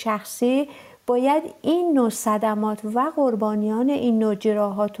اختصاصی و شخصی باید این نوع صدمات و قربانیان این نوع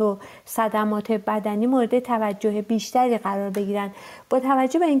جراحات و صدمات بدنی مورد توجه بیشتری قرار بگیرند. با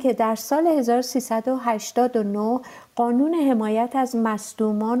توجه به اینکه در سال 1389 قانون حمایت از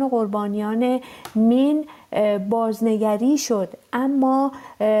مصدومان و قربانیان مین بازنگری شد، اما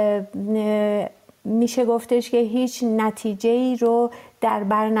میشه گفتش که هیچ نتیجه‌ای رو در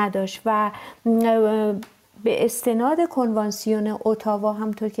بر نداشت و به استناد کنوانسیون اتاوا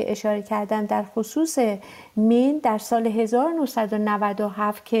همطور که اشاره کردم در خصوص مین در سال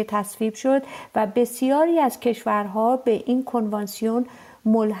 1997 که تصویب شد و بسیاری از کشورها به این کنوانسیون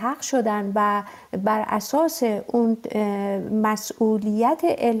ملحق شدن و بر اساس اون مسئولیت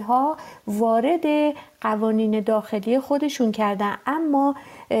الها وارد قوانین داخلی خودشون کردن، اما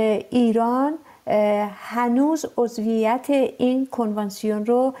ایران هنوز عضویت این کنوانسیون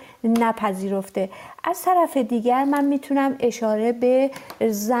رو نپذیرفته. از طرف دیگر من میتونم اشاره به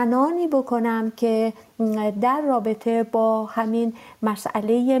زنانی بکنم که در رابطه با همین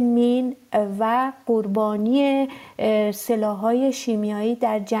مسئله مین و قربانی سلاح‌های شیمیایی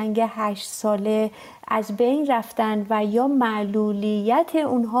در جنگ 8 ساله از بین رفتن و یا معلولیت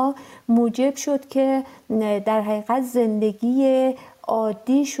اونها موجب شد که در حقیقت زندگی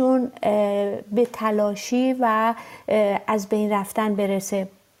عادیشون به تلاشی و از بین رفتن برسه.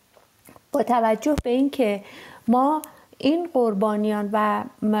 با توجه به اینکه ما این قربانیان و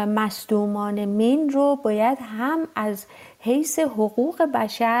مصدومان مین رو باید هم از حیث حقوق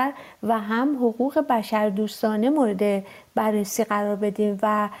بشر و هم حقوق بشر دوستانه مورد بررسی قرار بدیم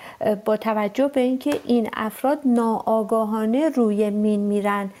و با توجه به اینکه این افراد ناآگاهانه روی مین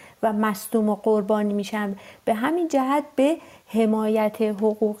میرن و مصدوم و قربانی میشن، به همین جهت به حمایت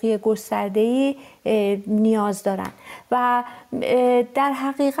حقوقی گسترده‌ای نیاز دارن و در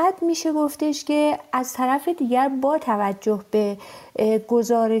حقیقت میشه گفتش که از طرف دیگر با توجه به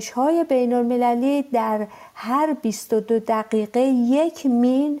گزارش‌های بین‌المللی در هر 22 دقیقه یک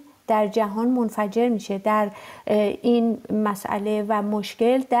مین در جهان منفجر میشه. در این مسئله و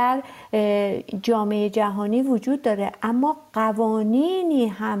مشکل در جامعه جهانی وجود داره، اما قوانینی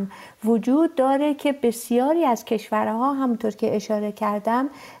هم وجود داره که بسیاری از کشورها همونطور که اشاره کردم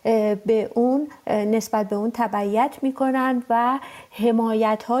به اون نسبت به اون تبعیت میکنن و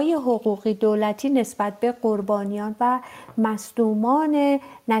حمایت‌های حقوقی دولتی نسبت به قربانیان و مصدومان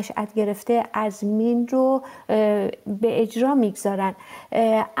نشأت گرفته از مین رو به اجرا میگذارن.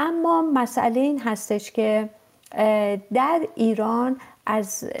 اما مسئله این هستش که در ایران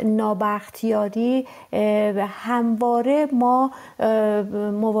از نابختیاری همواره ما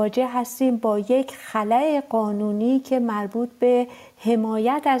مواجه هستیم با یک خلأ قانونی که مربوط به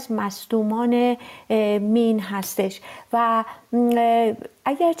حمایت از مصدومان مین هستش و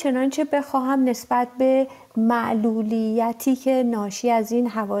اگر چنانچه بخواهم نسبت به معلولیتی که ناشی از این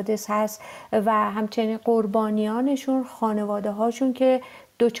حوادث هست و همچنین قربانیانشون، خانواده هاشون که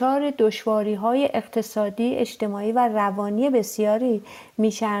دچار دشواری‌های اقتصادی، اجتماعی و روانی بسیاری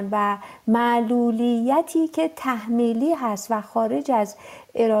میشن و معلولیتی که تحمیلی هست و خارج از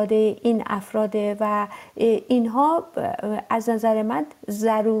اراده این افراده و اینها از نظر من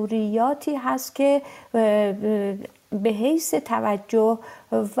ضروریاتی هست که به حیث توجه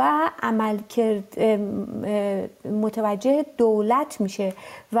و عملکرد متوجه دولت میشه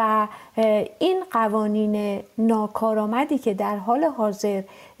و این قوانین ناکارآمدی که در حال حاضر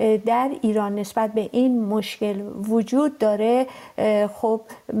در ایران نسبت به این مشکل وجود داره، خب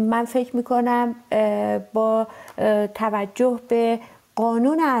من فکر میکنم با توجه به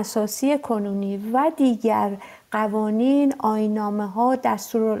قانون اساسی کنونی و دیگر قوانین، آیین‌نامه‌ها،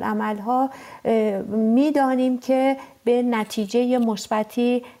 دستورالعمل‌ها می‌دانیم که به نتیجه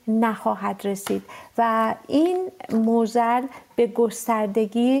مثبتی نخواهد رسید و این معضل به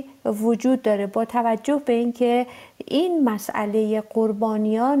گستردگی وجود داره با توجه به اینکه این مسئله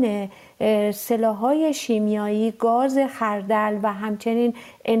قربانیان سلاح‌های شیمیایی، گاز خردل و همچنین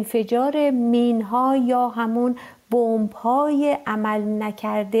انفجار مین‌ها یا همون بمب‌های عمل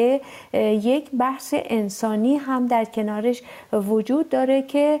نکرده یک بحث انسانی هم در کنارش وجود داره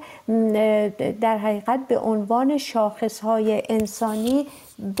که در حقیقت به عنوان شاخص‌های انسانی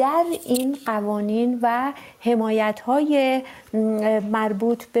در این قوانین و حمایت‌های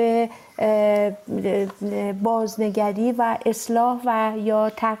مربوط به بازنگری و اصلاح و یا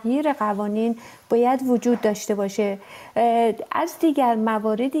تغییر قوانین باید وجود داشته باشه. از دیگر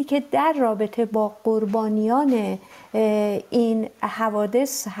مواردی که در رابطه با قربانیان این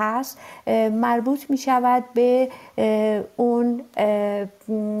حوادث هست مربوط می شود به اون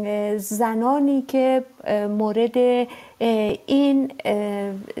زنانی که مورد این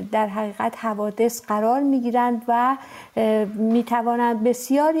در حقیقت حوادث قرار می گیرند و می توانند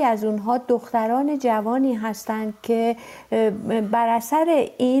بسیاری از اونها دختران جوانی هستند که بر اثر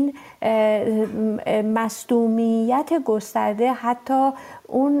این مصدومیت گسترده حتی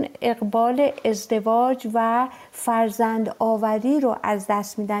اون اقبال ازدواج و فرزند آوری رو از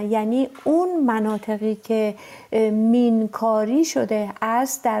دست میدن. یعنی اون مناطقی که مینکاری شده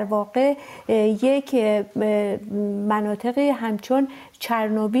است در واقع یک مناطقی همچون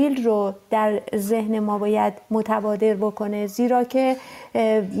چرنوبیل رو در ذهن ما باید متبادر بکنه، زیرا که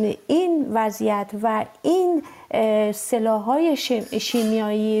این وضعیت و این سلاح‌های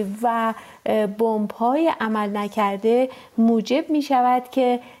شیمیایی و بمب‌های عمل نکرده موجب می شود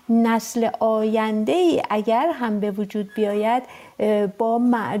که نسل آینده‌ای اگر هم به وجود بیاید با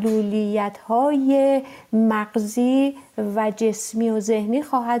معلولیت‌های مغزی و جسمی و ذهنی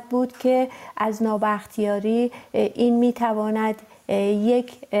خواهد بود که از نابختیاری این می تواند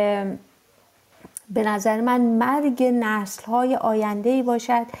یک به نظر من مرگ نسل‌های آینده‌ای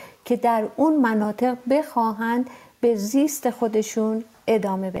باشد که در اون مناطق بخواهند به زیست خودشون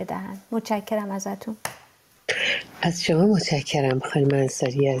ادامه بدهند. متشکرم ازتون. از شما متشکرم خانم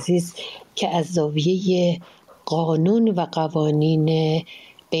انصاری عزیز که از زاویه قانون و قوانین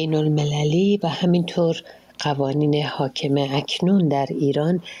بین المللی و همینطور قوانین حاکم اکنون در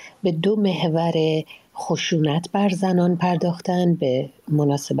ایران به دو محور خشونت بر زنان پرداختن به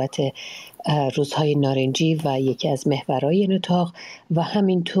مناسبت روزهای نارنجی و یکی از محورهای این اتاق و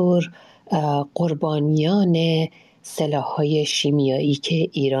همینطور قربانیان سلاح‌های شیمیایی که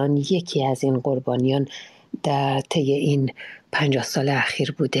ایران یکی از این قربانیان در طی این 50 سال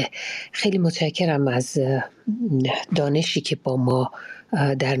اخیر بوده. خیلی متشکرم از دانشی که با ما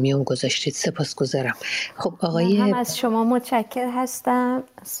در میان گذاشتید. سپاسگزارم. خب آقای من هم از شما متشکر هستم.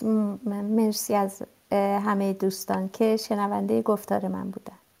 مرسی از همه دوستان که شنونده گفتار من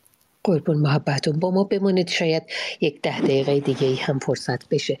بودن. قربون محبتون. با ما بمونید، شاید یک 10 دقیقه دیگه هم فرصت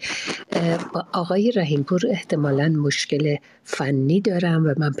بشه. با آقای رحیمپور احتمالاً مشکل فنی دارم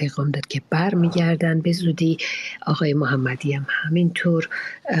و من پیغام داد که برمیگردن به زودی. آقای محمدی هم همینطور.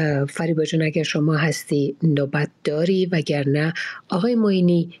 فریبا جون اگر شما هستی نوبت داری، وگرنه آقای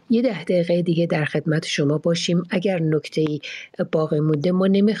معینی یه 10 دقیقه دیگه در خدمت شما باشیم. اگر نکته‌ای باقی مونده، ما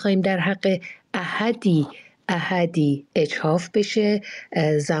نمیخوایم در حق احدی اجحاف بشه،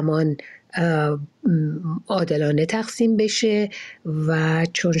 زمان عادلانه تقسیم بشه و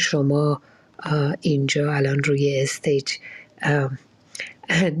چون شما اینجا الان روی استیج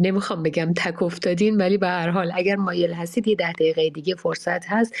نمیخوام بگم تک افتادین، ولی به هر حال اگر مایل هستید یه 10 دقیقه دیگه فرصت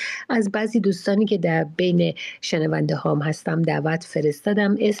هست. از بعضی دوستانی که در بین شنونده هام هستم دعوت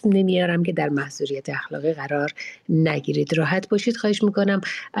فرستادم، اسم نمیارم که در محظوریت اخلاقی قرار نگیرید. راحت باشید، خواهش میکنم.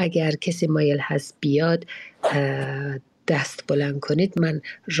 اگر کسی مایل هست بیاد دست بلند کنید، من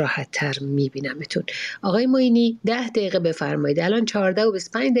راحت تر میبینمتون. آقای معینی 10 دقیقه بفرمایید. الان 14 و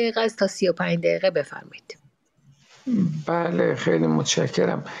 25 دقیقه است تا 35 دقیقه، بفرمایید. بله خیلی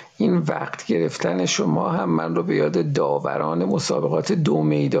متشکرم. این وقت گرفتن شما هم من رو به یاد داوران مسابقات 2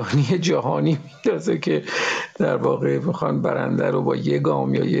 میدانی جهانی میندازه که در واقع میخوان برنده رو با یه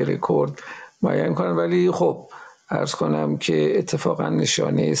گام یا یه رکورد معین کنن، ولی خب عرض کنم که اتفاقا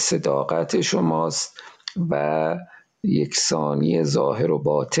نشانه صداقت شماست و یکسانی ظاهر و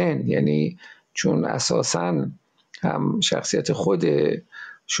باطن، یعنی چون اساساً هم شخصیت خود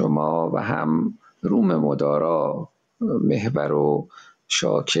شما و هم روم مدارا محور و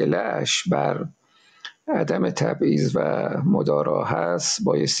شاکلش بر عدم تبعیض و مدارا هست،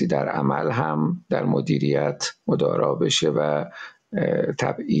 بایستی در عمل هم در مدیریت مدارا بشه و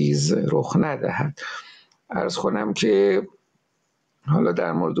تبعیض رخ ندهد. عرض کنم که حالا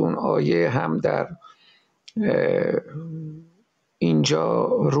در مورد اون آیه هم در اینجا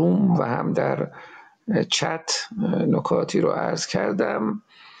روم و هم در چت نکاتی رو عرض کردم.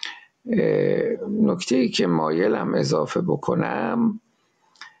 نکته‌ای که مایلم اضافه بکنم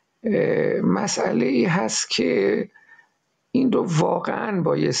مسئله ای هست که این رو واقعا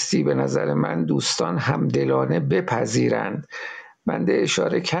بایستی به نظر من دوستان همدلانه بپذیرند. بنده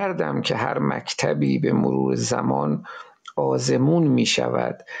اشاره کردم که هر مکتبی به مرور زمان آزمون می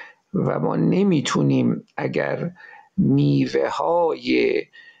شود و ما نمیتونیم اگر میوه های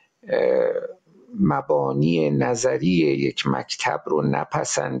مبانی نظری یک مکتب رو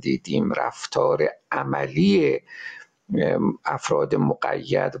نپسندیدیم، رفتار عملی افراد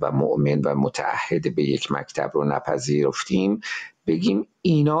مقید و مؤمن و متعهد به یک مکتب رو نپذیرفتیم، بگیم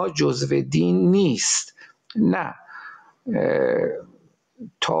اینا جزو دین نیست. نه،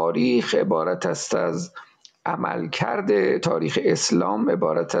 تاریخ عبارت است از تاریخ اسلام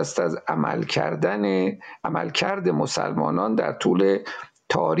عبارت است از عملکرد مسلمانان در طول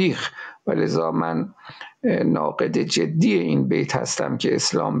تاریخ، و لذا من ناقد جدی این بیت هستم که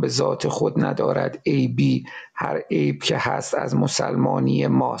اسلام به ذات خود ندارد عیبی، هر عیب که هست از مسلمانی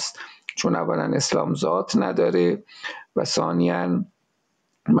ماست. چون اولا اسلام ذات نداره و ثانیاً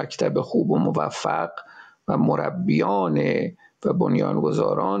مکتب خوب و موفق و مربیان و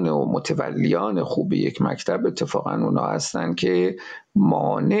بنیانگذاران و متولیان خوب یک مکتب اتفاقا اونا هستن که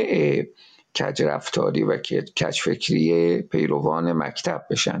مانع کجرفتاری و کجفکری پیروان مکتب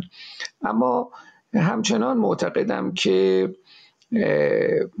بشن. اما همچنان معتقدم که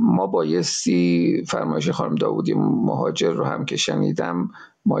ما بایستی فرمایش خانم داوودی مهاجر رو هم که شنیدم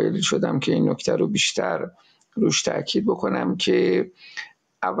مایل شدم که این نکته رو بیشتر روش تأکید بکنم که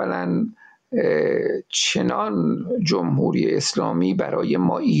اولا چنان جمهوری اسلامی برای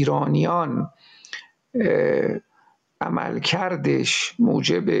ما ایرانیان عملکردش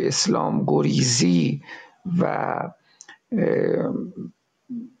موجب اسلام گریزی و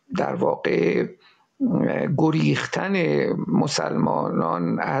در واقع گریختن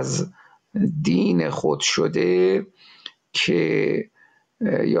مسلمانان از دین خود شده که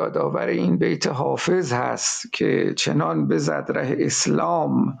یادآور این بیت حافظ هست که چنان بزد ره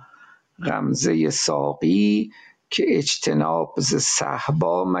اسلام غمزه ساقی که اجتناب ز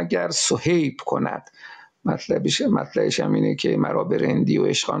صهبا مگر صهیب کند. مطلبش هم اینه که مرا به رندی و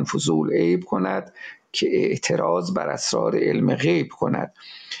عشقان فضول عیب کند که اعتراض بر اسرار علم غیب کند.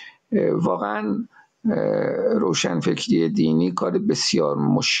 واقعا روشنفکری دینی کار بسیار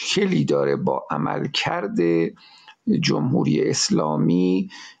مشکلی داره با عملکرد جمهوری اسلامی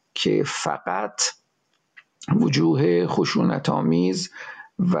که فقط وجوه خشونت‌آمیز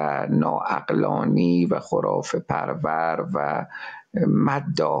و ناعقلانی و خرافه پرور و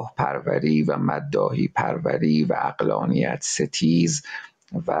مداح پروری و مداحی پروری و عقلانیت ستیز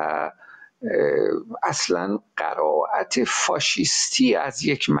و اصلا قرائت فاشیستی از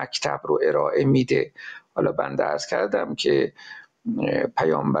یک مکتب رو ارائه میده. حالا بنده عرض کردم که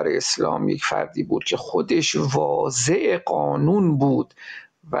پیامبر اسلام یک فردی بود که خودش واضع قانون بود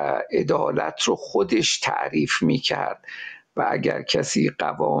و عدالت رو خودش تعریف میکرد و اگر کسی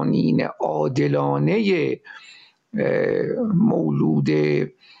قوانین عادلانه مولود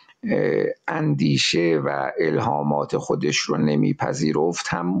اندیشه و الهامات خودش رو نمیپذیرفت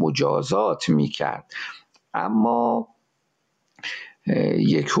هم مجازات میکرد. اما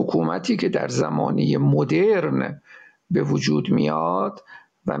یک حکومتی که در زمانه مدرن به وجود میاد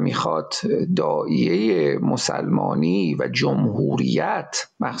و میخواد داعیه مسلمانی و جمهوریت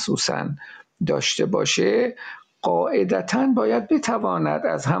مخصوصاً داشته باشه، قاعدتاً باید بتواند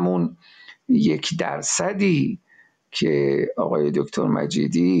از همون 1% که آقای دکتر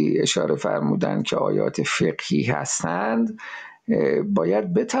مجیدی اشاره فرمودند که آیات فقهی هستند،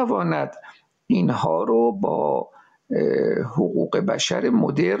 باید بتواند اینها رو با حقوق بشر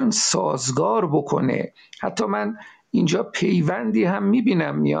مدرن سازگار بکنه. حتی من اینجا پیوندی هم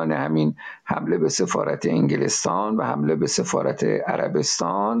میبینم میان همین حمله به سفارت انگلستان و حمله به سفارت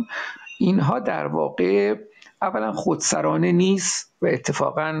عربستان. اینها در واقع اولا خودسرانه نیست و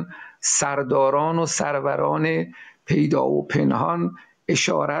اتفاقا سرداران و سروران پیدا و پنهان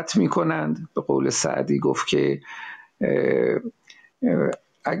اشارت میکنند. به قول سعدی گفت که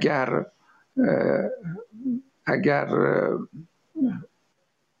اگر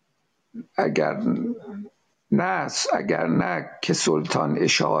نه که سلطان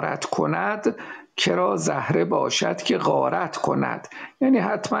اشارت کند، کرا زهره باشد که غارت کند. یعنی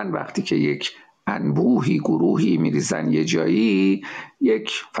حتما وقتی که یک انبوهی گروهی میریزن یه جایی،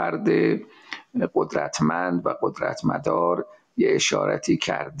 یک فرد قدرتمند و قدرتمدار یه اشارتی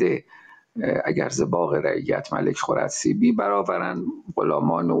کرده، اگر ز باغ رعیت ملک خورد سیبی برآورند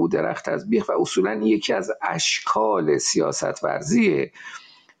غلامان او درخت از بیخ. و اصولا یکی از اشکال سیاست ورزی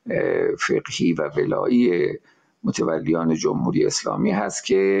فقهی و ولایی متولیان جمهوری اسلامی هست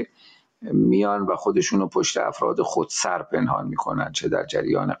که میان و خودشونو پشت افراد خودسر پنهان میکنن، چه در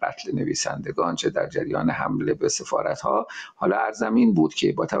جریان قتل نویسندگان، چه در جریان حمله به سفارت‌ها. حالا عرضم این بود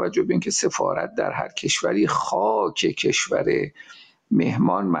که با توجه به اینکه سفارت در هر کشوری خاک کشور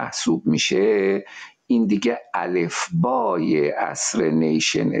مهمان محسوب میشه، این دیگه الفبای عصر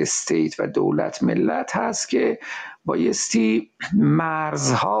نیشن استیت و دولت ملت هست که بایستی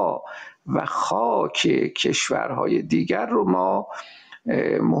مرزها و خاک کشورهای دیگر رو ما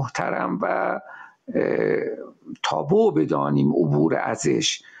محترم و تابو بدانیم، عبور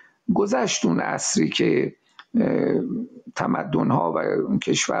ازش. گذشت اون عصری که تمدن‌ها و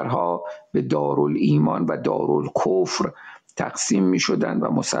کشورها به دارالایمان و دارالکفر تقسیم می شدن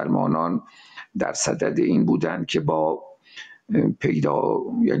و مسلمانان در صدد این بودند که با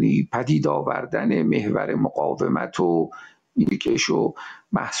پدید آوردن محور مقاومت و اینکش و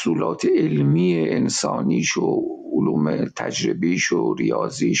محصولات علمی انسانیش و علوم تجربیش و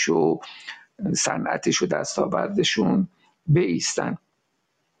ریاضیش و صنعتش و دستاوردشون بایستن.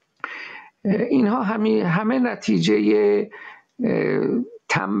 اینها همه نتیجه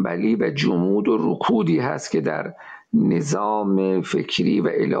تنبلی و جمود و رکودی هست که در نظام فکری و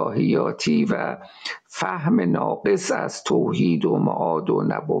الهیاتی و فهم ناقص از توحید و معاد و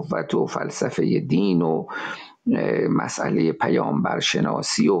نبوت و فلسفه دین و مسئله پیامبر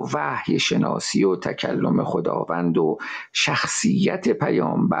شناسی و وحی شناسی و تکلم خداوند و شخصیت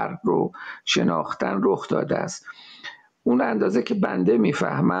پیامبر رو شناختن رخ داده است. اون اندازه که بنده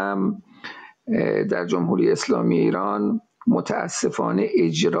میفهمم در جمهوری اسلامی ایران متاسفانه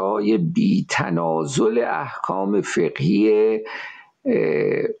اجرای بی تنازل احکام فقهی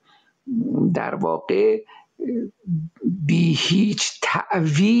در واقع بی هیچ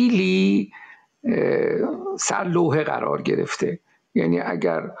تأویلی سرلوحه قرار گرفته. یعنی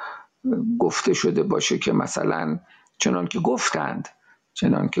اگر گفته شده باشه که مثلا چنان که گفتند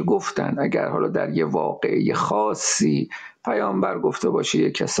اگر حالا در یه واقعه خاصی پیامبر گفته باشه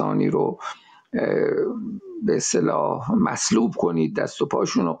یه کسانی رو به اصطلاح مصلوب کنید، دست و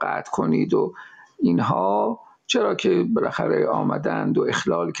پاشون رو قطع کنید و اینها، چرا که بالاخره آمدند و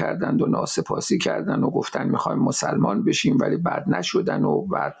اخلال کردند و ناسپاسی کردند و گفتن میخوایم مسلمان بشیم ولی بعد نشدن و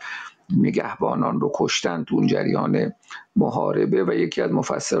بعد نگهبانان رو کشتن تو اون جریان محاربه. و یکی از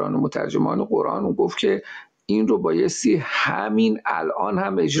مفسران و مترجمان قرآن گفت که این رو بایستی همین الان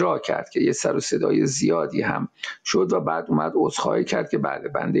هم اجرا کرد که یه سر و صدای زیادی هم شد و بعد اومد عذرخواهی کرد که بله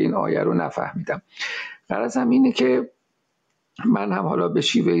بنده این آیه رو نفهمیدم. غرضم اینه که من هم حالا به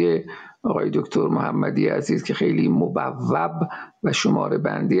شیوه آقای دکتر محمدی عزیز که خیلی مبوب و شماره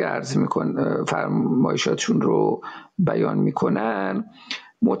بندی عرض میکنن، فرمایشاتشون رو بیان میکنن،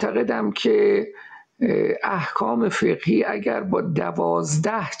 معتقدم که احکام فقهی اگر با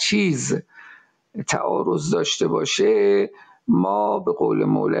 12 چیز تعارض داشته باشه، ما به قول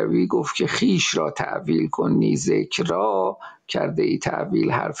مولوی گفت که خیش را تعویل کن نی ذکر را، کرده ای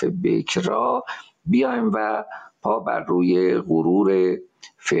تعویل حرف بکر را، بیایم و پا بر روی غرور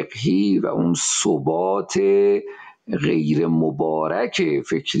فقهی و اون ثبات غیر مبارک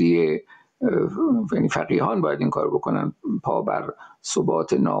فکری، یعنی فقیهان باید این کار بکنن، پا بر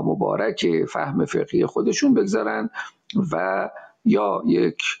ثبات نامبارک فهم فقهی خودشون بگذارن و یا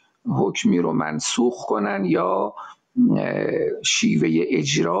یک حکمی رو منسوخ کنن یا شیوه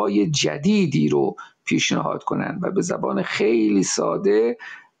اجرای جدیدی رو پیشنهاد کنن و به زبان خیلی ساده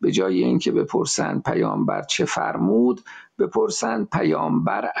به جای اینکه بپرسن پیامبر چه فرمود، بپرسن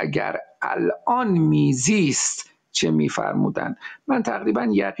پیامبر اگر الان میزیست چه میفرمودن. من تقریبا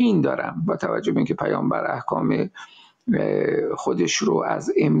یقین دارم با توجه به اینکه پیامبر احکام خودش رو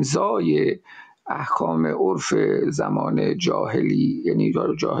از امضای احکام عرف زمان جاهلی، یعنی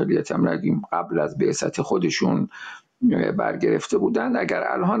جاهلیت هم نگیم، قبل از بعثت خودشون برگرفته بودند، اگر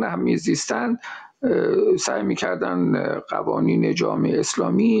الان هم میزیستند سعی میکردن قوانین جامعه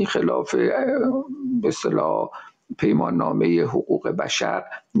اسلامی خلاف به اصطلاح پیمان نامه حقوق بشر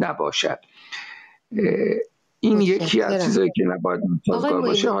نباشد. این یکی از چیزایی که نباید سازگار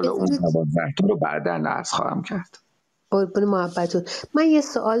باشه. حالا اون 12 تا رو بعداً عرض خواهم کرد. قربون محبتون. من یه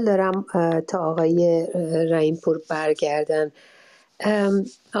سوال دارم تا آقای رحیم‌پور برگردن.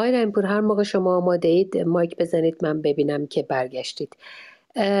 آقای رحیم‌پور، هر موقع شما آماده اید مایک بزنید من ببینم که برگشتید.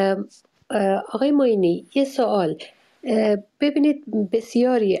 آقای معینی، یه سوال. ببینید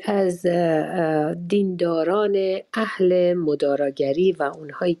بسیاری از دینداران اهل مداراگری و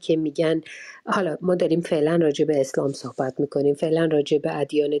اونهایی که میگن، حالا ما داریم فعلا راجع به اسلام صحبت میکنیم، فعلا راجع به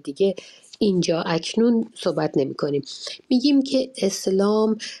ادیان دیگه اینجا اکنون صحبت نمی کنیم، میگیم که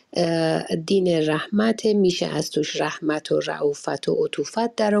اسلام دین رحمت، میشه از توش رحمت و رعوفت و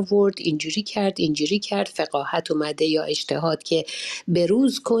عطوفت در آورد، اینجوری کرد، فقاهت اومده یا اجتهاد که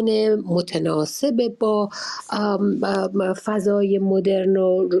بروز کنه متناسب با فضای مدرن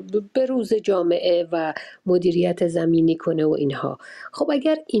و بروز جامعه و مدیریت زمینی کنه و اینها. خب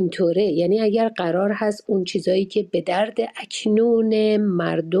اگر اینطوره، یعنی اگر قرار هست اون چیزایی که به درد اکنون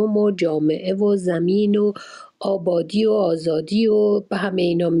مردم و جامعه و زمین و آبادی و آزادی و به همه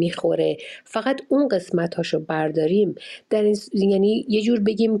اینا میخوره، فقط اون قسمتاشو برداریم، در این یعنی یه جور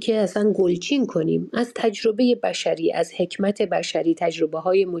بگیم که اصلا گلچین کنیم از تجربه بشری، از حکمت بشری، تجربه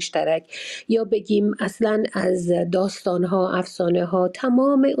های مشترک، یا بگیم اصلا از داستانها، افسانه ها،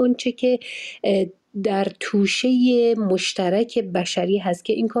 تمام اون چه که در توشه مشترک بشری هست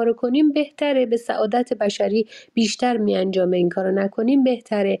که این کارو کنیم بهتره، به سعادت بشری بیشتر می انجامه، این کارو نکنیم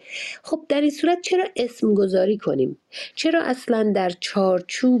بهتره. خب در این صورت چرا اسم گذاری کنیم؟ چرا اصلا در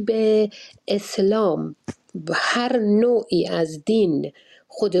چارچوب اسلام هر نوعی از دین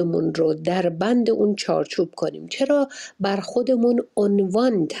خودمون رو در بند اون چارچوب کنیم؟ چرا بر خودمون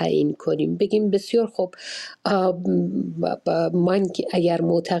عنوان تعیین کنیم؟ بگیم بسیار خب من اگر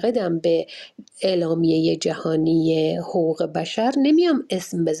معتقدم به اعلامیه جهانی حقوق بشر، نمیام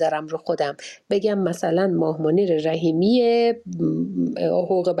اسم بذارم رو خودم، بگم مثلا ماه منیر رحیمی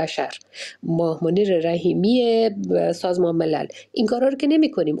حقوق بشر، ماه منیر رحیمی سازمان ملل. این کارا رو که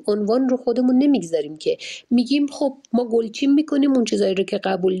نمی کنیم، عنوان رو خودمون نمیگذاریم، که میگیم خب ما گلچین میکنیم اون چیزایی رو که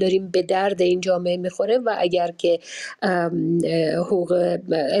قبول داریم به درد این جامعه میخوره، و اگر که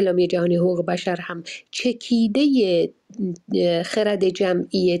اعلامیه جهانی حقوق بشر هم چکیده خرد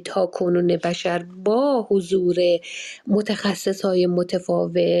جمعی تاکنون بشر با حضور متخصصهای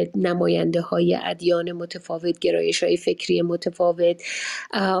متفاوت، نماینده های ادیان متفاوت، گرایش های فکری متفاوت،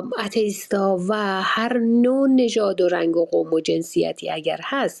 اتئیستا و هر نوع نژاد و رنگ و قوم و جنسیتی اگر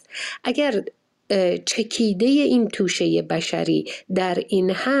هست، اگر چکیده این توشه بشری در این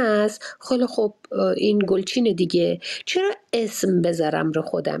هست، خیلی خب این گلچین دیگه. چرا اسم بذارم رو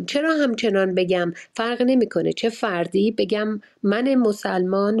خودم؟ چرا همچنان بگم فرق نمیکنه چه فردی، بگم من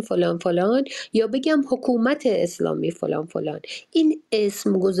مسلمان فلان فلان یا بگم حکومت اسلامی فلان فلان؟ این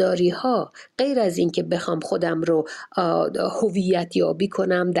اسم گذاری ها غیر از این که بخوام خودم رو هویت یابی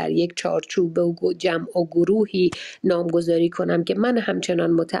کنم، در یک چارچوب و جمع و گروهی نامگذاری کنم که من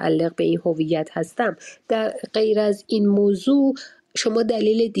همچنان متعلق به این هویت هستم، در غیر از این موضوع شما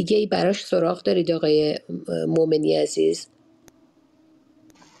دلیل دیگه ای براش سراغ دارید آقای مومنی عزیز؟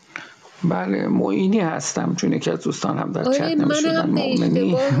 بله، معینی هستم، چون یکی از دوستان هم در چت نوشتن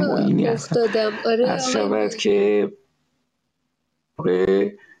مومنی، معینی هستم. از شود که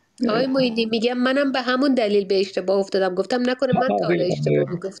آقای معینی میگم منم به همون دلیل به اشتباه افتادم، گفتم نکنه من تا حالا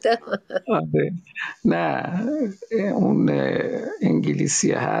اشتباه میگفتم. نه، اون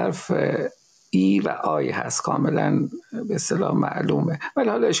انگلیسی حرف ای و آی هست، کاملا به اصطلاح معلومه، ولی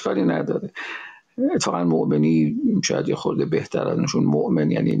حالا اشکالی نداره. اتفاقا مؤمنی شاید یه خورده بهتر از نشون،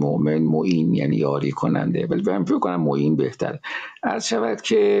 مؤمن یعنی مؤمن، معین یعنی یاری کننده، ولی من فکر کنم معین بهتر. عرض شود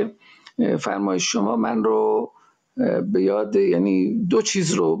که فرمایش شما من رو به یاد، یعنی دو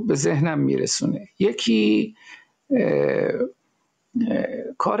چیز رو به ذهنم میرسونه. یکی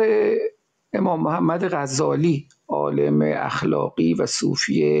کار امام محمد غزالی، عالم اخلاقی و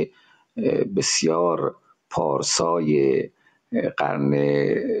صوفی بسیار پارسای قرن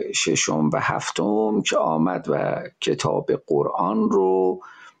ششم و هفتم که آمد و کتاب قرآن رو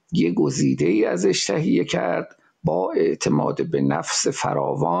یه گزیده‌ای ازش تهیه کرد با اعتماد به نفس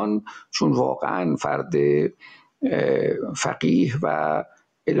فراوان، چون واقعا فرد فقیه و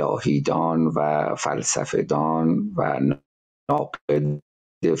الهیدان و فلسفه دان و ناقد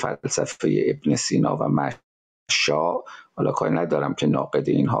فلسفه ابن سینا و مشا، حالا کاری ندارم که ناقد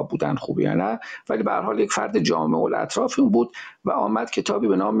اینها بودن خوب یا نه، ولی به هر حال یک فرد جامع الاطراف بود و آمد کتابی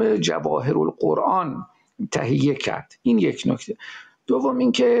به نام جواهر القرآن تهیه کرد. این یک نکته. دوم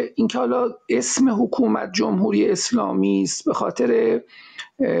اینکه حالا اسم حکومت جمهوری اسلامی است به خاطر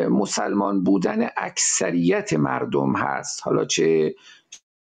مسلمان بودن اکثریت مردم هست، حالا چه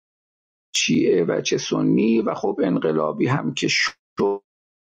شیعه و چه سنی، و خب انقلابی هم که شد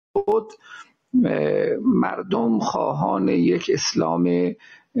مردم خواهان یک اسلام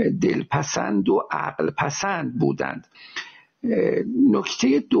دلپسند و عقل پسند بودند.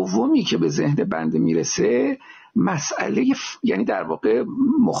 نکته دومی که به ذهن بنده میرسه مسئله، یعنی در واقع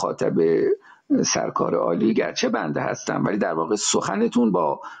مخاطب سرکار عالی گرچه بنده هستم ولی در واقع سخنتون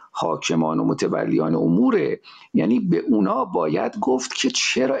با حاکمان و متولیان اموره، یعنی به اونا باید گفت که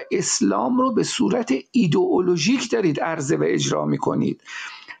چرا اسلام رو به صورت ایدئولوژیک دارید عرضه و اجرا میکنید.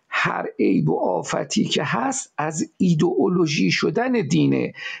 هر عیب و آفتی که هست از ایدئولوژی شدن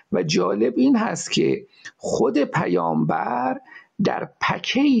دینه. و جالب این هست که خود پیامبر در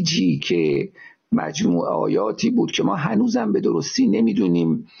پکیجی که مجموع آیاتی بود که ما هنوزم به درستی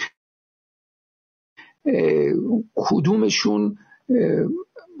نمیدونیم کدومشون،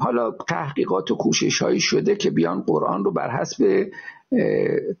 حالا تحقیقات و کوشش هایی شده که بیان قرآن رو بر حسب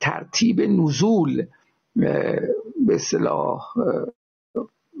ترتیب نزول به اصطلاح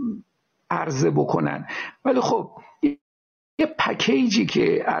عرضه بکنن، ولی خب یه پکیجی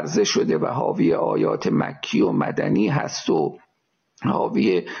که عرضه شده و حاوی آیات مکی و مدنی هست و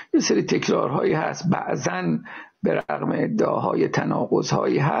حاوی یه سری تکرارهایی هست، بعضاً به رغم ادعاهای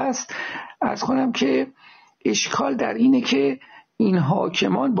تناقض‌هایی هست. عرض کنم که اشکال در اینه که این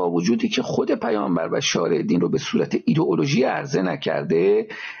حاکمان با وجودی که خود پیامبر و شارع دین رو به صورت ایدئولوژی عرضه نکرده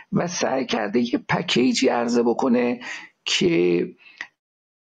و سعی کرده یه پکیجی عرضه بکنه که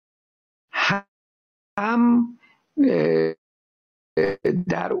هم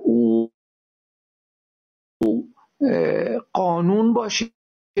در او قانون باشه،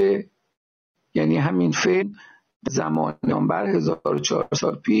 یعنی همین فعل زمان پیامبر 1400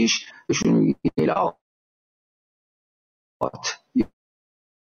 سال پیش بهشون میگه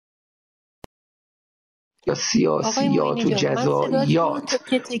یا سیاسیات و جزائیات،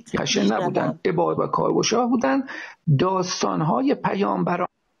 خشن نبودن، عباد و کارگشا بودن. داستانهای پیامبران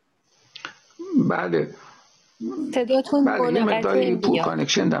بله صداتون یه مقداری پور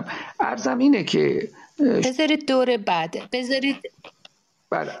کانکشن دارم. عرضم اینه که بذارید دور بعد بذارید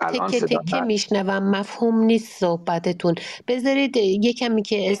تکه تکه میشنوم، مفهوم نیست صحبتتون. بذارید یه کمی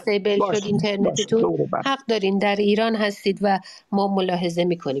که استیبل شد اینترنتتون، حق دارین، در ایران هستید و ما ملاحظه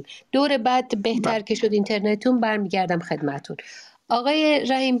میکنیم. دور بعد بهتر که شد اینترنتتون برمیگردم خدمتون. آقای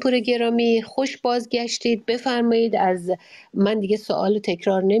رحیم پور گرامی خوش بازگشتید، بفرمایید. از من دیگه سوال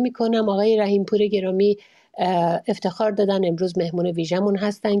تکرار نمی کنم. آقای رحیم پور گرامی افتخار دادن امروز مهمون ویژمون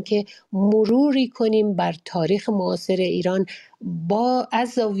هستن که مروری کنیم بر تاریخ معاصر ایران با از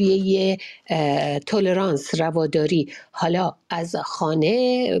زاویه تولرانس، رواداری، حالا از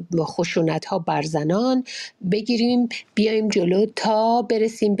خانه خشونت ها بر زنان بگیریم بیایم جلو تا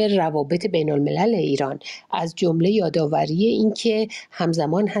برسیم به روابط بین الملل ایران، از جمله یادآوری این که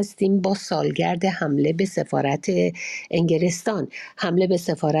همزمان هستیم با سالگرد حمله به سفارت انگلستان، حمله به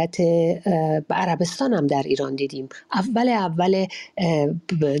سفارت عربستان هم در ایران دیدیم، اول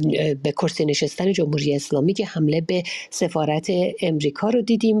به کرسی نشستن جمهوری اسلامی که حمله به سفارت امریکا رو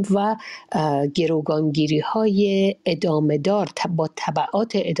دیدیم و گروگانگیری های ادامه دار با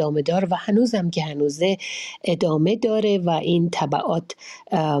تبعات ادامه دار و هنوزم که هنوزه ادامه داره و این تبعات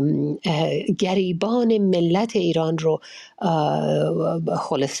گریبان ملت ایران رو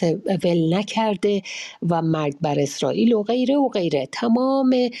خلاصه ول نکرده و مرگ بر اسرائیل و غیره و غیره.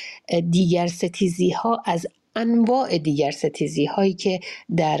 تمام دیگر ستیزی ها از انواع دیگر ستیزی هایی که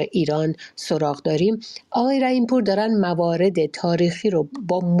در ایران سراغ داریم. آقای رحیم پور دارن موارد تاریخی رو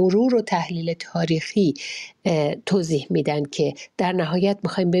با مرور و تحلیل تاریخی توضیح میدن که در نهایت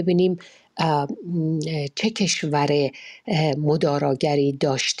میخوایم ببینیم چه کشور مداراگری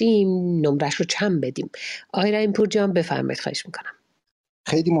داشتیم، نمرش رو چند بدیم. آقای رحیم پور جان بفرمایید، خواهش میکنم.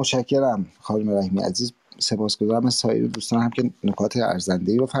 خیلی متشکرم خانم رحیمی عزیز. سپاسگزارم از سایر دوستان هم که نکات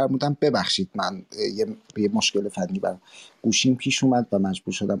ارزنده‌ای رو فرمودن. ببخشید من یه مشکل فنی بر گوشیم پیش اومد و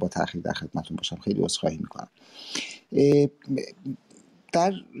مجبور شدم با تأخیر در خدمتتون باشم. خیلی عذرخواهی میکنم.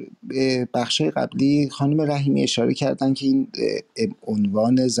 در بخشای قبلی خانم رحیمی اشاره کردن که این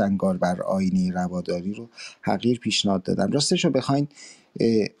عنوان زنگار بر آینه رواداری رو حقیر پیشنهاد دادن. راستش رو بخواین،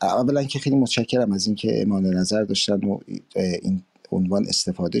 اولا که خیلی متشکرم از اینکه اعمال نظر داشتن و این عنوان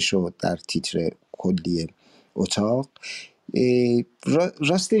استفاده شد در تیتر کلی اتاق.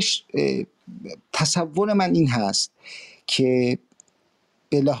 راستش تصور من این هست که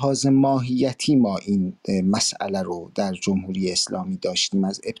به لحاظ ماهیتی ما این مسئله رو در جمهوری اسلامی داشتیم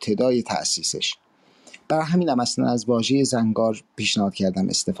از ابتدای تأسیسش. برای همینم اصلا از واژه زنگار پیشنهاد کردم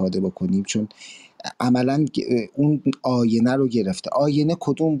استفاده بکنیم، چون عملا اون آینه رو گرفته. آینه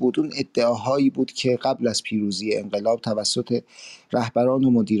کدوم بود؟ اون ادعاهایی بود که قبل از پیروزی انقلاب توسط رهبران و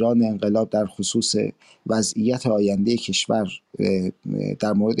مدیران انقلاب در خصوص وضعیت آینده کشور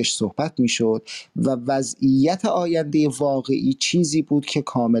در موردش صحبت میشد و وضعیت آینده واقعی چیزی بود که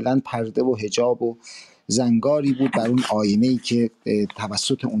کاملا پرده و حجاب و زنگاری بود بر اون آینه‌ای که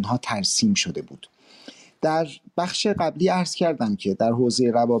توسط اونها ترسیم شده بود. در بخش قبلی عرض کردم که در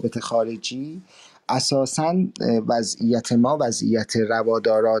حوزه روابط خارجی اساساً وضعیت ما وضعیت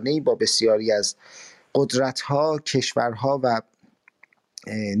روادارانه‌ای با بسیاری از قدرت‌ها، کشورها و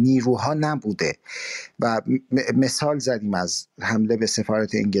نیروها نبوده و مثال زدیم از حمله به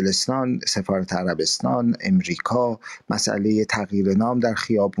سفارت انگلستان، سفارت عربستان، امریکا، مسئله تغییر نام در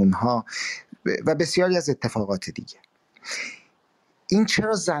خیابون‌ها و بسیاری از اتفاقات دیگه. این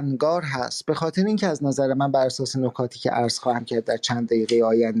چرا زنگار هست؟ به خاطر اینکه از نظر من بر اساس نکاتی که عرض خواهم کرد در چند دقیقه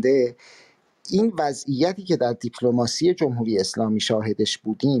آینده، این وضعیتی که در دیپلماسی جمهوری اسلامی شاهدش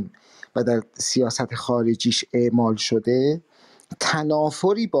بودیم و در سیاست خارجیش اعمال شده،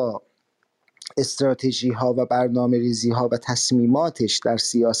 تنافری با استراتژی ها و برنامه ریزی ها و تصمیماتش در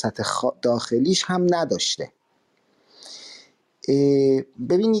سیاست داخلیش هم نداشته.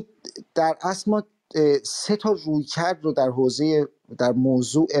 ببینید در اصل ما 3 تا رویکرد رو در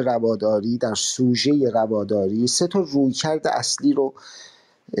موضوع رواداری، در سوژه رواداری 3 تا رویکرد اصلی رو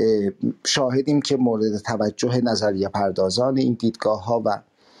شاهدیم که مورد توجه نظریه پردازان این دیدگاه ها و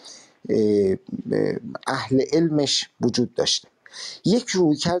اهل علمش وجود داشته. یک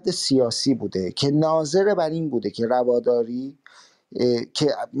رویکرد سیاسی بوده که ناظر بر این بوده که رواداری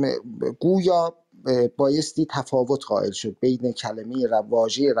که گویا بایستی تفاوت قائل شد بین کلمه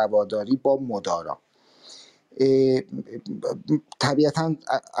واژه رواداری با مدارا. طبیعتاً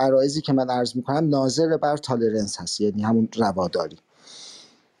عرایزی که من عرض میکنم ناظر بر تالرنس هست، یعنی همون رواداری.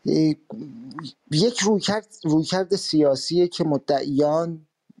 یک رویکرد سیاسیه که مدعیان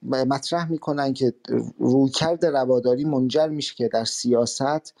مطرح میکنن که رویکرد رواداری منجر میشه که در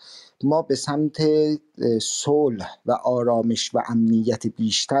سیاست ما به سمت صلح و آرامش و امنیت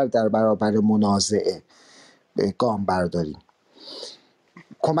بیشتر در برابر منازعه گام برداریم.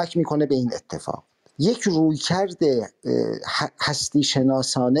 کمک میکنه به این اتفاق. یک رویکرد هستی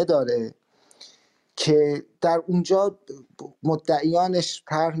شناسانه داره که در اونجا مدعیانش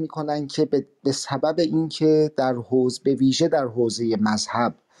طرح میکنن که به سبب اینکه به ویژه در حوزه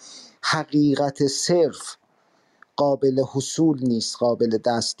مذهب حقیقت صرف قابل حصول نیست، قابل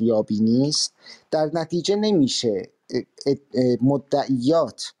دستیابی نیست، در نتیجه نمیشه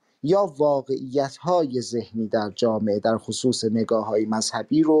مدعیات یا واقعیت‌های ذهنی در جامعه در خصوص نگاه‌های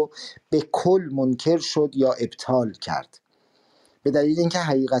مذهبی رو به کل منکر شد یا ابطال کرد، به دلیل اینکه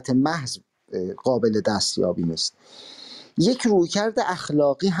حقیقت محض قابل دستیابی نیست. یک رویکرد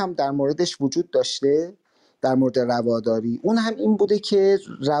اخلاقی هم در موردش وجود داشته در مورد رواداری. اون هم این بوده که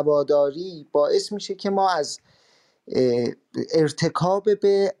رواداری باعث میشه که ما از ارتکاب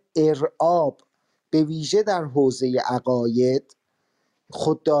به ارعاب به ویژه در حوزه عقاید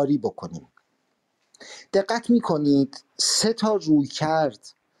خودداری بکنیم. دقت میکنید 3 تا رویکرد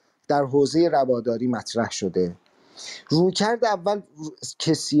در حوزه رواداری مطرح شده. رویکرد اول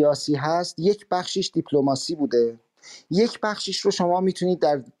که سیاسی هست، یک بخشش دیپلماسی بوده، یک بخشش رو شما میتونید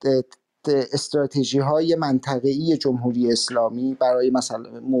در استراتژی های منطقه‌ای جمهوری اسلامی برای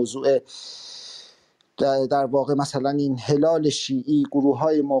مثلا موضوع در واقع مثلا این هلال شیعی، گروه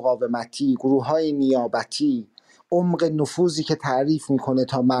های مقاومتی، گروه های نیابتی، عمق نفوذی که تعریف میکنه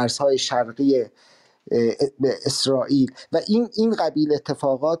تا مرزهای شرقی اسرائیل و این قبیل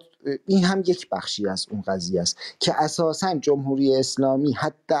اتفاقات، این هم یک بخشی از اون قضیه است که اساساً جمهوری اسلامی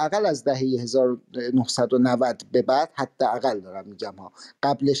حداقل از دهه 1990 به بعد، حداقل دارم میگم ها،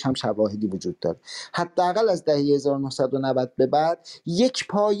 قبلش هم شواهدی وجود داره، حداقل از دهه 1990 به بعد یک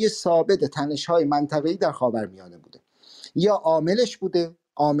پای ثابت تنش‌های منطقه‌ای در خاورمیانه بوده. یا عاملش بوده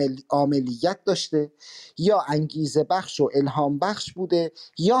عاملیت داشته، یا انگیزه بخش و الهام بخش بوده،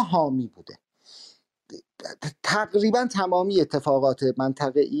 یا حامی بوده. تقریبا تمامی اتفاقات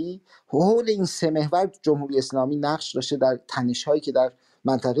منطقه‌ای حول این سه محور جمهوری اسلامی نقش داشته در تنش‌هایی که در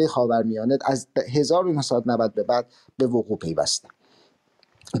منطقه خاورمیانه از 1990 به بعد به وقوع پیوسته.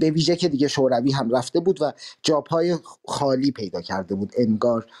 به ویژه که دیگه شوروی هم رفته بود و جاپای خالی پیدا کرده بود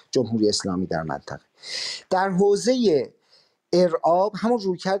انگار جمهوری اسلامی در منطقه. در حوزه ارعاب، همون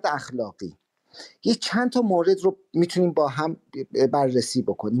رویکرد اخلاقی، یه چند تا مورد رو میتونیم با هم بررسی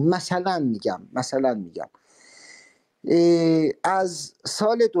بکنیم. مثلا میگم از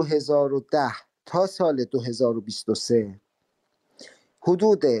سال 2010 تا سال 2023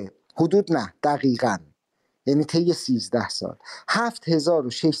 دقیقاً، یعنی طی 13 سال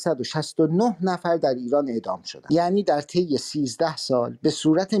 7669 نفر در ایران اعدام شدند. یعنی در طی 13 سال به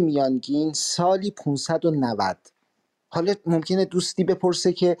صورت میانگین سالی 590. حالا ممکنه دوستی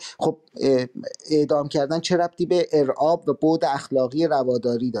بپرسه که خب اعدام کردن چه ربطی به ارعاب و بعد اخلاقی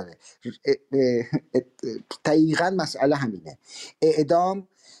رواداری داره؟ دقیقاً مسئله همینه. اعدام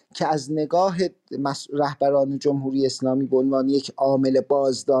که از نگاه رهبران جمهوری اسلامی به عنوان یک عامل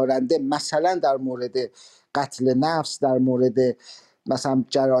بازدارنده، مثلا در مورد قتل نفس، در مورد مثلا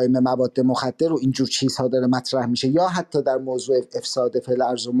جرایم مواد مخدر و اینجور چیزها داره مطرح میشه، یا حتی در موضوع افساد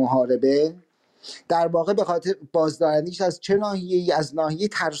فی‌الارض و محاربه، در واقع به خاطر بازدارندگیش از چه ناحیه‌ای؟ از ناحیه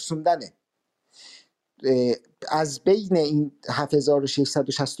ترسوندنه. از بین این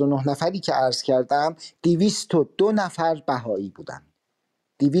 7669 نفری که عرض کردم 202 نفر بهایی بودن.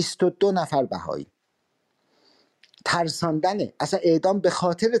 202 نفر بهایی. ترساندنه، اصلا اعدام به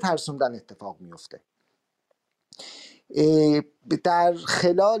خاطر ترساندن اتفاق میفته. در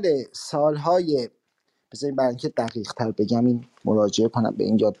خلال سالهای، بذارید برای اینکه دقیق تر بگم این مراجعه کنم به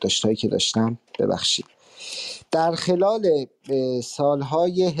این یادداشت‌هایی که داشتم، ببخشید. در خلال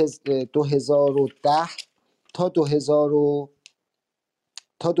سالهای 2010 تا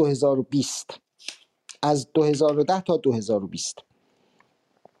 2020، از 2010 تا 2020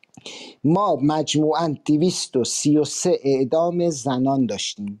 ما مجموعاً 233 اعدام زنان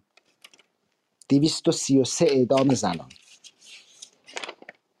داشتیم. 233 اعدام زنان.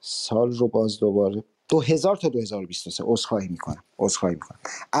 سال رو باز دوباره 2000 تا 2023 عذرخواهی میکنم.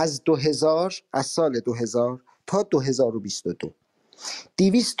 از سال 2000 تا 2022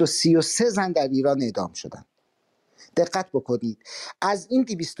 233 زن در ایران اعدام شدن. دقت بکنید، از این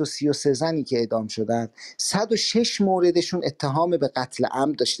 233 زنی که اعدام شدن 106 موردشون اتهام به قتل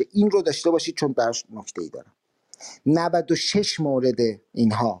عمد داشته. این رو داشته باشید چون براش نکته‌ای دارم. 96 مورد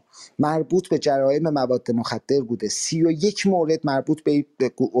اینها مربوط به جرایم مواد مخدر بوده. 31 مورد مربوط به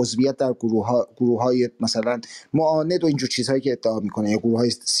عضویت در گروه‌های مثلا معاند و اینجور چیزهایی که ادعا میکنه، یا گروه‌های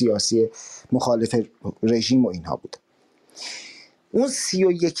سیاسی مخالف رژیم و اینها بوده. اون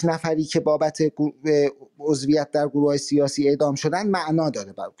 31 نفری که بابت عضویت در گروه‌های سیاسی اعدام شدن معنا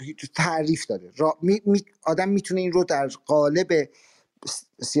داره، تعریف داره. آدم میتونه این رو در قالب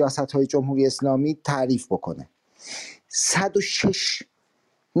سیاست‌های جمهوری اسلامی تعریف بکنه. 106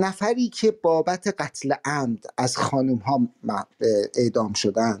 نفری که بابت قتل عمد از خانم‌ها اعدام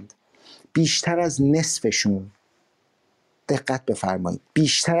شدند، بیشتر از نصفشون، دقت بفرمایید،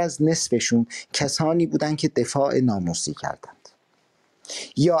 بیشتر از نصفشون کسانی بودند که دفاع ناموسی کردند،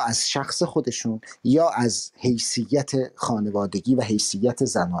 یا از شخص خودشون یا از حیثیت خانوادگی و حیثیت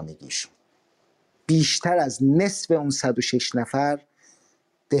زنانگیشون. بیشتر از نصف اون 106 نفر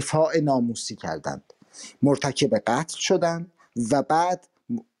دفاع ناموسی کردند، مرتکب قتل شدند و بعد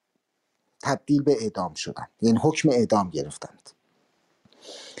تبدیل به اعدام شدند، یعنی حکم اعدام گرفتند.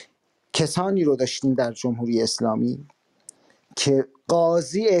 کسانی رو داشتیم در جمهوری اسلامی که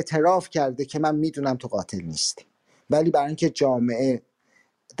قاضی اعتراف کرده که من میدونم تو قاتل نیستی، ولی برای اینکه جامعه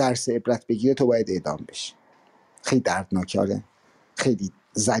درس عبرت بگیره تو باید اعدام بشی. خیلی دردناکه، خیلی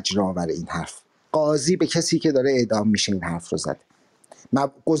زجرآور این حرف. قاضی به کسی که داره اعدام میشه این حرف رو زده.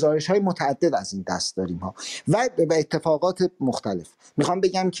 گزارش های متعدد از این دست داریم ها و به اتفاقات مختلف. میخوام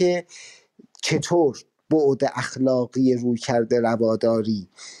بگم که چطور بعد اخلاقی روی کرده رواداری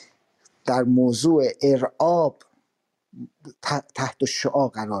در موضوع ارعاب تحت شعاع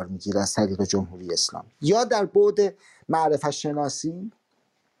قرار میگیره از طریق جمهوری اسلامی، یا در بعد معرفت شناسی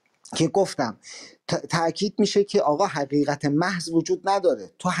که گفتم تأکید میشه که آقا حقیقت محض وجود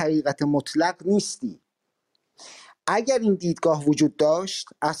نداره، تو حقیقت مطلق نیستی. اگر این دیدگاه وجود داشت،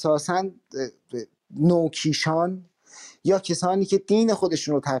 اساساً نوکیشان یا کسانی که دین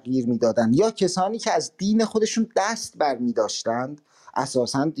خودشون رو تغییر میدادن یا کسانی که از دین خودشون دست بر میداشتند،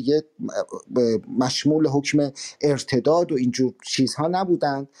 اساساً دیگه مشمول حکم ارتداد و اینجور چیزها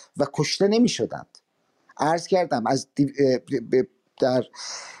نبودند و کشته نمی شدند. عرض کردم از در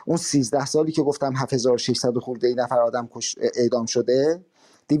اون 13 سالی که گفتم 7600 خورده ای نفر آدم اعدام شده،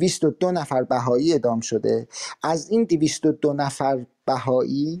 202 نفر بهایی اعدام شده. از این 202 نفر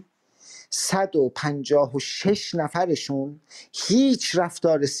بهایی 156 نفرشون هیچ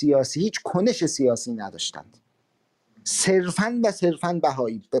رفتار سیاسی، هیچ کنش سیاسی نداشتند. صرفاً و صرفاً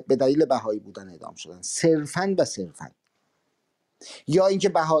بهایی، به دلیل بهایی بودن اعدام شدن، صرفاً و صرفاً. یا اینکه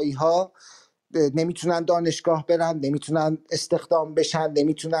بهایی ها نمیتونن دانشگاه برن، نمیتونن استخدام بشن،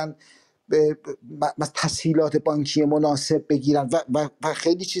 نمیتونن تسهیلات بانکی مناسب بگیرن و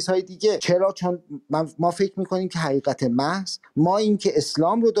خیلی چیزهای دیگه. چرا؟ چون ما فکر میکنیم که حقیقت محض ما این که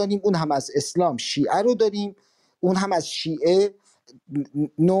اسلام رو داریم، اون هم از اسلام شیعه رو داریم، اون هم از شیعه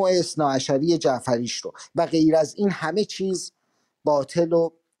نوع اثناعشری جعفریش رو، و غیر از این همه چیز باطل و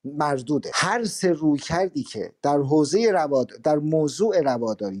مردوده. هر سه روی کردی که در حوزه در موضوع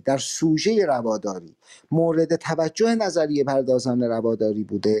رواداری، در سوژه رواداری مورد توجه نظریه پردازان رواداری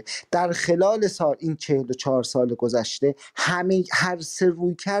بوده، در خلال این 44 سال گذشته هر سه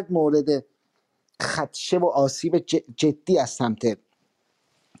روی کرد مورد خدشه و آسیب جدی از سمت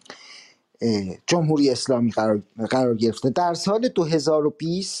جمهوری اسلامی قرار گرفته. در سال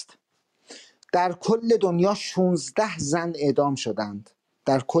 2020 در کل دنیا 16 زن اعدام شدند.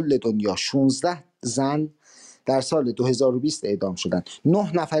 در کل دنیا 16 زن در سال 2020 اعدام شدند.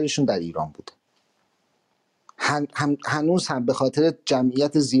 9 نفرشون در ایران بوده. هنوز هم به خاطر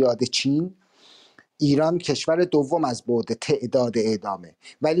جمعیت زیاد چین، ایران کشور دوم از بعد تعداد اعدامه،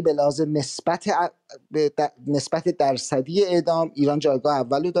 ولی به لحاظ نسبت درصدی اعدام ایران جایگاه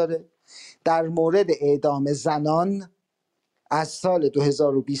اولو داره. در مورد اعدام زنان از سال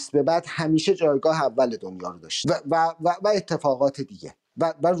 2020 به بعد همیشه جایگاه اول دنیا رو داشت و اتفاقات دیگه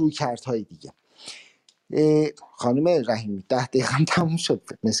و رویکردهای دیگه. خانم رحیمی 10 دقیقه هم تموم شد.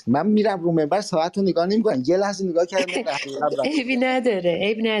 من میرم رو منبر، ساعت رو نگاه نمی‌کنم، یه لحظه نگاه کردم. عیبی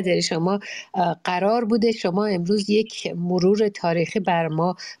نداره. شما قرار بوده شما امروز یک مرور تاریخی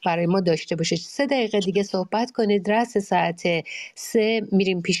برای ما داشته باشید. 3 دقیقه دیگه صحبت کنید، رأس ساعت 3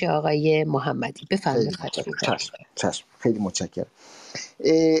 میریم پیش آقای محمدی. بفرمایید. چشم. خیلی متشکرم.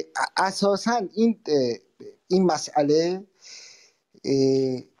 اساساً این مسئله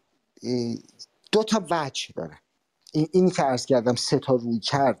 2 تا وجه داره. این که عرض کردم 3 تا روی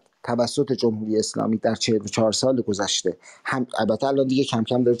کرد توسط جمهوری اسلامی در 44 سال گذشته، البته الان دیگه کم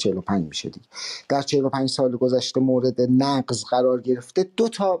کم داره 45 میشه دیگه، در 45 سال گذشته مورد نقض قرار گرفته. 2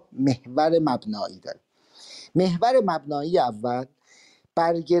 تا محور مبنایی داره. محور مبنایی اول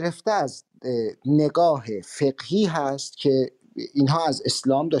برگرفته از نگاه فقهی هست که اینها از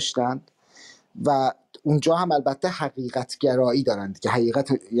اسلام داشتند و اونجا هم البته حقیقت گرایی دارند که حقیقت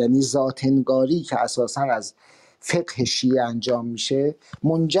یعنی ذات‌انگاری که اساساً از فقه شیعه انجام میشه،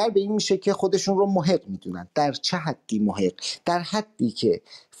 منجر به این میشه که خودشون رو محق میدونن. در چه حدی محق؟ در حدی که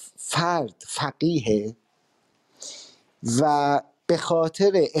فرد فقیه و به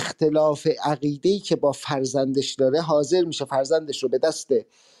خاطر اختلاف عقیده‌ای که با فرزندش داره حاضر میشه فرزندش رو به دست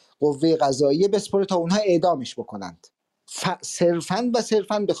قوه قضاییه بسپره تا اونها اعدامش بکنند،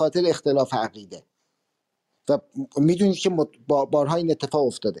 صرفاً به خاطر اختلاف عقیده. و میدونید که بارها این اتفاق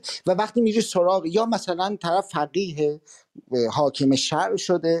افتاده. و وقتی میری سراغ، یا مثلا طرف فقیه حاکم شرع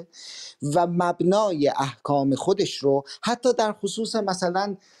شده و مبنای احکام خودش رو حتی در خصوص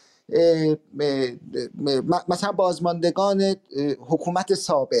مثلا بازماندگان حکومت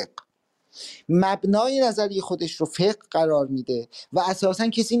سابق، مبنای نظری خودش رو فقه قرار میده و اساسا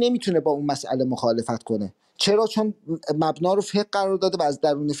کسی نمیتونه با اون مسئله مخالفت کنه. چرا؟ چون مبنا رو فقه قرار داده و از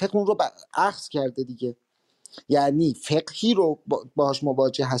درون فقه اون رو اخذ کرده دیگه. یعنی فقهی رو باهاش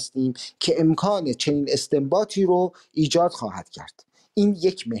مواجه هستیم که امکان چنین استنباطی رو ایجاد خواهد کرد. این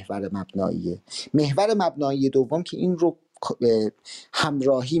یک محور مبناییه. محور مبنایی دوم که این رو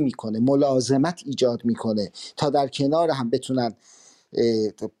همراهی میکنه، ملازمت ایجاد میکنه تا در کنار هم بتونن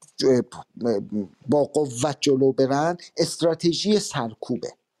با قوت جلو برن، استراتژی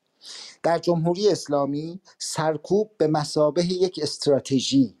سرکوبه. در جمهوری اسلامی سرکوب به مثابه یک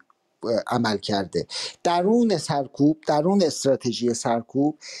استراتژی عمل کرده. درون استراتژی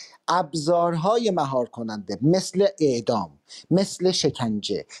سرکوب ابزارهای مهار کننده مثل اعدام، مثل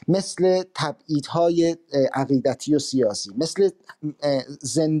شکنجه، مثل تبعیدهای عقیدتی و سیاسی، مثل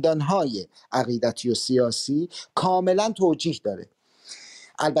زندانهای عقیدتی و سیاسی کاملا توجیه داره.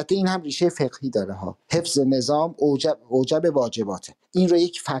 البته این هم ریشه فقهی داره ها. حفظ نظام اوجب واجباته. این رو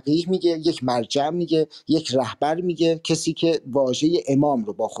یک فقیه میگه، یک مرجع میگه، یک رهبر میگه، کسی که واژه امام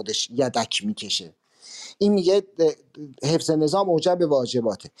رو با خودش یدک میکشه. این میگه حفظ نظام اوجب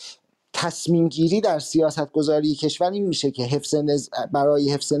واجباته. تصمیم گیری در سیاست گذاری کشور این میشه که برای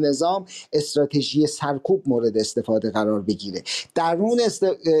حفظ نظام استراتژی سرکوب مورد استفاده قرار بگیره. در اون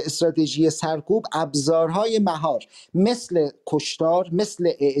استراتژی سرکوب ابزارهای مهار مثل کشتار،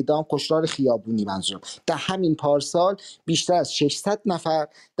 مثل اعدام، کشتار خیابونی منظورم، در همین پارسال بیشتر از 600 نفر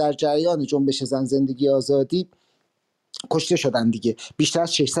در جریان جنبش زن زندگی آزادی کشته شدن دیگه، بیشتر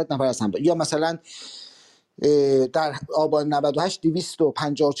از 600 نفر هستن. یا مثلا در آبان 98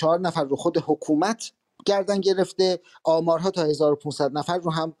 254 نفر رو خود حکومت گردن گرفته، آمارها تا 1500 نفر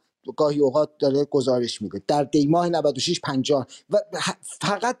رو هم گاهی اوقات داره گزارش میده. در دیماه 96 50 و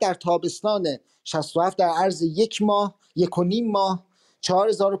فقط در تابستان 67 در عرض یک و نیم ماه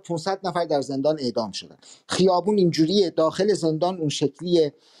 4500 نفر در زندان اعدام شدن. خیابون اینجوریه، داخل زندان اون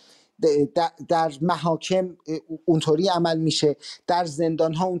شکلیه، در محاکم اونطوری عمل میشه، در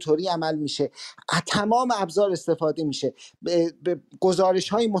زندان ها اونطوری عمل میشه، تمام ابزار استفاده میشه. گزارش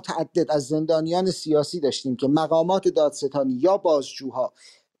های متعدد از زندانیان سیاسی داشتیم که مقامات دادستانی یا بازجوها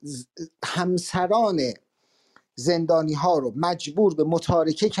همسران زندانی ها رو مجبور به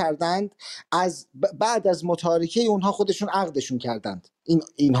متارکه کردند، از بعد از متارکه اونها خودشون عقدشون کردند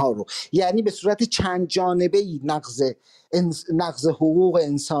اینها رو، یعنی به صورت چند جانبه‌ای نقض حقوق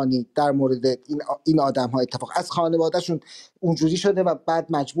انسانی در مورد این آدم ها اتفاق از خانوادهشون اونجوری شده و بعد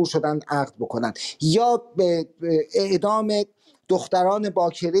مجبور شدن عقد بکنن. یا به اعدام دختران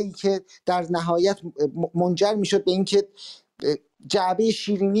باکره‌ای که در نهایت منجر میشد به اینکه جعبه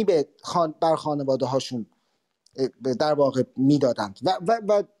شیرینی بر خانواده هاشون در واقع میدادند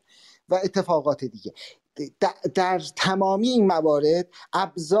و اتفاقات دیگه. در تمامی این موارد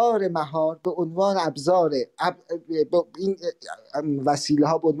ابزار مهار به عنوان این وسیله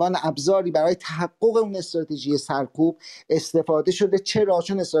ها به عنوان ابزاری برای تحقق اون استراتژی سرکوب استفاده شده. چرا؟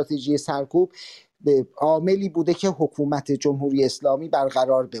 چون استراتژی سرکوب عاملی بوده که حکومت جمهوری اسلامی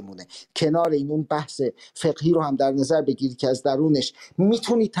برقرار بمونه. کنار این اون بحث فقهی رو هم در نظر بگیرید که از درونش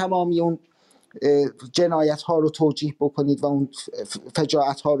میتونید تمامی اون جنایت ها رو توجیه بکنید و اون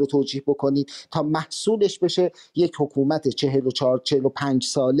فجاعت ها رو توجیه بکنید تا محصولش بشه یک حکومت 44-45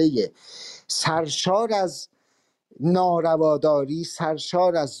 ساله سرشار از نارواداری،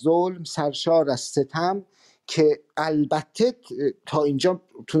 سرشار از ظلم، سرشار از ستم، که البته تا اینجا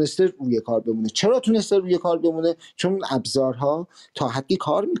تونسته روی کار بمونه. چرا تونسته روی کار بمونه؟ چون اون ابزارها تا حدی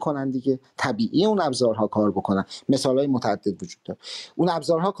کار میکنن دیگه، طبیعی اون ابزارها کار بکنن. مثالای متعدد وجود داره. اون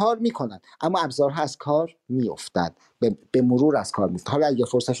ابزارها کار میکنن اما ابزارها از کار میافتن، به مرور از کار میافتن. حالا اگه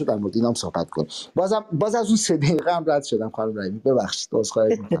فرصت شد در مورد اینام صحبت کنیم. باز از اون 3 دقیقه هم رد شدم خانم رحیمی، ببخشید،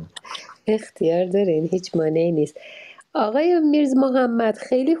 عذرخواهی میکنم. اختیار دارین، هیچ مانعی نیست. آقای میرز محمد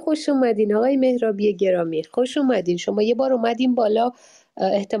خیلی خوش اومدین. آقای مهرابی گرامی خوش اومدین. شما یه بار اومدین بالا،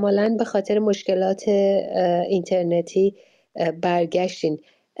 احتمالاً به خاطر مشکلات اینترنتی برگشتین.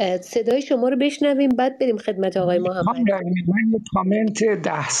 صدای شما رو بشنویم بعد بریم خدمت آقای محمد. من یه کامنت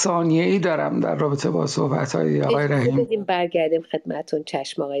 10 ثانیه‌ای دارم در رابطه با صحبت‌های آقای رحیم. اجازه بدیم برگردیم خدمتون.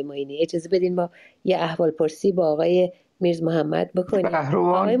 چشم آقای معینی، اجازه بدین ما یه احوال پرسی با آقای میرز محمد بکنیم.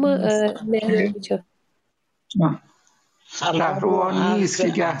 آقای مهرابی چه؟ پهلوان نیست که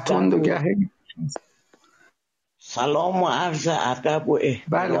گه تند و گه. سلام و عرض ادب و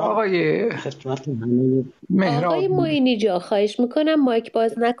احترام. بله آقای خدمت همه مهراب. آقای معینی جا خواهش میکنم مایک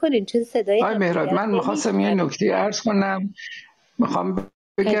باز نکنین، چه صدایی آقای مهراب، من میخواستم یه نکته عرض کنم. میخوام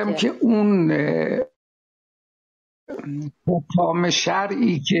بگم که اون حکام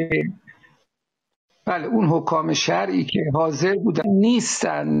شرعی که اون حکام شرعی که حاضر بودن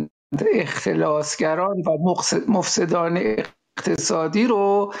نیستند اختلاسگران و مفسدان اقتصادی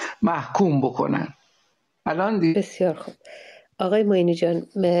رو محکوم بکنن. الان بسیار خوب. آقای معینی جان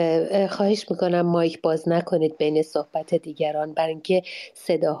خواهش میکنم مایک باز نکنید بین صحبت دیگران، برای اینکه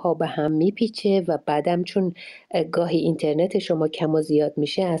صداها به هم میپیچه و بعدم چون گاهی اینترنت شما کم و زیاد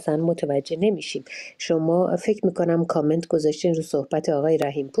میشه اصلا متوجه نمیشیم. شما فکر میکنم کامنت گذاشتین رو صحبت آقای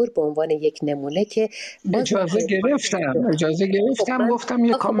رحیم پور به عنوان یک نمونه که اجازه گرفتم گفتم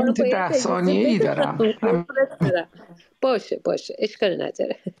یه کامنت 10 ثانیه‌ای دارم. باشه اشکال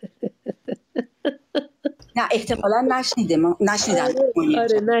نداره. نه احتمالا نشنیدن.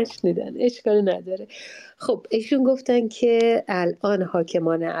 آره نشنیدن، اشکال نداره. خب ایشون گفتن که الان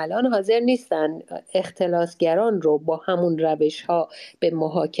حاکمان الان حاضر نیستن اختلاسگران رو با همون روش ها به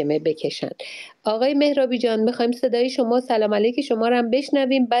محاکمه بکشن. آقای مهرابی جان میخوایم صدای شما، سلام علیک شما رو هم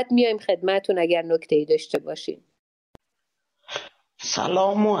بشنویم، بعد میایم خدمتون اگر نکته‌ای داشته باشین.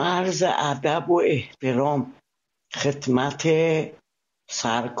 سلام و عرض ادب و احترام خدمت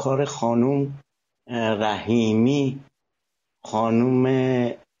سرکار خانم رحیمی، خانم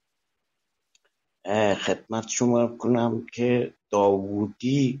خدمت شما کنم که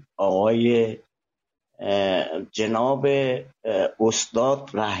داوودی، آقای جناب استاد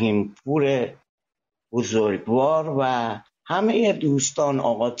رحیمپور بزرگوار و همه دوستان،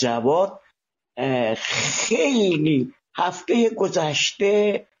 آقا جواد، خیلی هفته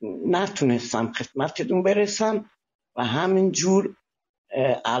گذشته نتونستم خدمتتون برسم و همینجور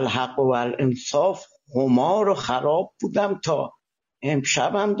الحق و الانصاف هما رو خراب بودم تا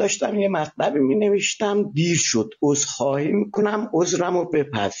امشبم داشتم یه مطلبی می نوشتم، دیر شد. عذرخواهی میکنم، عذرم رو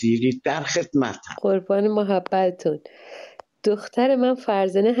بپذیرید، در خدمتم. قربان محبتتون. دختر من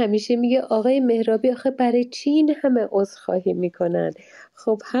فرزانه همیشه میگه آقای مهرابی آخه برای چی این همه عذرخواهی میکنن؟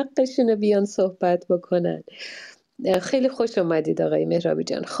 خب حقشونه بیان صحبت بکنن. خیلی خوش اومدید آقای مهرابی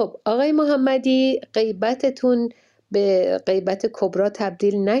جان. خب آقای محمدی، غیبتتون به غیبت کبرا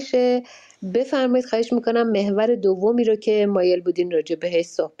تبدیل نشه. بفرمایید، خواهش میکنم محور دومی رو که مایل بودین راجع بهش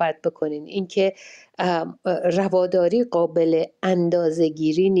صحبت بکنین، این که رواداری قابل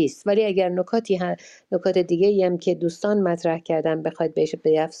اندازه‌گیری نیست، ولی اگر نکات دیگه هم که دوستان مطرح کردن بخواید بهش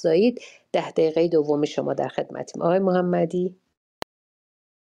بیفزایید، 10 دقیقه دوم شما در خدمتیم. آقای محمدی.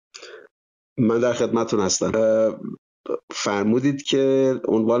 من در خدمتتون هستم. فرمودید که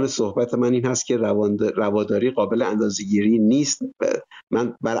عنوان صحبت من این هست که رواداری قابل اندازه‌گیری نیست.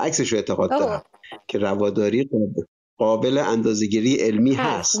 من برعکسش رو اعتقاد دارم که رواداری قابل اندازه‌گیری علمی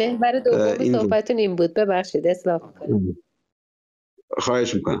هست. محور دوم صحبتون این بود، ببخشید اصلاح کنم.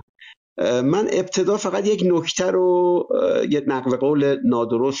 خواهش میکنم. من ابتدا فقط یک نکته رو، یک نقل قول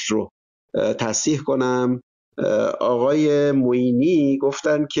نادرست رو تصحیح کنم. آقای معینی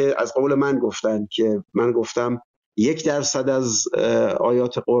گفتن که از قول من گفتن که من گفتم 1% از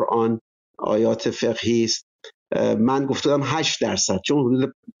آیات قرآن آیات فقهی است. من گفتم 8%، چون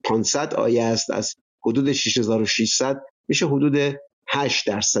حدود 500 آیه است، از حدود 6600 میشه حدود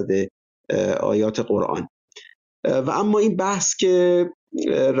 8% آیات قرآن. و اما این بحث که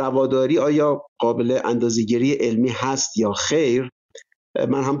رواداری آیا قابل اندازه‌گیری علمی هست یا خیر،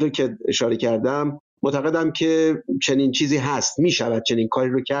 من همونطور که اشاره کردم معتقدم که چنین چیزی هست، می شود چنین کاری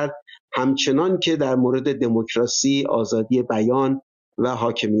رو کرد، همچنان که در مورد دموکراسی، آزادی بیان و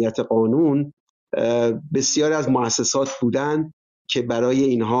حاکمیت قانون بسیاری از مؤسسات بودند که برای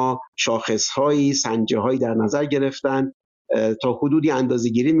اینها شاخصهایی، سنجه‌هایی در نظر گرفتن، تا حدودی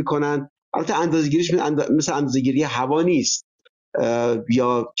اندازه‌گیری میکنن. البته اندازه‌گیریش مثل اندازه‌گیری هوا نیست،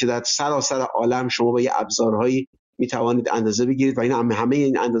 یا که در سراسر عالم شما با یه ابزارهایی می توانید اندازه بگیرید و این همه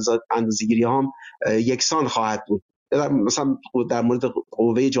این اندازه‌گیری هم یکسان خواهد بود. مثلا در مورد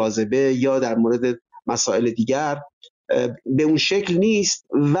قوه جاذبه یا در مورد مسائل دیگر به اون شکل نیست،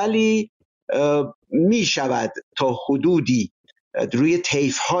 ولی می شود تا حدودی روی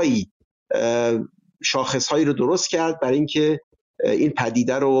طیف‌هایی شاخص‌هایی رو درست کرد برای اینکه این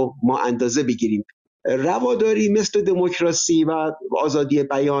پدیده رو ما اندازه بگیریم. رواداری مثل دموکراسی و آزادی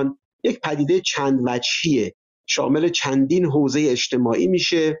بیان یک پدیده چند وجهیه، شامل چندین حوزه اجتماعی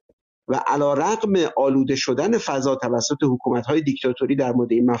میشه و علیرغم آلوده شدن فضا توسط حکومت‌های دیکتاتوری در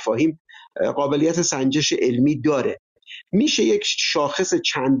مورد این مفاهیم قابلیت سنجش علمی داره. میشه یک شاخص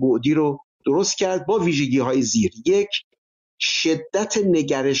چند بعدی رو درست کرد با ویژگی‌های زیر: یک، شدت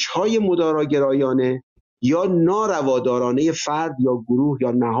نگرش‌های مداراگرایانه یا ناروادارانه فرد یا گروه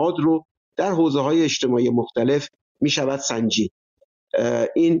یا نهاد رو در حوزه‌های اجتماعی مختلف میشود سنجید.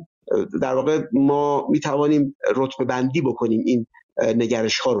 این در واقع ما میتوانیم رتبه بندی بکنیم این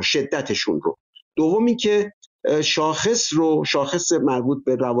نگرش‌ها رو، شدتشون رو. دومی که شاخص مربوط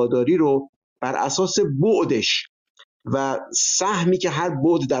به رواداری رو بر اساس بعدش و سهمی که هر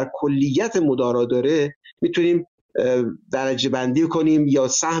بعد در کلیت مدارا داره میتونیم درجه بندی کنیم یا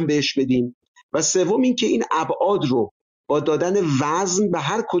سهم بهش بدیم. و سوم این که این ابعاد رو با دادن وزن به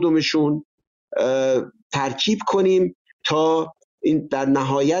هر کدومشون ترکیب کنیم تا این در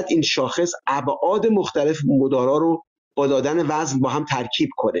نهایت این شاخص ابعاد مختلف مدارا رو با دادن وزن با هم ترکیب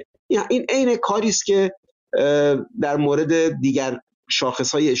کنه. این عین کاری است که در مورد دیگر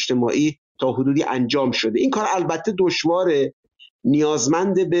شاخص‌های اجتماعی تا حدودی انجام شده. این کار البته دشواره،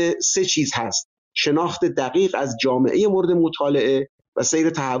 نیازمند به 3 چیز هست: شناخت دقیق از جامعه مورد مطالعه و سیر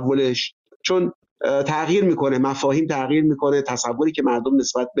تحولش، چون تغییر میکنه، مفاهیم تغییر میکنه، تصوری که مردم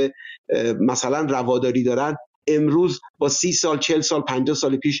نسبت به مثلا رواداری دارن امروز با 30 سال، 40 سال، 50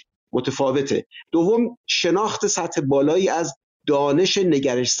 سال پیش متفاوته. دوم، شناخت سطح بالایی از دانش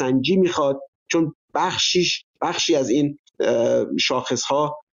نگرش سنجی میخواد، چون بخشی از این شاخص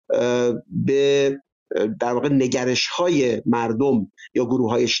ها به در واقع نگرش های مردم یا گروه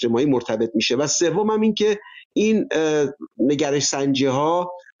های اجتماعی مرتبط میشه. و سوم هم این که این نگرش سنجی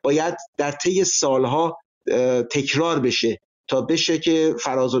ها باید در طی سالها تکرار بشه تا بشه که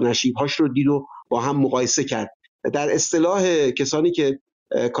فراز و نشیب هاش رو دید و با هم مقایسه کرد. در اصطلاح کسانی که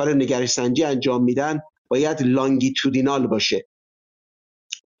کار نگرش سنجی انجام میدن باید لانگیتودینال باشه.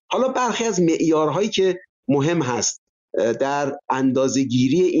 حالا برخی از معیارهایی که مهم هست در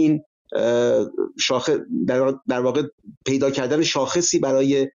اندازه‌گیری این در واقع پیدا کردن شاخصی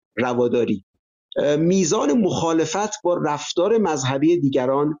برای رواداری: میزان مخالفت با رفتار مذهبی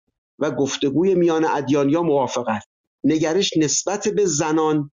دیگران و گفتگوی میان ادیان یا موافقت، نگرش نسبت به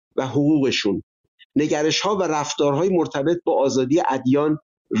زنان و حقوقشون، نگرش‌ها و رفتارهای مرتبط با آزادی ادیان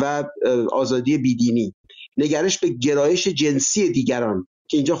و آزادی بیدینی، نگرش به گرایش جنسی دیگران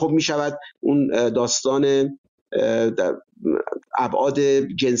که اینجا خب میشود اون داستان ابعاد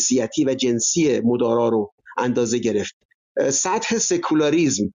جنسیتی و جنسی مدارا رو اندازه گرفت، سطح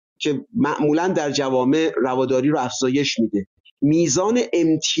سکولاریسم که معمولا در جوامع رواداری رو افزایش میده، میزان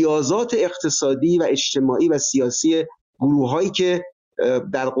امتیازات اقتصادی و اجتماعی و سیاسی گروه‌هایی که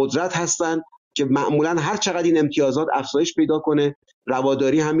در قدرت هستن که معمولا هر چقدر این امتیازات افزایش پیدا کنه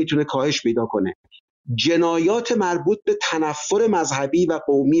رواداری هم میتونه کاهش پیدا کنه، جنایات مربوط به تنفر مذهبی و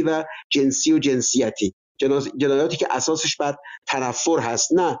قومی و جنسی و جنسیتی، جنایاتی که اساسش بر تنفر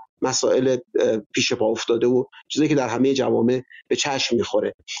هست، نه مسائل پیش پا افتاده و چیزایی که در همه جوامع به چشم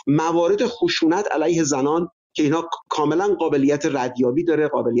میخوره، موارد خشونت علیه زنان که اینا کاملا قابلیت ردیابی داره،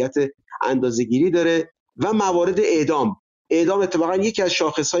 قابلیت اندازه‌گیری داره، و موارد اعدام اتفاقا یکی از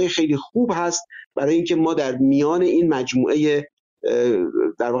شاخصهای خیلی خوب هست برای اینکه ما در میان این مجموعه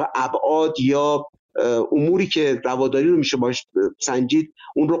در واقع ابعاد یا اموری که رواداری رو میشه باش سنجید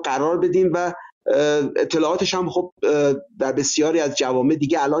اون رو قرار بدیم و اطلاعاتش هم خب در بسیاری از جوامع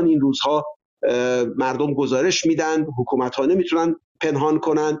دیگه الان این روزها مردم گزارش میدن، حکومت ها نمیتونن پنهان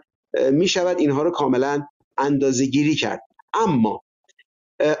کنن، میشود اینها رو کاملا اندازه‌گیری کرد. اما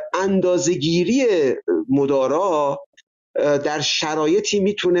اندازه‌گیری مدارا در شرایطی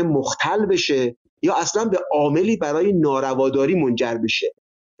میتونه مختل بشه یا اصلا به عاملی برای نارواداری منجر بشه.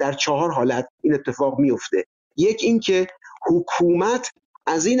 در 4 حالت این اتفاق میفته. یک، این که حکومت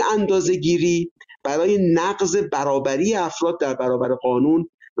از این اندازه‌گیری برای نقض برابری افراد در برابر قانون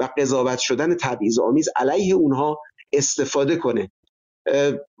و قضاوت شدن تبعیض‌آمیز علیه اونها استفاده کنه.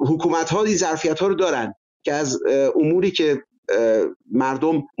 حکومت‌ها این ظرفیت‌ها رو دارن که از اموری که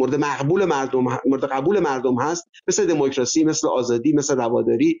مردم مورد قبول مردم هست، مثل دموکراسی، مثل آزادی، مثل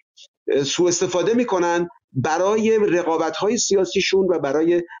رواداری، سوء استفاده میکنن برای رقابت‌های سیاسیشون و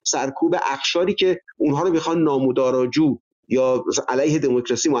برای سرکوب اقشاری که اونها رو میخوان نامداراجو یا علیه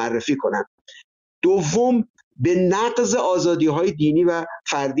دموکراسی معرفی کنن. دوم، به نقض آزادی‌های دینی و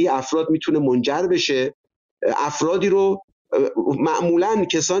فردی افراد میتونه منجر بشه. افرادی رو معمولاً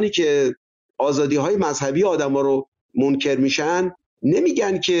کسانی که آزادی‌های مذهبی آدم‌ها رو منکر میشن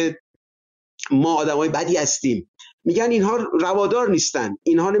نمیگن که ما آدمای بدی هستیم، میگن اینها روادار نیستن،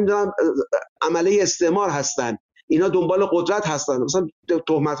 اینها نمیدونم عمله استعمار هستن، اینها دنبال قدرت هستن. مثلا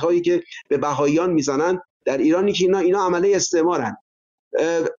تهمت هایی که به بهاییان میزنن در ایرانی که اینا عمله استعمارن،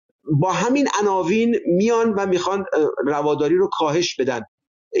 با همین عناوین میان و میخوان رواداری رو کاهش بدن.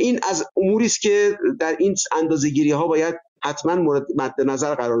 این از اموری است که در این اندازه‌گیری ها باید حتما مد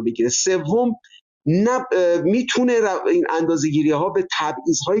نظر قرار بگیره. سوم، میتونه این اندازه‌گیری ها به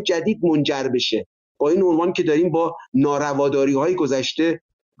تبعیض‌های جدید منجر بشه. با این عنوان که داریم با نارواداری های گذشته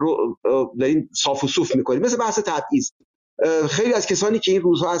رو داریم صاف و صوف میکنیم، مثل بحث تبعیض. خیلی از کسانی که این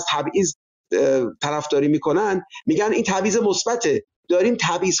روزها از تبعیض طرفداری میکنن میگن این تبعیض مثبته، داریم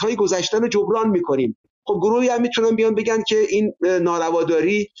تبعیض‌های گذشته رو جبران میکنیم. خب گروهی هم میتونن بیان بگن که این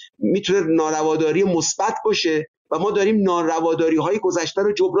نارواداری میتونه نارواداری مثبت باشه و ما داریم نارواداری‌های گذشته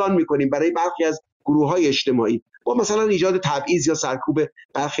رو جبران میکنیم برای برخی از گروه‌های اجتماعی با مثلا ایجاد تبعیض یا سرکوب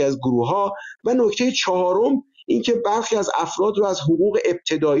برخی از گروه‌ها. و نکته چهارم، این که برخی از افراد رو از حقوق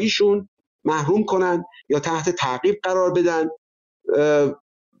ابتداییشون محروم کنن یا تحت تعقیب قرار بدن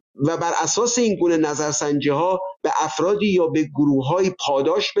و بر اساس این گونه نظرسنجی‌ها به افرادی یا به گروه‌های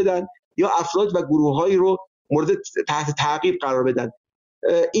پاداش بدن یا افراد و گروه‌هایی رو مورد تحت تعقیب قرار بدن.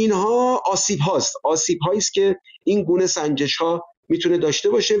 اینها آسیب‌هایی است که این گونه سنجش‌ها میتونه داشته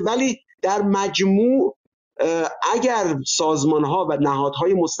باشه. ولی در مجموع اگر سازمان‌ها و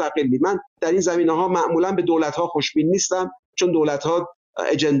نهادهای مستقلی، من در این زمینه‌ها معمولاً به دولت‌ها خوشبین نیستم، چون دولت‌ها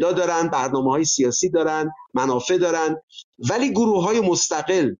اجندا دارن، برنامه‌های سیاسی دارن، منافع دارن، ولی گروه‌های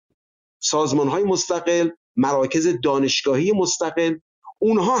مستقل، سازمان‌های مستقل، مراکز دانشگاهی مستقل،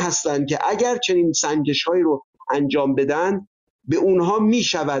 اونها هستند که اگر چنین سنجش‌هایی رو انجام بدن به اونها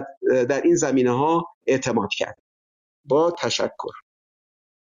میشود در این زمینه‌ها اعتماد کرد. با تشکر.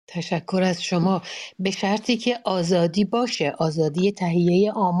 تشکر از شما. به شرطی که آزادی باشه، آزادی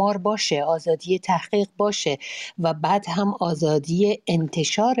تهیه آمار باشه، آزادی تحقیق باشه و بعد هم آزادی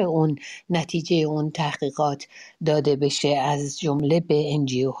انتشار اون نتیجه اون تحقیقات داده بشه، از جمله به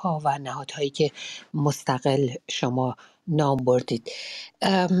NGO ها و نهادهایی که مستقل شما نام بردید.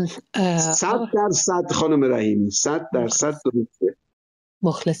 100% خانم رحیمی، 100% درسته.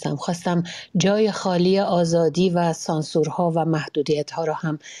 مخلصم. خواستم جای خالی آزادی و سانسورها و محدودیت‌ها را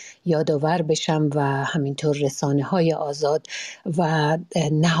هم یادآور بشم و همینطور رسانه‌های آزاد و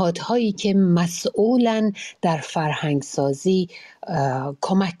نهادهایی که مسئولن در فرهنگسازی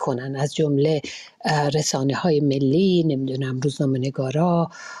کمک کنن، از جمله رسانه‌های ملی، نمیدونم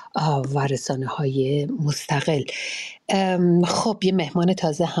روزنامه‌نگارا و رسانه‌های مستقل. خب یه مهمان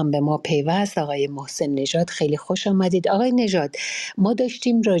تازه هم به ما پیوست، آقای محسن نژاد. خیلی خوش آمدید آقای نژاد. ما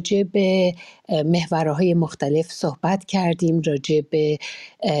داشتیم راجع به محورهای مختلف صحبت کردیم، راجع به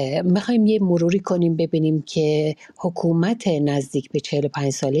میخوایم یه مروری کنیم ببینیم که حکومت نزدیک به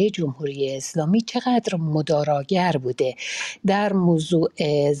 45 ساله جمهوری اسلامی چقدر مداراگر بوده در موضوع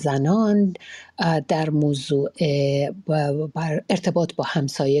زنان، در موضوع ارتباط با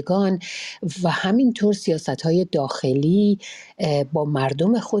همسایگان و همینطور سیاست‌های داخلی با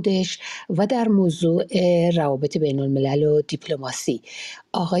مردم خودش و در موضوع روابط بین الملل و دیپلماسی.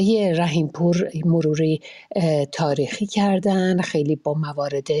 آقای رحیم‌پور مروری تاریخی کردن، خیلی با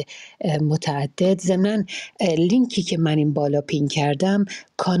موارد متعدد. ضمناً لینکی که من این بالا پین کردم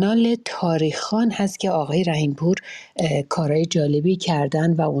کانال تاریخان هست که آقای رحیم‌پور کارهای جالبی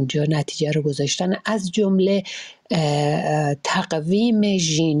کردن و اونجا نتیجه رو گذاشتن، از جمله تقویم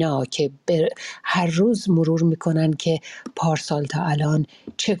ژینا که هر روز مرور میکنن که پارسال تا الان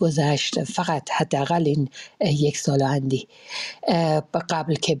چه گذشت، فقط حداقل این 1 سال اندی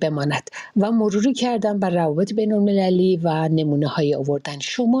قبل که بماند، و مروری کردن بر روابط بین المللی و نمونه های آوردن.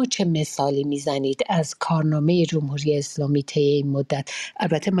 شما چه مثالی میزنید از کارنامه جمهوری اسلامی طی این مدت؟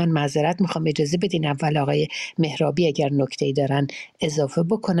 البته من معذرت میخوام، اجازه بدین اول آقای مهرابی اگر نکته‌ای دارن اضافه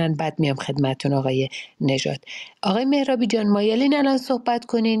بکنن، بعد میام خدمتتون آقای نژاد. آقای مهرابی جان، مایلین الان صحبت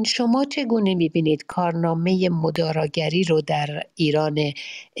کنین. شما چگونه میبینید کارنامه مداراگری رو در ایران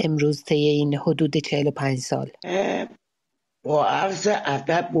امروز طی این حدود 45 سال؟ با عرض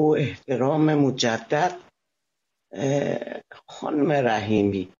ادب و احترام مجدد خانم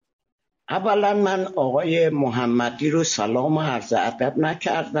رحیمی، اولا من آقای محمدی رو سلام و عرض ادب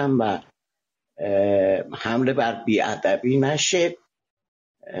نکردم و حمله بر بی‌ادبی نشه.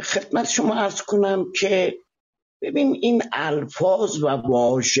 خدمت شما عرض کنم که ببین این الفاظ و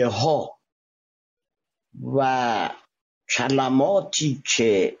واژه ها و کلماتی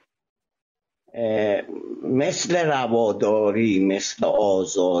که مثل رواداری، مثل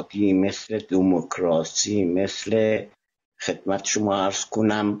آزادی، مثل دموکراسی، مثل خدمت شما عرض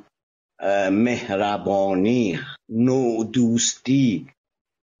کنم مهربانی، نودوستی،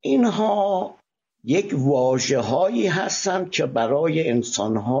 اینها یک واژه هایی هستند که برای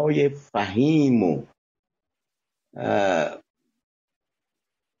انسان های فهیم و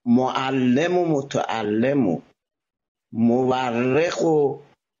معلم و متعلم و مورخ و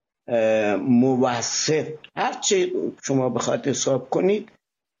موثق، هرچی شما بخواید حساب کنید،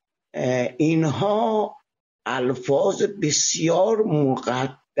 اینها الفاظ بسیار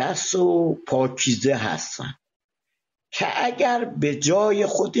مقدس و پاکیزه هستند که اگر به جای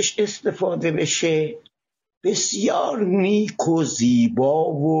خودش استفاده بشه بسیار نیک و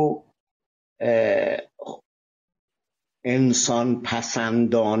زیبا و انسان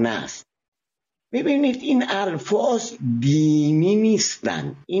پسندانه است. ببینید این الفاظ دینی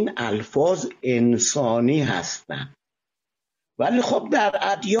نیستن، این الفاظ انسانی هستن، ولی خب در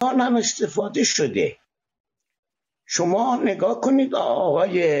ادیان هم استفاده شده. شما نگاه کنید،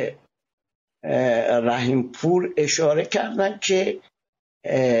 آقای رحیم‌پور اشاره کردن که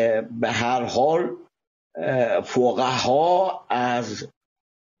به هر حال فقها از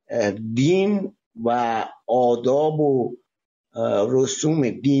دین و آداب و رسوم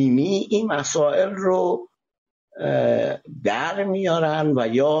دینی این مسائل رو در میارن و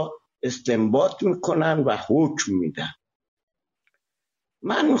یا استنباط میکنن و حکم میدن.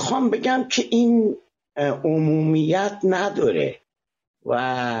 من میخوام بگم که این عمومیت نداره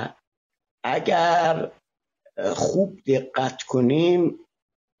و اگر خوب دقت کنیم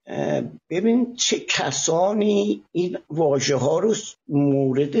ببین چه کسانی این واژه ها رو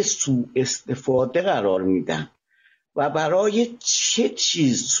مورد سوء استفاده قرار میدن و برای چه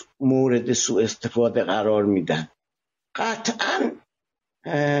چیز مورد سوء استفاده قرار میدن. قطعاً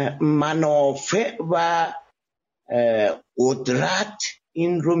منافع و قدرت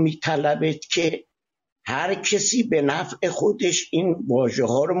این رو میطلبه که هر کسی به نفع خودش این واژه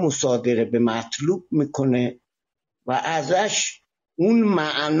ها رو مصادره به مطلوب میکنه و ازش اون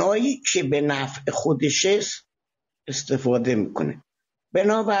معنایی که به نفع خودشه استفاده میکنه.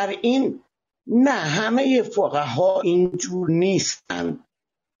 بنابراین نه، همه فقها اینجور نیستن.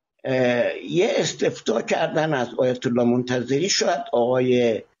 یه استفتاء کردن از آیت الله منتظری، شاید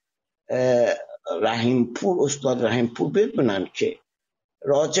آقای رحیمپور، استاد رحیمپور بدونن که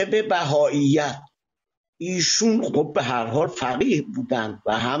راجع به بهائیت، ایشون خب به هر حال فقیه بودن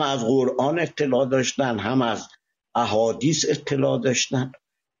و هم از قرآن اطلاع داشتن هم از احادیث اطلاع داشتن.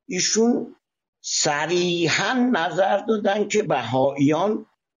 ایشون صریحاً نظر دادن که بهائیان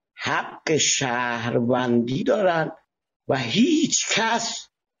حق شهروندی دارن و هیچ کس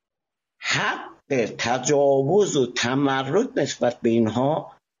حق تجاوز و تمرد نسبت به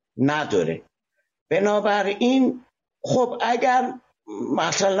اینها نداره. بنابراین خب اگر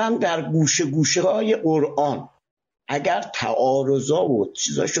مثلا در گوشه گوشه های قرآن اگر تعارضا و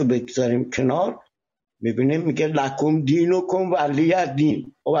چیزاشو بگذاریم کنار، میبینیم میگه لکم دینکم ولی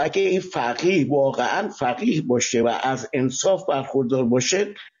دین. و اگه این فقیه واقعا فقیه باشه و از انصاف برخوردار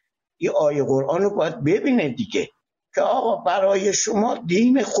باشه، این آیه قرآن رو باید ببینه دیگه که آقا برای شما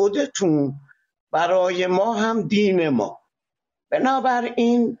دین خودتون، برای ما هم دین ما.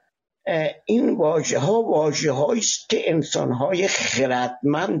 بنابراین این واژه ها واژه هاییست که انسان های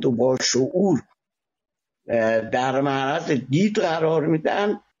خردمند و با شعور در معرض دید قرار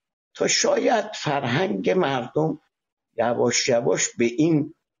میدن تا شاید فرهنگ مردم یواش یواش به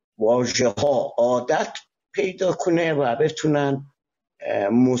این واژه ها عادت پیدا کنه و بتونن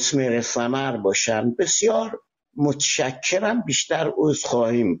مثمر ثمر باشن. بسیار متشکرم، بیشتر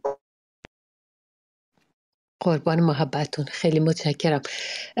عذرخواهی میکنم. قربان محبتون، خیلی متشکرم.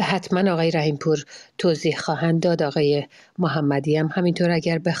 حتما آقای رحیمپور توضیح خواهند داد، آقای محمدی هم همینطور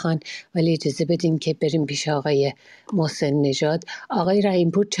اگر بخوان، ولی اجازه بدیم که بریم پیش آقای محسن نژاد. آقای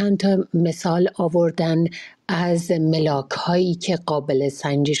رحیمپور چند تا مثال آوردن از ملاک هایی که قابل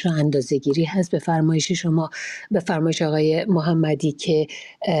سنجش و اندازه‌گیری هست. به فرمایش شما، به فرمایش آقای محمدی که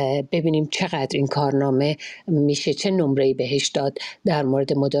ببینیم چقدر این کارنامه میشه چه نمره‌ای بهش داد در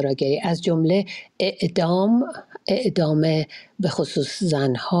مورد مداراگری، از جمله اعدام به خصوص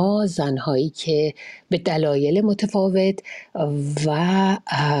زنهایی که به دلایل متفاوت و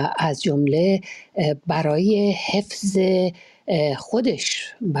از جمله برای حفظ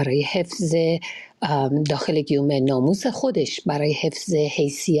خودش، برای حفظ داخل گیوم ناموس خودش، برای حفظ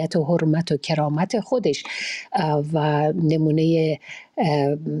حیثیت و حرمت و کرامت خودش. و نمونه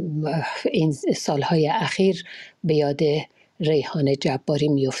این سالهای اخیر به یاد ریحان جباری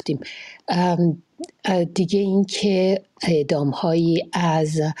میفتیم. دیگه این که اعدام‌هایی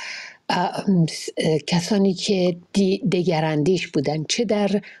از کسانی که دگراندیش بودن، چه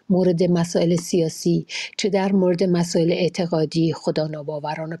در مورد مسائل سیاسی چه در مورد مسائل اعتقادی، خدا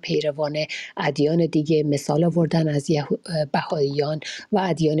ناباوران و پیروان ادیان دیگه، مثال آوردن از بهائیان و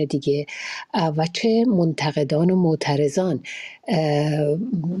ادیان دیگه، و چه منتقدان و معترضان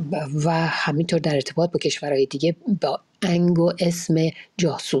و همینطور در ارتباط با کشورهای دیگه با انگ و اسم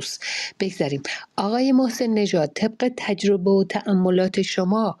جاسوس. بگذاریم آقای محسن نژاد، طبق تجربه و تأملات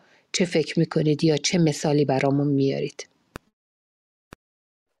شما چه فکر میکنید یا چه مثالی برامون میارید؟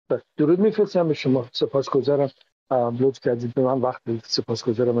 درود میفرستم به شما. سپاسگزارم لطف کردید به من وقت بدید.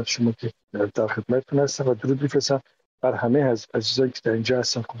 سپاسگزارم از شما که در خدمتتون هستم و درود میفرستم بر همه از عزیزانی که در اینجا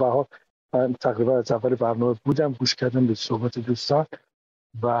هستن. خب بها من تقریبا از اول برنامه بودم، گوش کردم به صحبت دوستان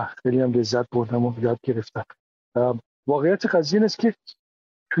و خیلی هم لذت بردم و یاد گرفتم. واقعیت قضیه این است که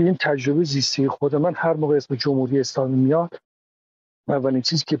توی این تجربه زیستی خود من هر موقع اسم جمهوری اسلامی میاد، اولین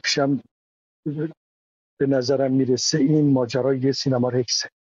چیزی که پیشم به نظرم میرسه این ماجرای سینما رکسه.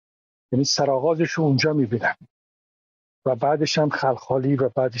 یعنی سرآغازش رو اونجا میبینم و بعدش هم خلخالی و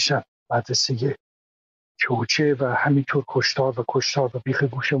بعدش هم مدرسه چوچه و همینطور کشتار و بیخ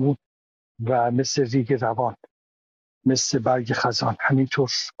گوشمون و مثل ریگ روان، مثل برگ خزان، همینطور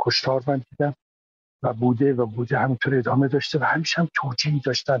کشتار من دیدم و بوده همینطور ادامه داشته و همیشه هم توجیهی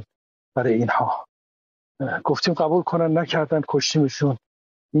داشتن برای اینها. گفتیم قبول کنن، نکردن، کشتیمشون.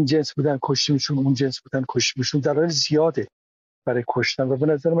 این جنس بودن کشتیمشون، اون جنس بودن کشتیمشون. دلایل زیاده برای کشتن و به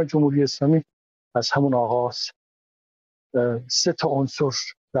نظر من جمهوری اسلامی از همون آغاز 3 تا عنصر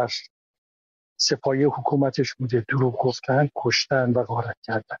در سپایه حکومتش بوده: دروغ گفتن، کشتن و غارت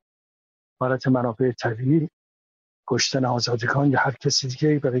کردن. غارت منابع طبیعی، کشتن آزادگان یا هر کسی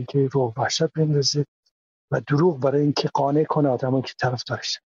دیگه برای اینکه رعب و وحشت بندازه، و دروغ برای اینکه قانع کنه آدمایی که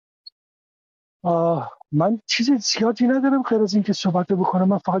طرفدارش. من چیز زیادی ندارم غیر از اینکه صحبت بکنم.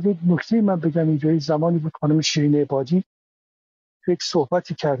 من فقط یک نکته من بگم. اینجایی زمانی بود خانم شیرین عبادی یک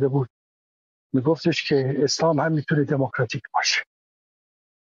صحبتی کرده بود میگفتش که اسلام هم میتونه دموکراتیک باشه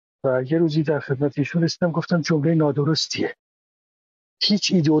و یه روزی در خدمت ایشون رسیدم گفتم جمله نادرستیه.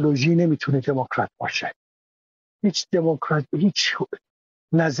 هیچ ایدئولوژی نمیتونه دموکرات باشه. هیچ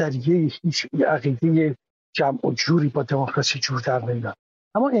نظریه، هیچ عقیده جمع و جوری با دموکراسی جور در نمیاد.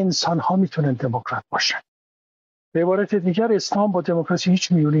 اما انسان ها میتونن دموکرات باشن. به عبارت دیگر اسلام با دموکراسی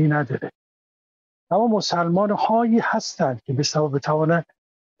هیچ میونه‌ای نداره. اما مسلمان هایی هستند که بتوانند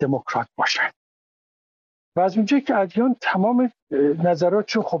دموکرات باشن. و از اونجایی که ادیان تمام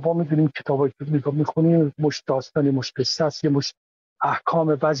نظراتشون، خب ما میدونیم کتابایی که میخونیم مش داستانی، مش قصه است، یه مش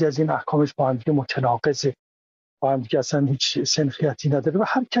احکام، بعضی از این احکامش با هم دیگه متناقضه، با هم دیگه اصلا هیچ سنخیتی نداره و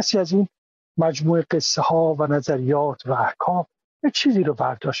هر کسی از این مجموعه قصه ها و نظریات و احکام یه چیزی رو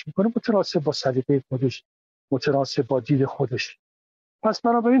برداشت میکنه متناسب با سلیقه خودش، متناسب با دید خودش. پس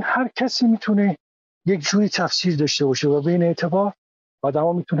بنابراین هر کسی میتونه یک جوری تفسیر داشته باشه و به این اعتبار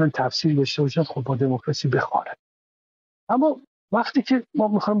آدما میتونن تفسیر داشته باشن خب با دموکراسی بخوانن. اما وقتی که ما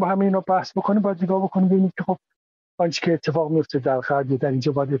میخوایم با همه اینا بحث بکنیم باید نگاه بکنیم ببینیم که خب آنچه که اتفاق میفته در غرب در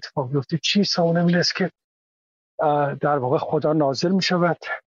اینجا باید اتفاق بیفته چیست. اون این است که در واقع خدا نازل میشود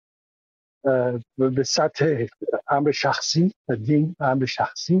به سطح امر شخصی و دین امر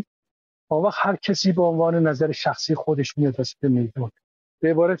شخصی. اون وقت هر کسی به عنوان نظر شخصی خودش میاد وسط میدون.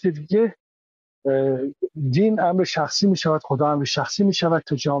 به عبارت دیگه دین امر شخصی می شود، خدا امر شخصی می شود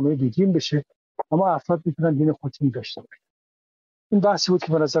تا جامعه بیدین بشه، اما افراد میتونن دین خودشون داشته باشن. این بحثی بود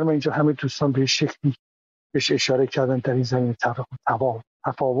که به نظر من اینجا همه دوستان به شکلی بهش اشاره کردن. در این زمینه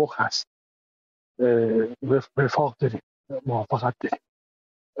تفاوق هست، وفاق داریم، موافقت داریم.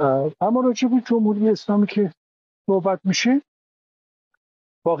 اما راجع به جمهوری اسلامی که صحبت میشه،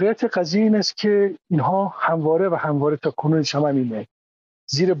 واقعیت قضیه این است که اینها همواره تا کنونش هم اینه،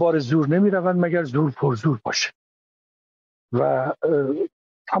 زیر بار زور نمیروند مگر زور پر زور باشه. و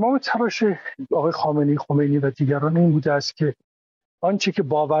تمام تلاش آقای خمینی و دیگران این بوده است که آنچه که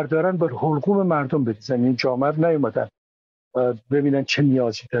باور دارن بر حلقوم مردم بریزن. این جامعه نیومدن ببینن چه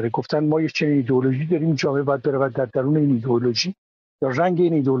نیازی داره، گفتن ما یک چنین ایدئولوژی داریم، جامعه باید بره و در درون این ایدئولوژی یا رنگ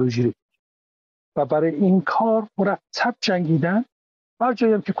این ایدئولوژی رو، و برای این کار مرتب جنگیدن. هر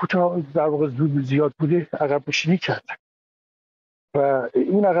جایی هم که کوتاه در واقع زیاد بوده عقب نشینی کردن و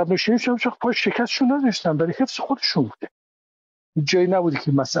این عقب نشینیشون پای شکستشون نداشتن، برای حفظ خودشون بوده. جایی نبوده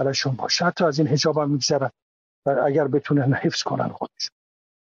که مسئلهشون باشه، حتی از این حجاب هم میگذرن اگر بتونن حفظ کنن خودشون.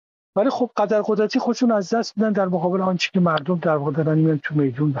 ولی خب قدر قدرتی خودشون از دست میدن در مقابل آنچه که مردم در واقع دارن میان تو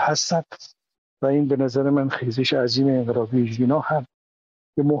میدون هستن. و این به نظر من خیزش عظیم انقلابی ژینا هم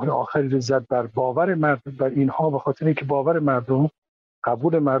یه مهر آخری رو زد بر باور مردم، بر اینها، به خاطر اینکه باور مردم،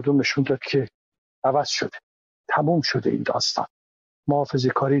 قبول مردم نشون داد که عوض شده، تموم شده این داستان،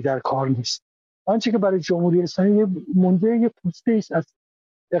 محافظه‌کاری در کار نیست. آنچه که برای جمهوری اسلامی مونده یه پوسته است از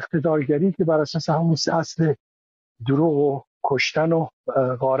اقتدارگری که بر اساس همون اصل دروغ و کشتن و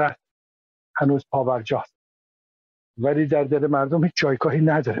غارت هنوز پابرجاست، ولی در دل مردم هیچ جایگاهی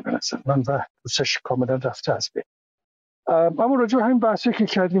نداره به نظر من و دوستش کاملا رفته از بین. اما راجع به همین بحثی که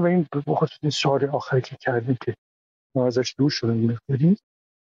کردیم و این بخاطر سوال آخری که کردیم که ما ازش دور شدیم می‌خوریم،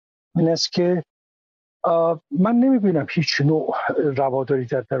 این است که من نمی‌بینم هیچ نوع رواداری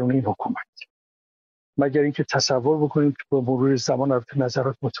در درون این حکومت، مگر اینکه تصور بکنیم که با مرور زمان البته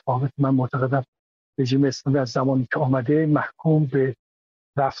نظرات متفاوت. من معتقدم رژیم اسلامی از زمانی که آمده محکوم به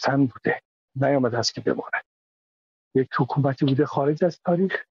رفتن بوده، نیامده است که بماند. یک حکومتی بوده خارج از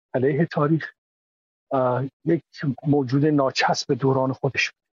تاریخ، علیه تاریخ، یک موجود ناچسب دوران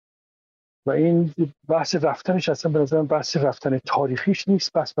خودش. و این بحث رفتنش اصلا به نظرم بحث رفتن تاریخیش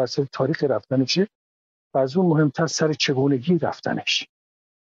نیست، بحث تاریخ رفتنشه و از اون مهمتر سر چگونگی رفتنش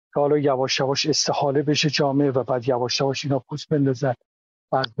که حالا یواش یواش استحاله بشه جامعه و بعد یواش یواش اینا پوست بندازن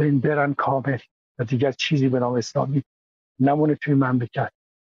و از بین برن کامل و دیگر چیزی به نام اسلامی نمونه توی مملکت،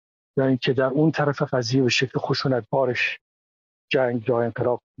 یا اینکه در اون طرف قضیه به شکل خشونت بارش جنگ یا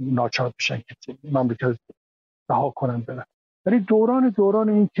انقلاب ناچار بشن که مملکت رها کنن برن. ولی دوران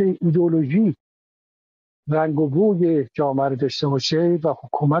این که ایدئولوژی رنگ و بوی جامعه رو داشته باشه و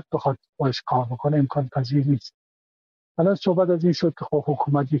حکومت بخواد باش کار بکنه امکان پذیر نیست. الان صحبت از این شد که خب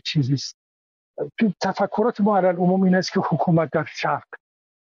حکومت یک چیزی است. تو تفکرات ما علل عموم این است که حکومت در شرق،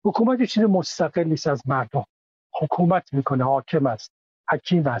 حکومت یک چیز مستقل نیست از مردم. حکومت میکنه، حاکم است،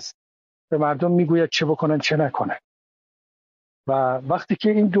 حکیم است، به مردم میگوید چه بکنن چه نکنن. و وقتی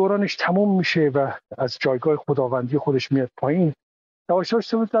که این دورانش تموم میشه و از جایگاه خداوندی خودش میاد پایین، یواش یواش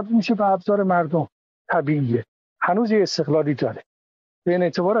تبدیل میشه به ابزار مردم. طبیعیه، هنوز یه استقلالی داره. به این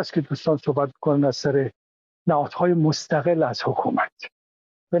اعتبار است که دوستان صحبت کنن از سر نهادهای مستقل از حکومت.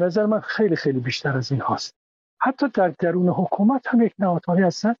 به نظر من خیلی خیلی بیشتر از این هاست. حتی در درون حکومت هم یک نهادهایی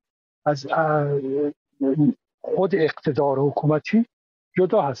هستن از خود اقتدار حکومتی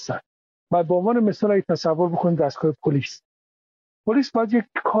جدا هستن. و به عنوان مثال اگه تصور بکنید دستگاه پلیس باید یک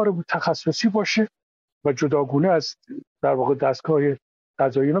کار تخصصی باشه و جداگونه از در واقع دستگاه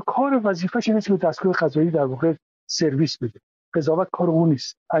قضایی. اینا کار وظیفه‌ش اینه که دستگاه قضایی در واقع سرویس بده. قضاوت کار اون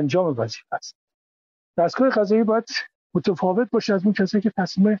نیست، انجام وظیفه است. دستگاه قضایی باید متفاوت باشه از اون کسایی که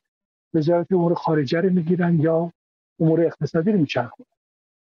تصمیم وزارت امور خارجه رو میگیرن یا امور اقتصادی رو میچرخونن.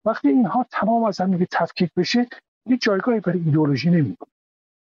 وقتی اینها تمام از هم تفکیک بشه، هیچ جایگاهی برای ایدئولوژی نمیمونه.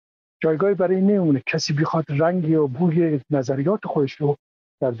 جایگاهی برای این نمیمونه کسی بخواد رنگ یا بوی نظریات خودش رو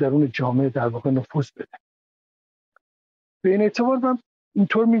در درون جامعه در واقع نفوذ بده. به این اعتبار من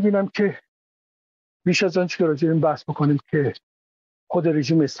اینطور می‌بینم که بیش از آنچه که راجع به این بحث بکنیم که خود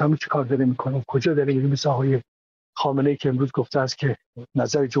رژیم اسلامی چه کار داره میکنه، کجا داره میره، مثل آقای خامنه‌ای که امروز گفته است که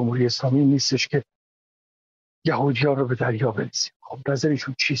نظر جمهوری اسلامی نیستش که یهودیان رو به دریا بریزیم. خب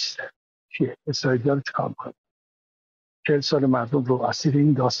نظرشون چیست؟ چیه؟ اسرائیلی‌ها رو چیکار میکنن؟ 40 سال مردم رو اسیر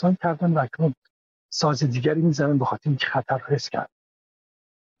این داستان کردن و اکنون ساز دیگری میزنن به خاطر اینکه خطر رو حس کردن.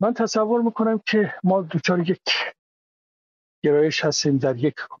 من تصور میکنم که ما دوچار یک گرایش هستیم در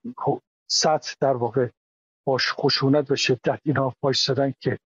یک سطح در واقع باش خشونت و شدت اینها وایسادن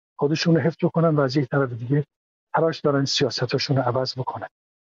که خودشون رو حفظ بکنن و از یک طرف دیگه تلاش دارن سیاستاشون رو عوض بکنن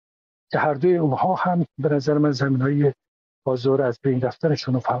که هر دوی اونها هم به نظر من زمینهای بازار از بین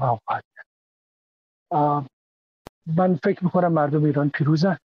رفتنشون رو فراهم خواهد کرد. من فکر میکنم مردم ایران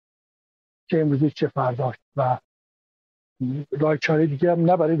پیروزن که امروز چه فردا و راه چاره دیگه هم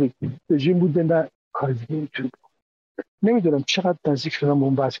نه برای رژیم بود نه کار دیگه میتونه. نمیدونم چقدر نزدیک شدم به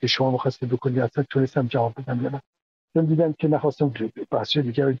اون بحث که شما می‌خواستید بکنید، اصلا تونستم جواب بدم یا نه. چون دیدم که نخواستم بحث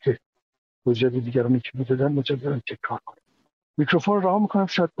دیگه که وجود دیگر رو میدادن مجددا تکرار کنم. میکروفون رها میکنم،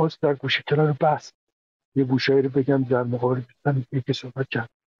 شاید باز در گوشه کنار بحث یه گوشه‌ای رو بگم در مقابل دوستان که صحبت کرد.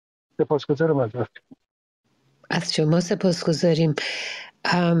 سپاسگزارم از وقتتون. از شما سپاسگزاریم.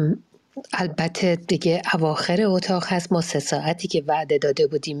 البته دیگه اواخر اتاق هست. ما 3 ساعتی که وعده داده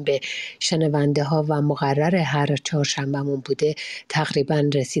بودیم به شنونده ها و مقرر هر چهارشنبهمون بوده تقریبا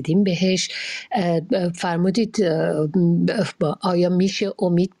رسیدیم بهش. فرمودید آیا میشه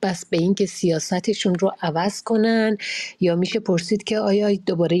امید بس به این که سیاستشون رو عوض کنن یا میشه پرسید که آیا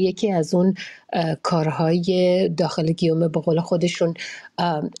دوباره یکی از اون کارهای داخل گیومه به قول خودشون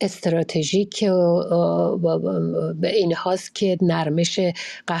استراتژیک به این هاست که نرمش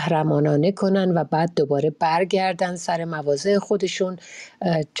قهرمانانه کنن و بعد دوباره برگردن سر مواضع خودشون.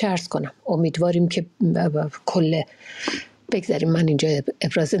 چه عرض کنم، امیدواریم که کل بگذاریم من اینجا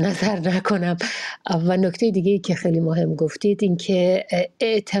ابراز نظر نکنم. و نکته دیگه که خیلی مهم گفتید این که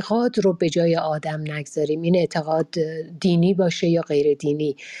اعتقاد رو به جای آدم نگذاریم، این اعتقاد دینی باشه یا غیر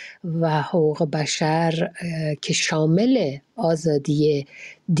دینی و حقوق بشر که شامل آزادی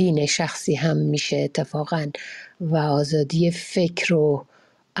دین شخصی هم میشه اتفاقا و آزادی فکر و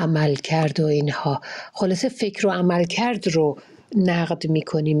عمل کرد و اینها. خلاصه فکر و عمل کرد رو نقد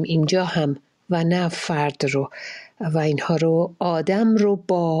میکنیم اینجا هم و نه فرد رو و اینها رو آدم رو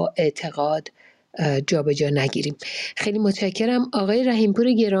با اعتقاد جا به جا نگیریم. خیلی متشکرم آقای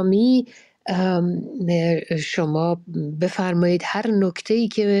رحیمپور گرامی. شما بفرمایید هر نکته‌ای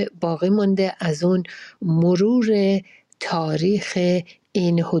که باقی مونده از اون مرور تاریخ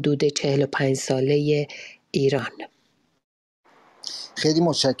این حدود 45 ساله ایران. خیلی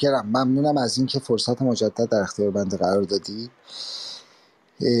متشکرم، ممنونم از اینکه فرصت مجدد در اختیار بنده قرار دادید.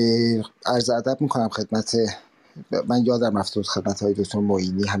 عرض ادب میکنم خدمت، من یادم رفته بود خدمت های دکتر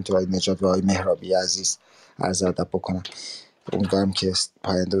معینی، همینطور آقای نجات و آقای مهرابی عزیز عرض ادب بکنم. امیدوارم که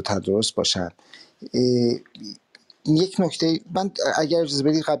پاینده و تندرست باشن. یک نکته من اگر اجازه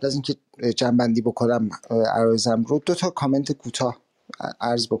بدید قبل از اینکه جنبندی بکنم عرایزم رو 2 کامنت کوتاه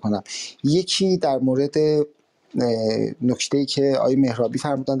عرض بکنم. یکی در مورد نکته‌ای که آقای مهرابی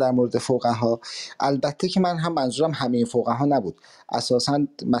فرمودن در مورد فقها. البته که من هم منظورم همه فقها نبود، اساساً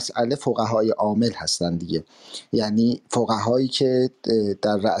مسئله فقهای عامل هستن دیگه، یعنی فقهایی که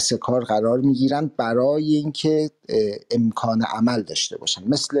در رأس کار قرار میگیرن برای اینکه امکان عمل داشته باشن،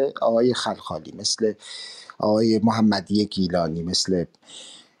 مثل آقای خلخالی، مثل آقای محمدی گیلانی، مثل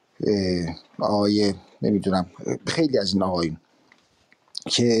آقای نمیدونم خیلی از این آقایون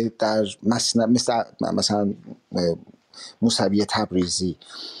که در مثلا موسوی تبریزی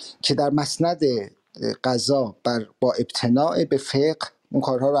که در مسند قضا با ابتناع به فقه اون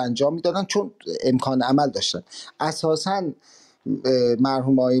کارها رو انجام میدادن چون امکان عمل داشتن. اساساً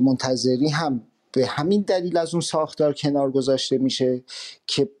مرحوم آقای منتظری هم به همین دلیل از اون ساختار کنار گذاشته میشه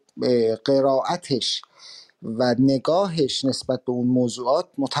که قرائتش و نگاهش نسبت به اون موضوعات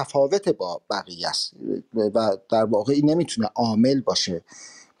متفاوت با بقیه است و در واقع این نمیتونه عامل باشه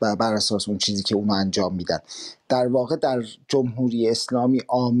بر اساس اون چیزی که اونو انجام میدن. در واقع در جمهوری اسلامی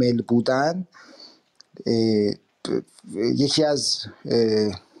عامل بودن یکی از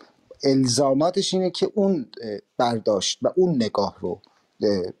الزاماتش اینه که اون برداشت و اون نگاه رو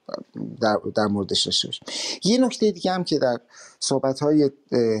در موردش داشته باشیم. یه نکته دیگه هم که در صحبت‌های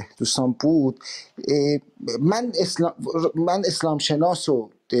دوستان بود، من اسلام شناس و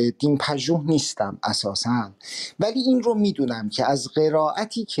دین پژوه نیستم اساساً، ولی این رو میدونم که از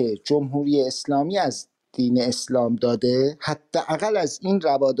قرائتی که جمهوری اسلامی از دین اسلام داده حداقل از این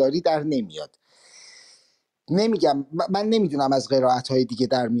رواداری در نمیاد. نمیگم، من نمیدونم از قرائت‌های دیگه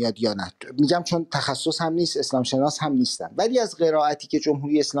در میاد یا نه، میگم چون تخصص هم نیست، اسلام شناس هم نیستم، ولی از قرائتی که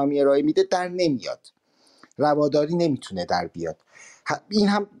جمهوری اسلامی ارائه میده در نمیاد، رواداری نمیتونه در بیاد. این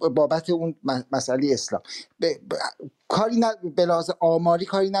هم بابت اون مسئله اسلام. کاری به لحاظ آماری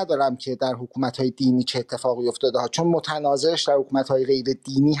کاری ندارم که در حکومت‌های دینی چه اتفاقی افتاده ها، چون متناظرش در حکومت‌های غیر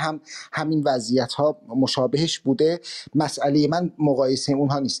دینی هم همین وضعیت‌ها مشابهش بوده. مسئله من مقایسه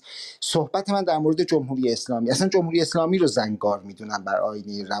اونها نیست. صحبت من در مورد جمهوری اسلامی، اصلا جمهوری اسلامی رو زنگار میدونم بر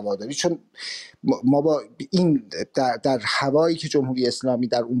آینه رواداری، چون ما با این در هوایی که جمهوری اسلامی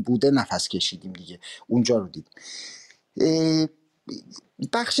در اون بوده نفس کشیدیم دیگه، اونجا رو دیدیم.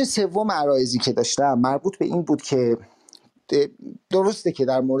 بخش سوم عرایضی که داشتم مربوط به این بود که درسته که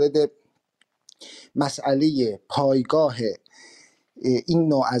در مورد مسئله پایگاه این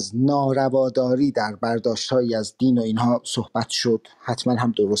نوع از نارواداری در برداشت‌هایی از دین و اینها صحبت شد، حتما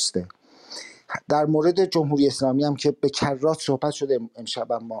هم درسته. در مورد جمهوری اسلامی هم که به کرات صحبت شده،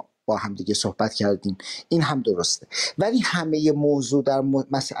 امشب ما با هم دیگه صحبت کردیم، این هم درسته. ولی همه موضوع در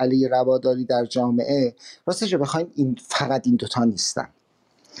مسئله رواداری در جامعه راستش رو بخوایم این فقط این دوتا نیستن.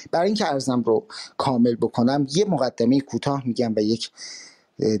 برای اینکه عرضم رو کامل بکنم یه مقدمه کوتاه میگم و یک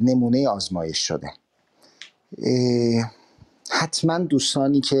نمونه آزمایش شده. حتما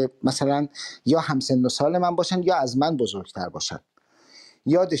دوستانی که مثلا یا همسن و سال من باشن یا از من بزرگتر باشن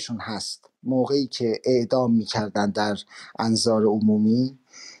یادشون هست موقعی که اعدام میکردن در انظار عمومی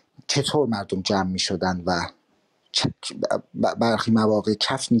چطور مردم جمع میشدن و برخی مواقع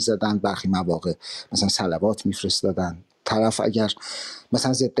کف میزدن، برخی مواقع مثلا صلوات میفرستادن، طرف اگر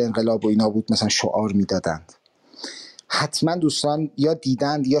مثلا ضد انقلاب و اینا بود مثلا شعار میدادند. حتما دوستان یا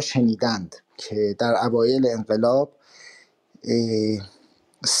دیدند یا شنیدند که در اوایل انقلاب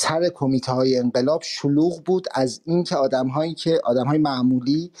سر کمیته های انقلاب شلوغ بود از اینکه آدم‌های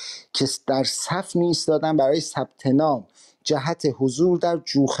معمولی که در صف می‌ایستادن برای ثبت نام جهت حضور در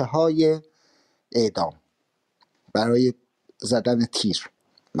جوخه های اعدام برای زدن تیر،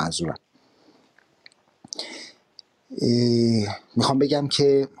 منظورم. میخوام بگم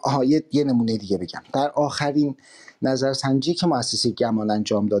که یه نمونه دیگه بگم. در آخرین نظرسنجی که مؤسسه گمان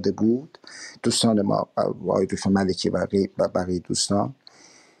انجام داده بود، دوستان ما آقای دکتر ملکی و بقیه دوستان،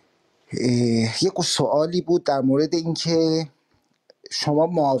 یک سوالی بود در مورد اینکه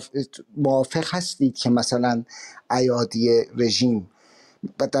شما موافق هستید که مثلا ایادی رژیم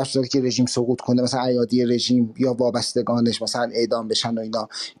در صورتی که رژیم سقوط کنه مثلا ایادی رژیم یا وابستگانش مثلا اعدام بشن و اینا.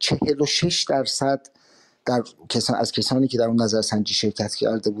 46% از کسانی که در اون نظرسنجی شرکت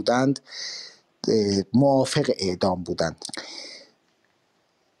کرده بودند موافق اعدام بودند.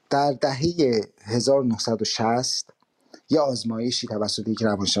 در دهه 1960 یه آزمایشی توسط یک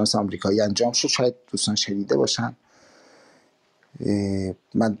روانشناس آمریکایی انجام شد، شاید دوستان شنیده باشن،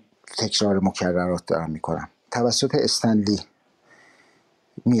 من تکرار مکررات دارم میکنم، توسط استنلی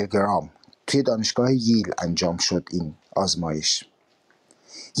میرگرام توی دانشگاه ییل انجام شد این آزمایش.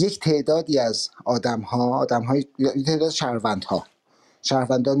 یک تعدادی از آدم‌های تعداد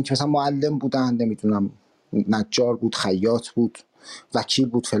شهروندانی که مثلا معلم بودن، نمیدونم نجار بود، خیاط بود، وکیل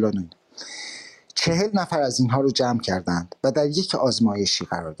بود، فلان، 40 نفر از اینها رو جمع کردند و در یک آزمایشی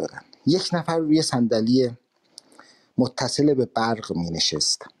قرار دادن. یک نفر روی صندلی متصل به برق می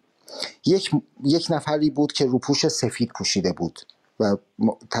نشست. یک نفری بود که روپوش سفید پوشیده بود و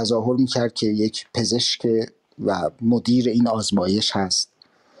تظاهر می کرد که یک پزشک و مدیر این آزمایش هست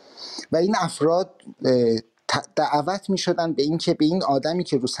و این افراد دعوت می شدن به این که به این آدمی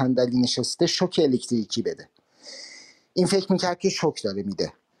که رو صندلی نشسته شوک الکتریکی بده. این فکر می کرد که شوک داره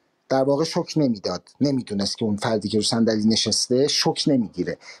میده، در واقع شوک نمیداد، نمیدونست که اون فردی که رو صندلی نشسته شوک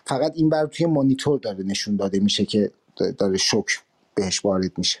نمیگیره، فقط این بر توی مانیتور داره نشون داده میشه که داره شوک بهش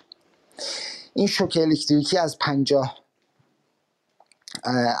وارد میشه. این شوک الکتریکی از 50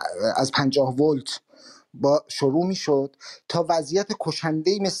 ولت با شروع میشد تا وضعیت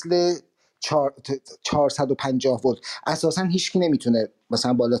کشنده‌ای مثل 450 ولت. اساسا هیچکی نمیتونه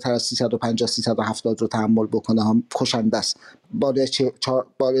مثلا بالاتر از 350 370 رو تحمل بکنه، هم کشنده است.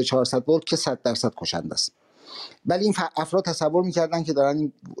 بالای 400 ولت که 100% کشنده است. ولی این افراد تصور میکردن که دارن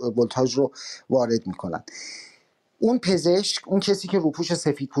این ولتاژ رو وارد میکنن. اون پزشک، اون کسی که روپوش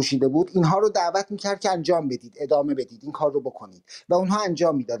سفید پوشیده بود، اینها رو دعوت میکرد که انجام بدید، ادامه بدید، این کار رو بکنید و اونها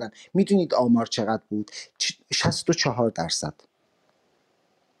انجام میدادن. میدونید آمار چقدر بود؟ 64%.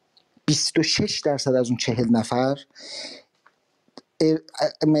 26% از اون 40 نفر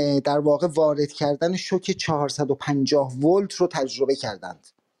در واقع وارد کردن شوک 450 ولت رو تجربه کردند،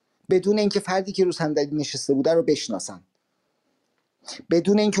 بدون اینکه فردی که رو صندلی نشسته بوده رو بشناسن،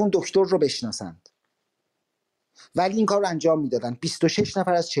 بدون اینکه اون دکتر رو بشناسند، ولی این کار رو انجام میدادن. 26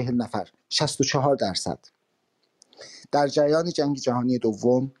 نفر از 40 نفر، 64%. در جریان جنگ جهانی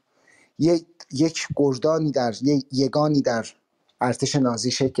دوم یک گردانی در یگانی در ارتش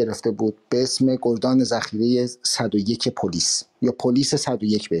نازی شکل گرفته بود به اسم گردان ذخیره 101 پلیس، یا پلیس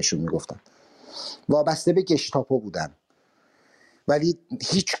 101 بهشون میگفتن. وابسته به گشتاپو بودن، ولی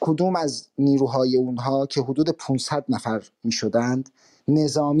هیچ کدوم از نیروهای اونها که حدود 500 نفر میشدند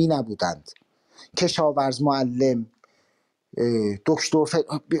نظامی نبودند. کشاورز، معلم، دکتر،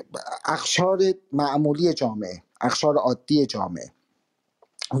 اقشار معمولی جامعه، اقشار عادی جامعه،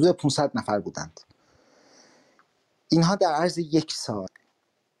 حدود 500 نفر بودند. اینها در عرض یک سال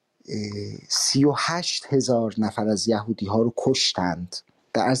 38,000 نفر از یهودی ها رو کشتند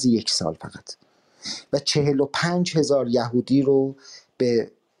در عرض یک سال فقط، و 45,000 یهودی رو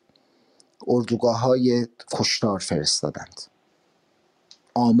به اردوگاه های کشتار فرستادند.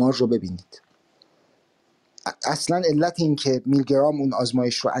 آمار رو ببینید. اصلا علت این که میلگرام اون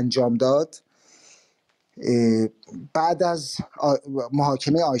آزمایش رو انجام داد بعد از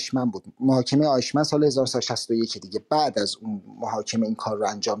محاکمه آیشمن بود. محاکمه آیشمن سال 1961 دیگه. بعد از اون محاکمه این کار رو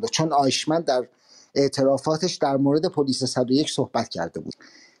انجام داد، چون آیشمن در اعترافاتش در مورد پلیس 101 صحبت کرده بود.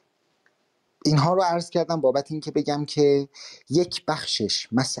 اینها رو عرض کردم بابت این که بگم که یک بخش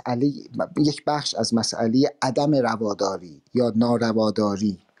از مسئله عدم رواداری یا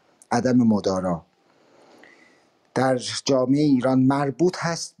نارواداری، عدم مدارا در جامعه ایران مربوط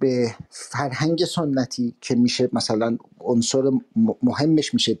هست به فرهنگ سنتی که میشه مثلا عنصر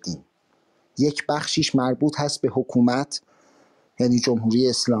مهمش میشه دین. یک بخشیش مربوط هست به حکومت، یعنی جمهوری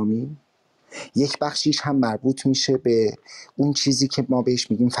اسلامی. یک بخشیش هم مربوط میشه به اون چیزی که ما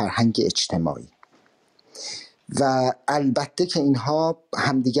بهش میگیم فرهنگ اجتماعی. و البته که اینها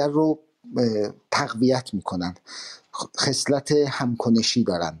همدیگر رو تقویت میکنند، خصلت همکنشی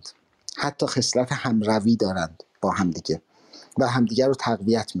دارند، حتی خصلت همروی دارند با همدیگه و همدیگر رو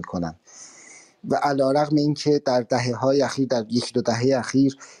تقویت میکنند. و علیرغم این که در دهه‌های اخیر، در یک دو دهه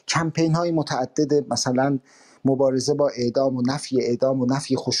اخیر کمپین های متعدد مثلا مبارزه با اعدام و نفی اعدام و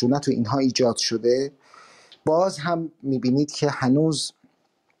نفی خشونت و اینها ایجاد شده، باز هم میبینید که هنوز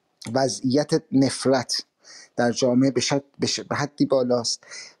وضعیت نفرت در جامعه به حدی بالاست،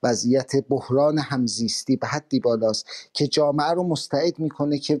 وضعیت بحران همزیستی به حدی بالاست که جامعه رو مستعد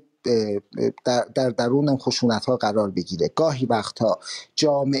میکنه که در درون خشونت ها قرار بگیره. گاهی وقتها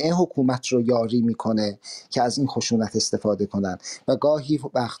جامعه حکومت رو یاری میکنه که از این خشونت استفاده کنن و گاهی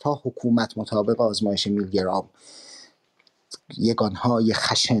وقتها حکومت مطابق آزمایش میلگرام یگانهای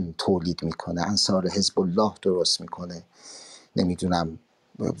خشن تولید میکنه، انصار حزب الله درست میکنه، نمیدونم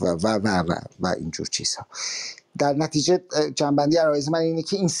و اینجور چیزها. در نتیجه جنبندی عرایز من اینه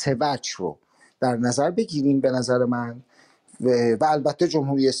که این سه وجه رو در نظر بگیریم به نظر من، و البته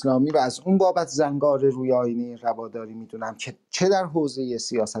جمهوری اسلامی رو از اون بابت زنگار روی آینه رواداری میدونم که چه در حوزه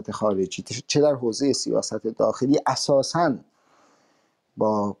سیاست خارجی چه در حوزه سیاست داخلی اساساً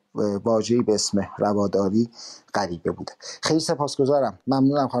با واژه‌ای به اسم رواداری غریبه بوده. خیلی سپاسگزارم،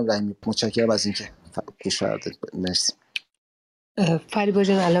 ممنونم خانم رحیمی، متشکرم از اینکه گوش دادید. مرسی. فریبا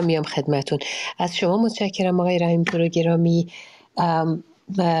جان الان میام خدمتون. از شما متشکرم آقای رحیم پور گرامی.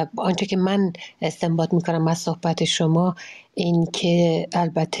 و آنچه که من استنباط میکنم از صحبت شما این که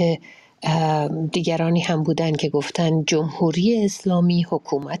البته دیگرانی هم بودن که گفتن جمهوری اسلامی،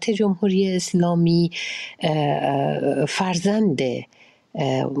 حکومت جمهوری اسلامی فرزند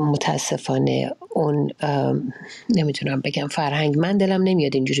متاسفانه اون نمیتونم بگم فرهنگ، من دلم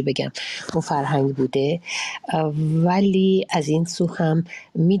نمیاد اینجوری بگم اون فرهنگ بوده، ولی از این سو هم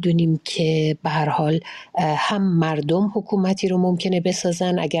میدونیم که به هر حال هم مردم حکومتی رو ممکنه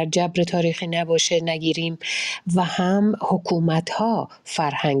بسازن اگر جبر تاریخی نباشه نگیریم، و هم حکومت ها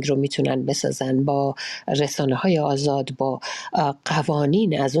فرهنگ رو میتونن بسازن با رسانه های آزاد، با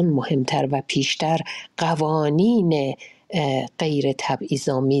قوانین، از اون مهمتر و پیشتر قوانین غیر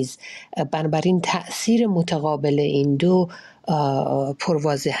تبعیض‌آمیز. بنابراین تأثیر متقابل این دو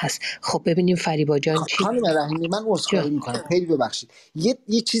پرواضح هست. خب ببینیم فریبا جان چی؟ خانم رحیمی من عذرخواهی میکنم، خیلی ببخشید،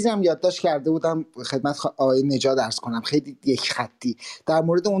 یه چیزی هم یادداشت کرده بودم خدمت آقای نژاد عرض کنم، خیلی یک خطی در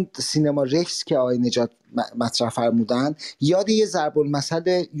مورد اون سینما رکس که آقای نژاد مطرح فرمودن. یاد یه ضرب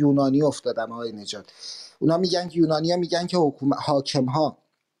المثل یونانی افتادم آقای نژاد. اونا میگن که یونانی‌ها میگن که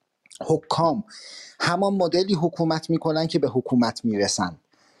حکام همان مدلی حکومت میکنن که به حکومت میرسن.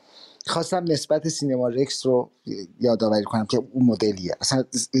 خواستم نسبت سینما رکس رو یادآوری کنم که اون مدلیه، اصلا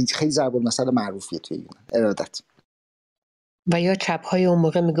خیلی ضرب المثل معروفیه توی یونان. ارادت. و یا چپ‌های اون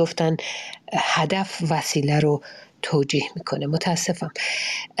موقع میگفتن هدف وسیله رو توجیه میکنه. متاسفم.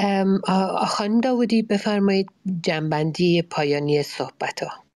 خانم داودی بفرمایید جنبندی پایانی صحبت ها.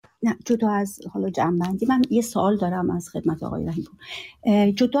 نه، جدا از حالا جنبندی، من یه سوال دارم از خدمت آقای رحیم‌پور.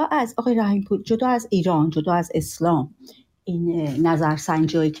 جدا از آقای رحیم‌پور، جدا از ایران، جدا از اسلام، این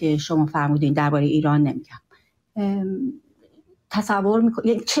نظرسنجی که شما فرمودین درباره ایران نمیگم، تصور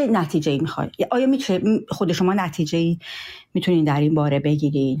میکنید چه نتیجه‌ای میخواید؟ آیا میشه خود شما نتیجه‌ای میتونین در این باره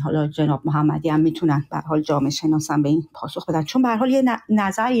بگیرین؟ حالا جناب محمدی هم میتونن به هر حال جامعه شناسان به این پاسخ بدن، چون به هر حال یه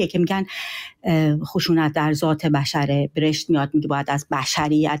نظریه که میگن خشونت در ذات بشره. برشت میاد میگه باید از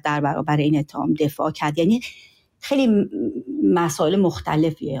بشریت در برابر این اتهام دفاع کرد. یعنی خیلی مسائل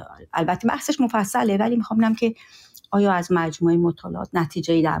مختلفیه، البته بحثش مفصله، ولی میخوام ببینم که آیا از مجموعه مطالعات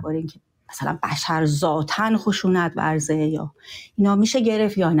نتیجه‌ای درباره این که مثلا بشر ذاتاً خشونت ورزه یا اینا میشه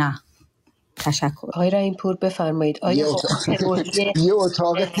گرفت یا نه؟ تشکر. آقای رحیم‌پور بفرمایید. آیا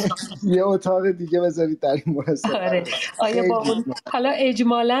یه اتاق دیگه بذارید در این مورد. آره. آیا با اون حالا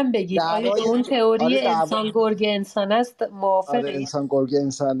اجمالاً بگید آیا اون تئوری انسان گرگ انسان است موافقی؟ آره، انسان گرگ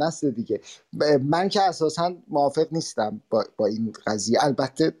انسان است دیگه. من که اساساً موافق نیستم با این قضیه.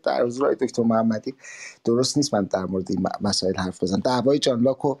 البته در حضور دکتر محمدی درست نیست من در مورد این مسائل حرف بزنم. دعوای جان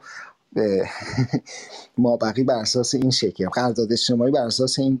لاک و مابقی بر اساس این شکلی، قرارداد اجتماعی بر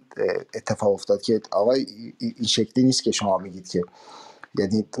اساس این اتفاق افتاد که آقا این شکلی نیست که شما میگید، که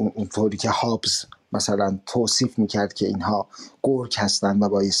یعنی اونطوری که هابز مثلا توصیف میکرد که اینها گرگ هستن و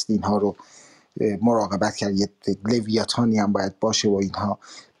بایستی اینها رو مراقبت کرد، یه لویاتانی هم باید باشه و اینها،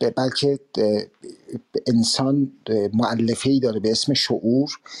 بلکه انسان مؤلفه‌ای داره به اسم شعور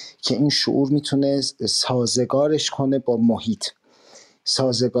که این شعور میتونه سازگارش کنه با محیط.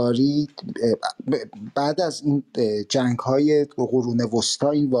 سازگاری بعد از این جنگ‌های قرون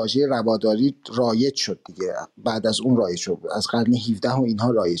وسطا این واژه رواداری رایج شد دیگه، بعد از اون رایج شد، از قرن 17 و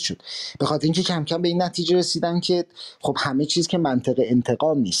اینها رایج شد، به خاطر اینکه کم کم به این نتیجه رسیدن که خب همه چیز که منطق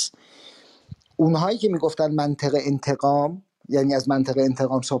انتقام نیست. اونهایی که میگفتن منطق انتقام، یعنی از منطق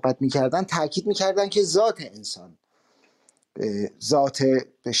انتقام صحبت میکردن، تاکید میکردن که ذات انسان ذات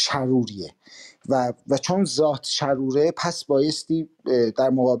شروریه و چون ذات شروره پس بایستی در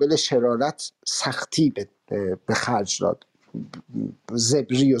مقابل شرارت سختی به خرج داد،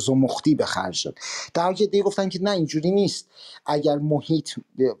 زبری و زمختی به خرج داد. در حالی که دیگه گفتن که نه اینجوری نیست. اگر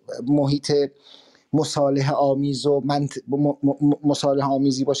محیط مصالحه آمیز و مصالحه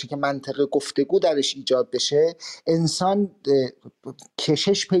آمیزی باشه که منطق گفتگو درش ایجاد بشه، انسان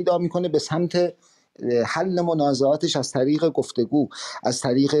کشش پیدا میکنه به سمت حل منازعاتش از طریق گفتگو، از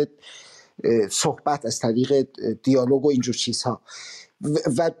طریق صحبت، از طریق دیالوگ و اینجور چیزها.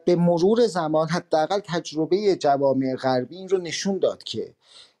 و به مرور زمان حداقل تجربه جوامع غربی این رو نشون داد که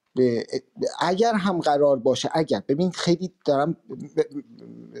اگر هم قرار باشه، اگر ببین خیلی دارم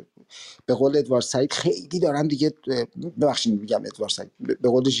به قول ادوارد سعید خیلی دارم دیگه، ببخشید میگم ادوارد سعید، به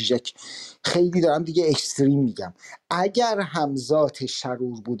قول ژیژک خیلی دارم دیگه اکستریم میگم، اگر هم ذات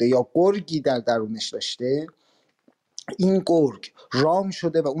شرور بوده یا گرگی در درونش داشته، این گرگ رام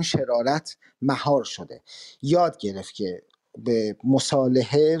شده و اون شرارت مهار شده. یاد گرفت که به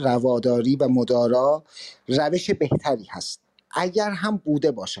مصالحه، رواداری و مدارا روش بهتری هست، اگر هم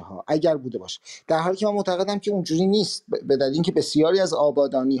بوده باشه اگر بوده باشه. در حالی که من معتقدم که اونجوری نیست، به دلیل اینکه بسیاری از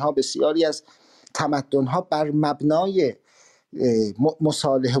آبادانی ها، بسیاری از تمدن ها بر مبنای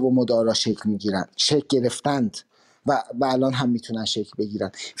مصالحه و مدارا شکل گرفتند و الان هم میتونن شکل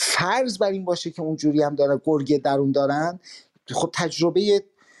بگیرن. فرض بر این باشه که اونجوری هم دارن گرگ درون دارن، خب تجربه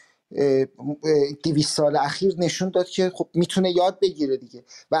 200 سال اخیر نشون داد که خب میتونه یاد بگیره دیگه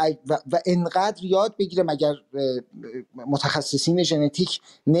و انقدر یاد بگیره. مگر متخصصین ژنتیک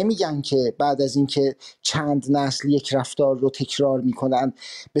نمیگن که بعد از اینکه چند نسل یک رفتار رو تکرار میکنن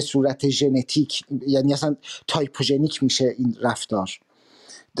به صورت ژنتیک، یعنی اصلا تایپوژنیک میشه این رفتار،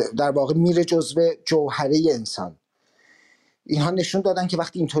 در واقع میره جزو جوهره انسان. اینها نشون دادن که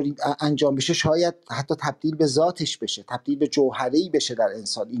وقتی اینطوری انجام بشه شاید حتی تبدیل به ذاتش بشه، تبدیل به جوهره‌ای بشه در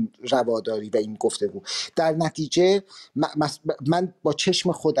انسان این رواداری و این گفتگو. در نتیجه من با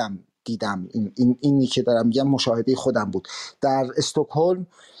چشم خودم دیدم، اینی که دارم میگم مشاهده خودم بود. در استکهلم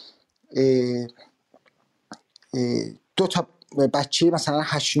 2 تا بچه مثلا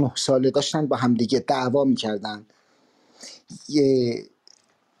 8-9 ساله داشتن با همدیگه دعوا میکردن.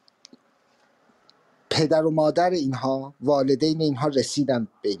 پدر و مادر اینها، والدین اینها رسیدن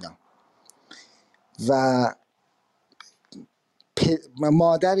به اینا و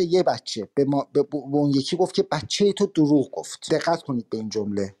مادر یه بچه به اون یکی گفت که بچه تو دروغ گفت. دقت کنید به این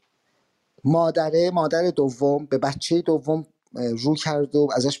جمله. مادر دوم به بچه دوم رو کرد و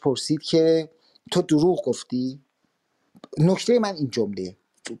ازش پرسید که تو دروغ گفتی؟ نکته من این جمله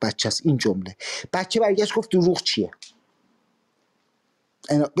بچه است. این جمله بچه برگشت گفت دروغ چیه؟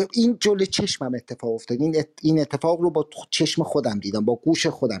 این جلوی چشمم اتفاق افتاد. این اتفاق رو با چشم خودم دیدم، با گوش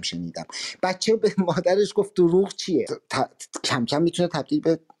خودم شنیدم. بچه به مادرش گفت دروغ چیه؟ کم کم میتونه تبدیل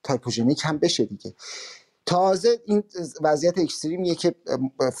به تایپوژنیک هم بشه دیگه. تازه این وضعیت اکستریمیه که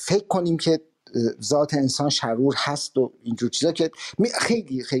فکر کنیم که ذات انسان شرور هست و اینجور چیزا که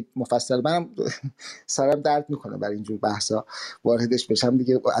خیلی خیلی مفصل. منم سرم درد میکنه برای اینجور بحثا واردش بشم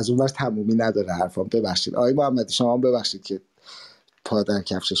دیگه، از اون ور تمومی نداره حرفام. ببخشید آقای محمدی، شما هم ببخشید که پا در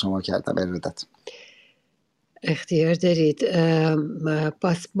کفش شما کردم. ارادت. اختیار دارید.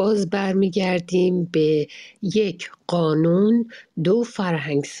 باز برمیگردیم به 1 قانون، 2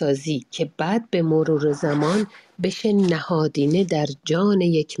 فرهنگسازی که بعد به مرور زمان بشه نهادینه در جان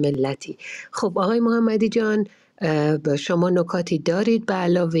یک ملتی. خب آقای محمدی جان، شما نکاتی دارید به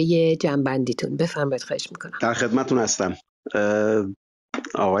علاوه جنبندیتون؟ بفرمایید، خواهش میکنم. در خدمتون هستم.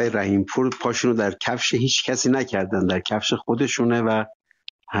 آقای رحیم پور پاشونو در کفش هیچ کسی نکردن، در کفش خودشونه و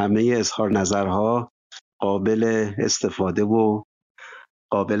همه اظهار نظرها قابل استفاده و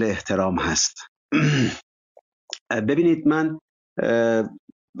قابل احترام هست. ببینید، من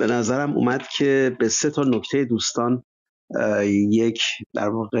به نظرم اومد که به 3 تا نکته دوستان یک در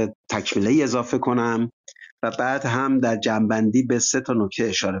واقع تکمیله اضافه کنم و بعد هم در جنبندی به 3 تا نکته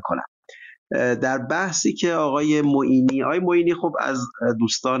اشاره کنم. در بحثی که آقای معینی خب از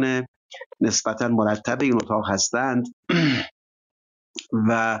دوستان نسبتاً مرتب این اتاق هستند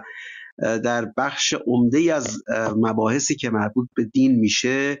و در بخش عمده از مباحثی که مربوط به دین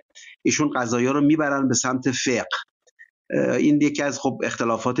میشه ایشون قضایا رو میبرن به سمت فقه. این یکی از خب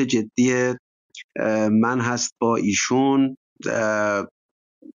اختلافات جدی من هست با ایشون،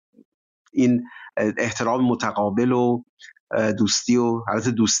 این احترام متقابل و دوستی، و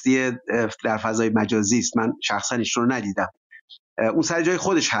البته دوستی در فضای مجازی است. من شخصا ایشون رو ندیدم، اون سر جای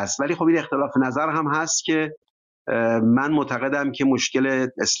خودش هست، ولی خب این اختلاف نظر هم هست که من معتقدم که مشکل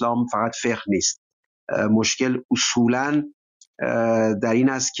اسلام فقط فقه نیست. مشکل اصولاً در این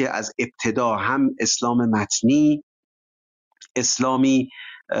است که از ابتدا هم اسلام متنی اسلامی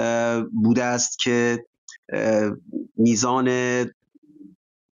بوده است که میزان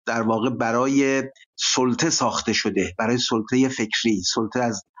در واقع برای سلطه ساخته شده، برای سلطه فکری، سلطه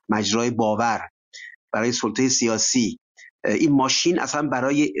از مجرای باور، برای سلطه سیاسی. این ماشین اصلا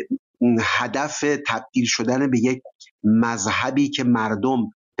برای هدف تبدیل شدن به یک مذهبی که مردم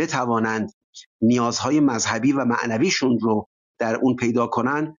بتوانند نیازهای مذهبی و معنویشون رو در اون پیدا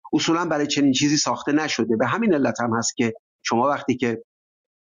کنن، اصولا برای چنین چیزی ساخته نشده. به همین علت هم هست که شما وقتی که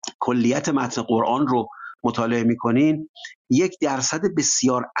کلیت متن قرآن رو مطالعه میکنین 1%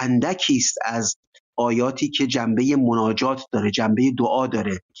 بسیار اندکی است از آیاتی که جنبه مناجات داره، جنبه دعا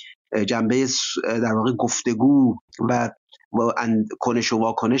داره، جنبه در واقع گفتگو و کنش و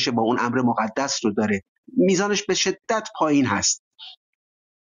واکنش با اون امر مقدس رو داره. میزانش به شدت پایین هست.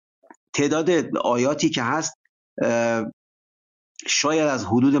 تعداد آیاتی که هست شاید از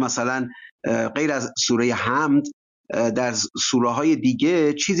حدود مثلا غیر از سوره حمد در سوره های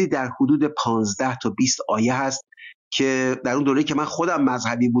دیگه چیزی در حدود 15 تا 20 آیه هست که در اون دوره که من خودم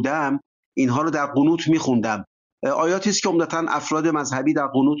مذهبی بودم اینها رو در قنوت میخوندم. آیاتی است که عمدتاً افراد مذهبی در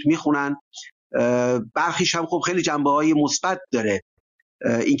قنوت میخونن. برخیش هم خب خیلی جنبه های مثبت داره،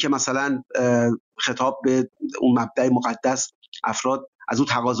 این که مثلا خطاب به اون مبدأ مقدس افراد از او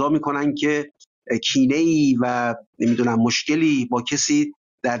تقاضا میکنن که کینه‌ای و نمیدونم مشکلی با کسی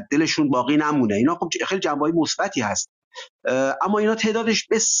در دلشون باقی نمونه. اینا خب خیلی جنبه‌های مثبتی هست، اما اینا تعدادش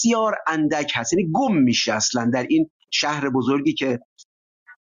بسیار اندک هست، یعنی گم میشه اصلا در این شهر بزرگی که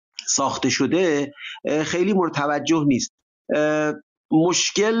ساخته شده، خیلی مورد توجه نیست.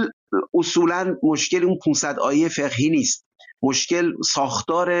 مشکل اصولا مشکل اون 500 آیه فقهی نیست، مشکل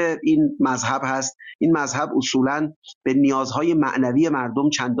ساختار این مذهب هست. این مذهب اصولا به نیازهای معنوی مردم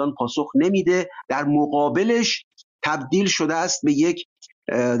چندان پاسخ نمیده، در مقابلش تبدیل شده است به یک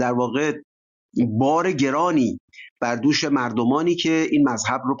در واقع بار گرانی بر دوش مردمانی که این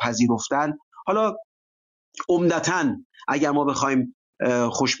مذهب رو پذیرفتن. حالا عمدتاً اگر ما بخوایم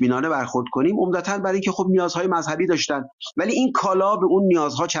خوشبینانه برخورد کنیم، عمدتاً برای اینکه خب نیازهای مذهبی داشتن، ولی این کالا به اون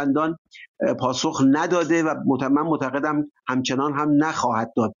نیازها چندان پاسخ نداده و من معتقدم همچنان هم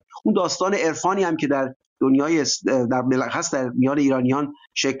نخواهد داد. اون داستان عرفانی هم که در دنیای در بلخص در میان ایرانیان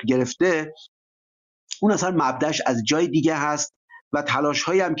شکل گرفته، اون اصلا مبدأش از جای دیگه هست و تلاش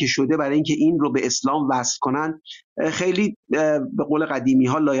هایی هم که شده برای اینکه این رو به اسلام وصل کنن خیلی به قول قدیمی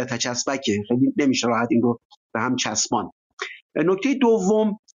ها لایتچسبکه، خیلی نمیشه راحت این رو به هم چسبان. نکته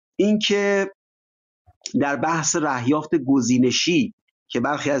دوم این که در بحث رهیافت گزینشی که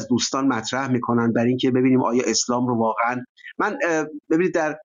برخی از دوستان مطرح میکنن برای اینکه ببینیم آیا اسلام رو واقعا، من ببینید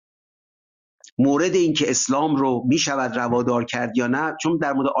در مورد این که اسلام رو میشود روادار کرد یا نه، چون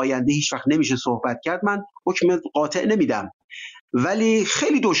در مورد آینده هیچ وقت نمیشه صحبت کرد، من حکم قاطع نمیدم، ولی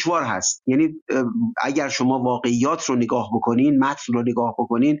خیلی دشوار هست. یعنی اگر شما واقعیات رو نگاه بکنین، متن رو نگاه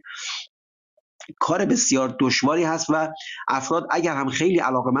بکنین، کار بسیار دشواری هست و افراد اگر هم خیلی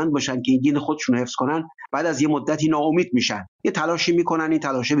علاقه‌مند باشن که این دین خودشون حفظ کنن، بعد از یه مدتی ناامید میشن، یه تلاشی میکنن، این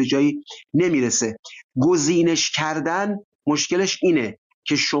تلاشه به جایی نمیرسه. گزینش کردن مشکلش اینه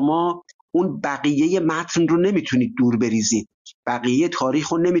که شما اون بقیه متن رو نمیتونید دور بریزید، بقیه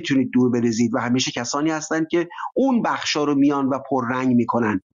تاریخ رو نمیتونید دور بریزید و همیشه کسانی هستن که اون بخشا رو میان و پررنگ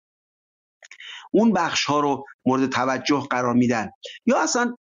میکنن، اون بخشا رو مورد توجه قرار میدن، یا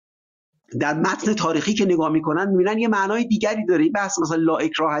اصلا در متن تاریخی که نگاه میکنن میبینن یه معنای دیگری داره. این بحث مثلا لا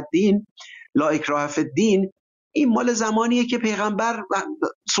اکراه الدین، لا اکراه فی الدین، این مال زمانیه که پیغمبر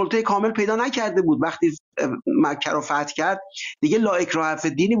سلطه کامل پیدا نکرده بود. وقتی مکه رو فتح کرد دیگه لا اکراه فی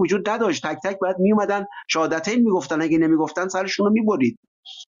الدینی وجود نداشت، تک تک باید میومدن شهادتین میگفتن، اگه نمیگفتن سرشون رو میبرید.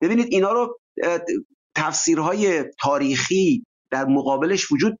 ببینید اینا رو تفسیرهای تاریخی در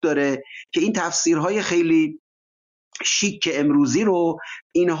مقابلش وجود داره که این تفسیرهای خیلی شیک امروزی رو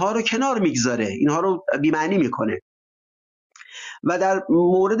اینها رو کنار میگذاره، اینها رو بی‌معنی میکنه. و در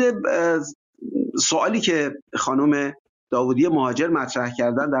مورد سوالی که خانم داودی مهاجر مطرح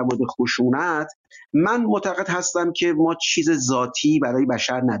کردن در مورد خشونت، من معتقد هستم که ما چیز ذاتی برای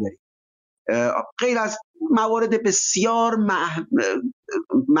بشر نداریم، غیر از موارد بسیار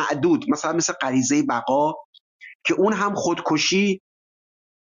معدود، مثلا مثل غریزه بقا که اون هم خودکشی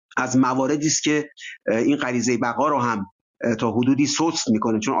از مواردی است که این غریزه بقا رو هم تا حدودی سست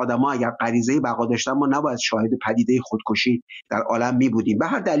میکنه، چون آدما اگر غریزه بقا داشتن ما نباید شاهد پدیده خودکشی در عالم میبودیم به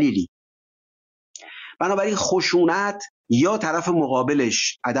هر دلیلی. بنابراین خشونت یا طرف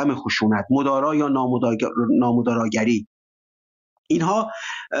مقابلش عدم خشونت، مدارا یا نامداراگری، اینها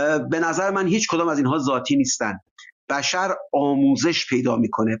به نظر من هیچ کدام از اینها ذاتی نیستن. بشر آموزش پیدا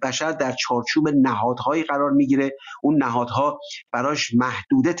میکنه، بشر در چارچوب نهادهایی قرار میگیره، اون نهادها براش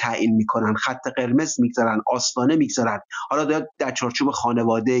محدوده تعیین میکنن، خط قرمز میگذارن، آستانه میگذارن، حالا در چارچوب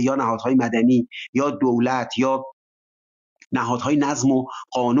خانواده یا نهادهای مدنی یا دولت یا نهادهای نظم و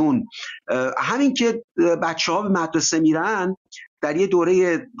قانون. همین که بچه‌ها به مدرسه میرن در یه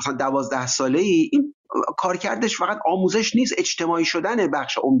دوره مثلا 12 ساله‌ای، این کارکردش فقط آموزش نیست، اجتماعی شدن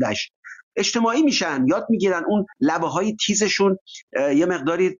بخش عمدش. اجتماعی میشن، یاد میگیرن، اون لبه های تیزشون یه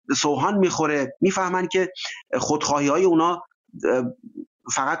مقداری سوهان میخوره، میفهمن که خودخواهی های اونا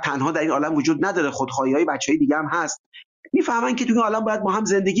فقط تنها در این عالم وجود نداره، خودخواهی های بچه های دیگه هم هست، میفهمن که تو این عالم باید با هم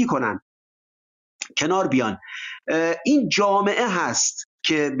زندگی کنن، کنار بیان. این جامعه هست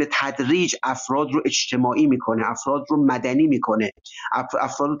که به تدریج افراد رو اجتماعی میکنه، افراد رو مدنی میکنه،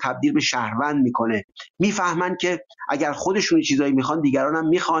 افراد رو تبدیل به شهروند میکنه، میفهمن که اگر خودشون چیزایی میخوان دیگران هم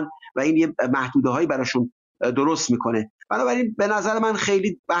میخوان و این یه محدوده هایی براشون درست میکنه. بنابراین به نظر من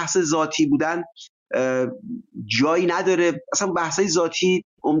خیلی بحث ذاتی بودن جایی نداره. اصلا بحثای ذاتی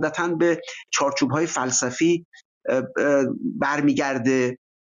عمدتاً به چارچوب های فلسفی برمیگرده،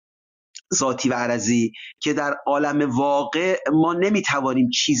 ذاتی و عرضی، که در عالم واقع ما نمیتوانیم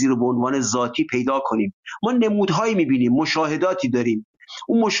چیزی رو به عنوان ذاتی پیدا کنیم. ما نمودهایی میبینیم، مشاهداتی داریم،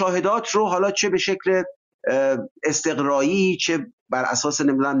 اون مشاهدات رو حالا چه به شکل استقرایی، چه بر اساس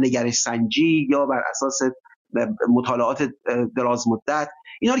نگرش سنجی یا بر اساس مطالعات دراز مدت،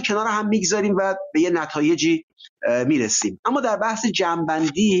 اینا رو کنار هم میگذاریم و به یه نتایجی میرسیم. اما در بحث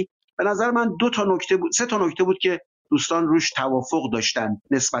جمع‌بندی به نظر من سه تا نکته بود که دوستان روش توافق داشتن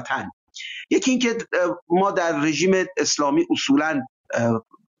نسبتاً. یکی این که ما در رژیم اسلامی اصولاً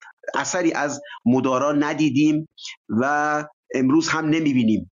اثری از مدارا ندیدیم و امروز هم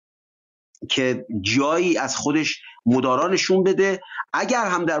نمیبینیم که جایی از خودش مدارا نشون بده. اگر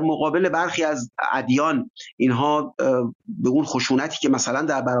هم در مقابل برخی از ادیان اینها به اون خشونتی که مثلا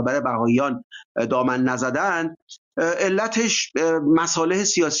در برابر بهائیان دامن نزدن، علتش مصالح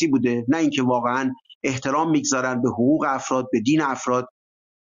سیاسی بوده، نه اینکه واقعا احترام میگذارن به حقوق افراد، به دین افراد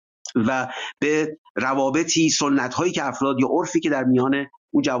و به روابطی، سنت هایی که افراد یا عرفی که در میان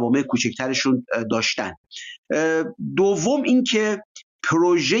اون جوامع کوچکترشون داشتن. دوم اینکه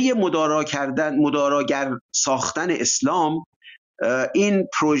پروژه مداراگر ساختن اسلام، این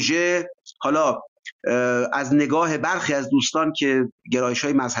پروژه حالا از نگاه برخی از دوستان که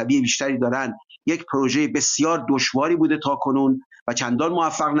گرایش‌های مذهبی بیشتری دارن یک پروژه بسیار دشواری بوده تا کنون و چندان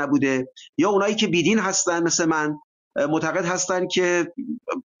موفق نبوده، یا اونایی که بیدین هستن مثل من معتقد هستن که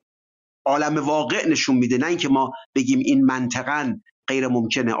عالم واقع نشون میده، نه اینکه ما بگیم این منطقاً غیر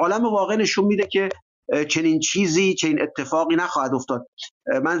ممکنه، عالم واقع نشون میده که چنین چیزی، چنین اتفاقی نخواهد افتاد.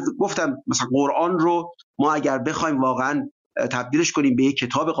 من گفتم مثلا قرآن رو ما اگر بخوایم واقعاً تبدیلش کنیم به یک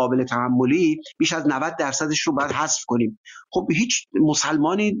کتاب قابل تحملی، بیش از 90% رو باید حذف کنیم. خب هیچ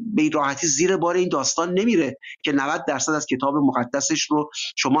مسلمانی به راحتی زیر بار این داستان نمیره که 90% از کتاب مقدسش رو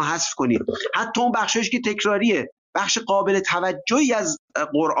شما حذف کنید. حتی اون بخشش که تکراریه، بخش قابل توجهی از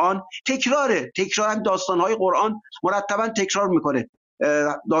قرآن تکرارن داستان‌های قرآن مرتباً تکرار میکنه،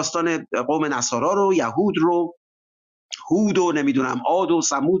 داستان قوم نصارا رو، یهود رو، هود و نمیدونم عاد و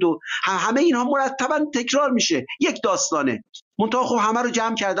ثمود و همه اینها مرتباً تکرار میشه، یک داستانه، منتها خب همه رو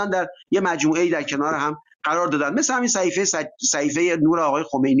جمع کردن در یه مجموعه‌ای در کنار هم قرار دادن، مثل همین صحیفه نور آقای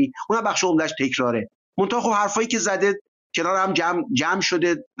خمینی، اونم بخش عمده‌اش تکراره، منتها خب حرفایی که زده کنار هم جمع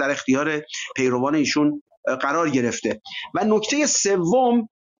شده، در اختیار پیروان ایشون قرار گرفته. و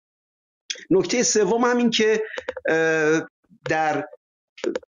نکته سوم هم این که در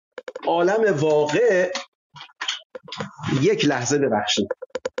عالم واقع، یک لحظه ببخشید،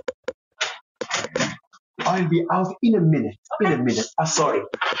 I'll be out in a minute. Sorry.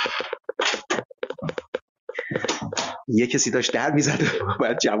 یه کسی داشت در میزد و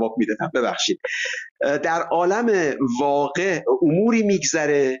باید جواب میدادم، ببخشید. در عالم واقع اموری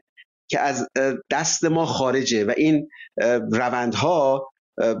میگذره که از دست ما خارجه و این روندها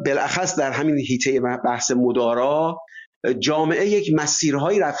بالاخص در همین حیطه بحث مدارا، جامعه یک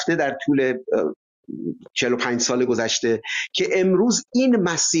مسیرهایی رفته در طول 45 سال گذشته که امروز این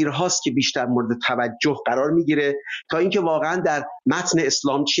مسیرهاست که بیشتر مورد توجه قرار میگیره تا اینکه واقعا در متن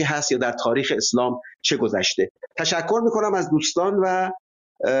اسلام چی هست یا در تاریخ اسلام چه گذشته. تشکر میکنم از دوستان و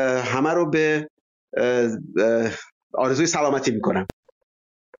همه رو به آرزوی سلامتی میکنم.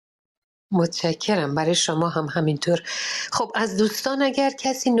 متشکرم، برای شما هم همینطور. خب از دوستان اگر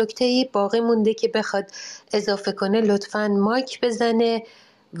کسی نکته‌ای باقی مونده که بخواد اضافه کنه لطفاً مایک بزنه،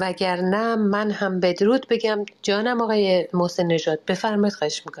 وگرنه من هم بدرود بگم. جانم آقای محسن نژاد بفرمایید،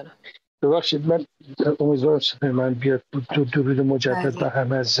 خواهش میکنم. ببخشید من امیدوارم من بیاد درود مجدد به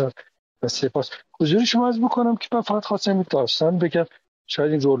همه عزیزان و سپاس. حضور شما عرض میکنم که من فقط خواستم این داستان بگم،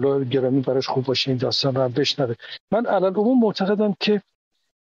 شاید این رولا گرامی براش خوب باشه این داستان رو هم بشنوه. من علالعموم معتقدم که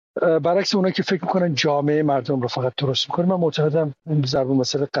برعکس اونایی که فکر میکنن جامعه مردم رو فقط درست میکنه، من معتقدم این ضرب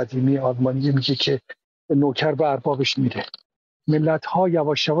المثل قدیمی آلمانی میگه که نوکر به اربابش میره. ملت ها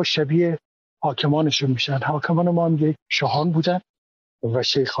یواش یواش شبیه حاکمانشون میشن. حاکمان ما هم یک شاهان بودن و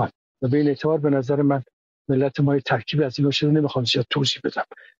شیخان و به این اعتبار به نظر من ملت ما یک ترکیب از اینا شده. نمیخوام زیاد توضیح بدم،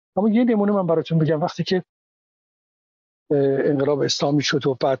 اما یه نمونه من براتون بگم. وقتی که انقلاب اسلامی شد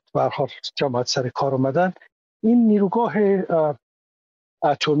و بعد به هر حال جماعت سر کار اومدن، این نیروگاه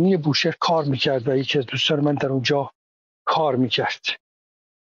اتمی بوشهر کار میکرد و یکی از دوستان من در اونجا کار میکرد.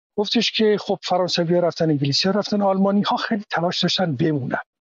 گفتش که خب فرانسوی‌ها رفتن، انگلیسی‌ها رفتن، آلمانی‌ها خیلی تلاش داشتن بمونن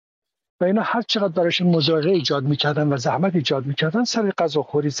و اینا هر چقدر برایشون مضایقه ایجاد میکردن و زحمت ایجاد میکردن، سر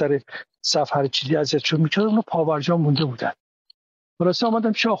غذاخوری، سر سفر چیزی اذیتشون میکردن، اونا پاورجا مونده بودن. خلاص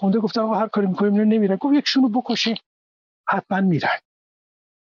اومدم پیش آخونده گفتم آقا هر کاری میکنیم اینا نمیرن. گفت یکشونو بکشین حتما میرن.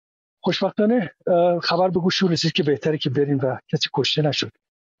 خوشبختانه خبر به گوش رسید که بهتره که بریم و کسی کشته نشد.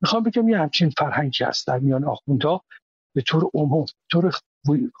 میخوام بگم یه همچین فرهنگی هست در میان آخوندا به طور عموم، طور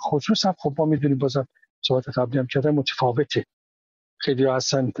خصوص هم خب ما میدونیم، بازم صحبت قبلی هم کردم، متفاوته. خیلی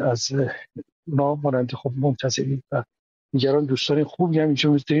هستن از اونا مانند خب منتظرین و دیگران دوستان خوبی هم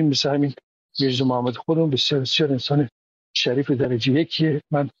اینجا می‌ذاریم، مثل همین میرزا محمد خودمون بسیار بسیار انسان شریف درجه یکیه.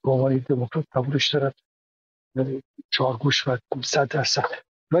 من به عنوان دموکرات قبولش دارم، چارگوش و 100%.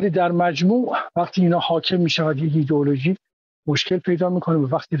 ولی در مجموع وقتی اینا حاکم میشود یک ایدئولوژی مشکل پیدا میکنه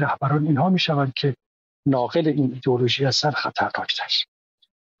و وقتی رهبران اینها میشوند که ناقل این ایدئولوژی هستن خطرناک‌تر.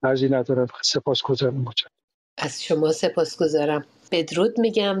 عرضی ندارم، سپاسگزارم. از شما سپاسگزارم. بدرود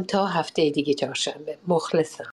میگم تا هفته دیگه چهارشنبه. مخلصم.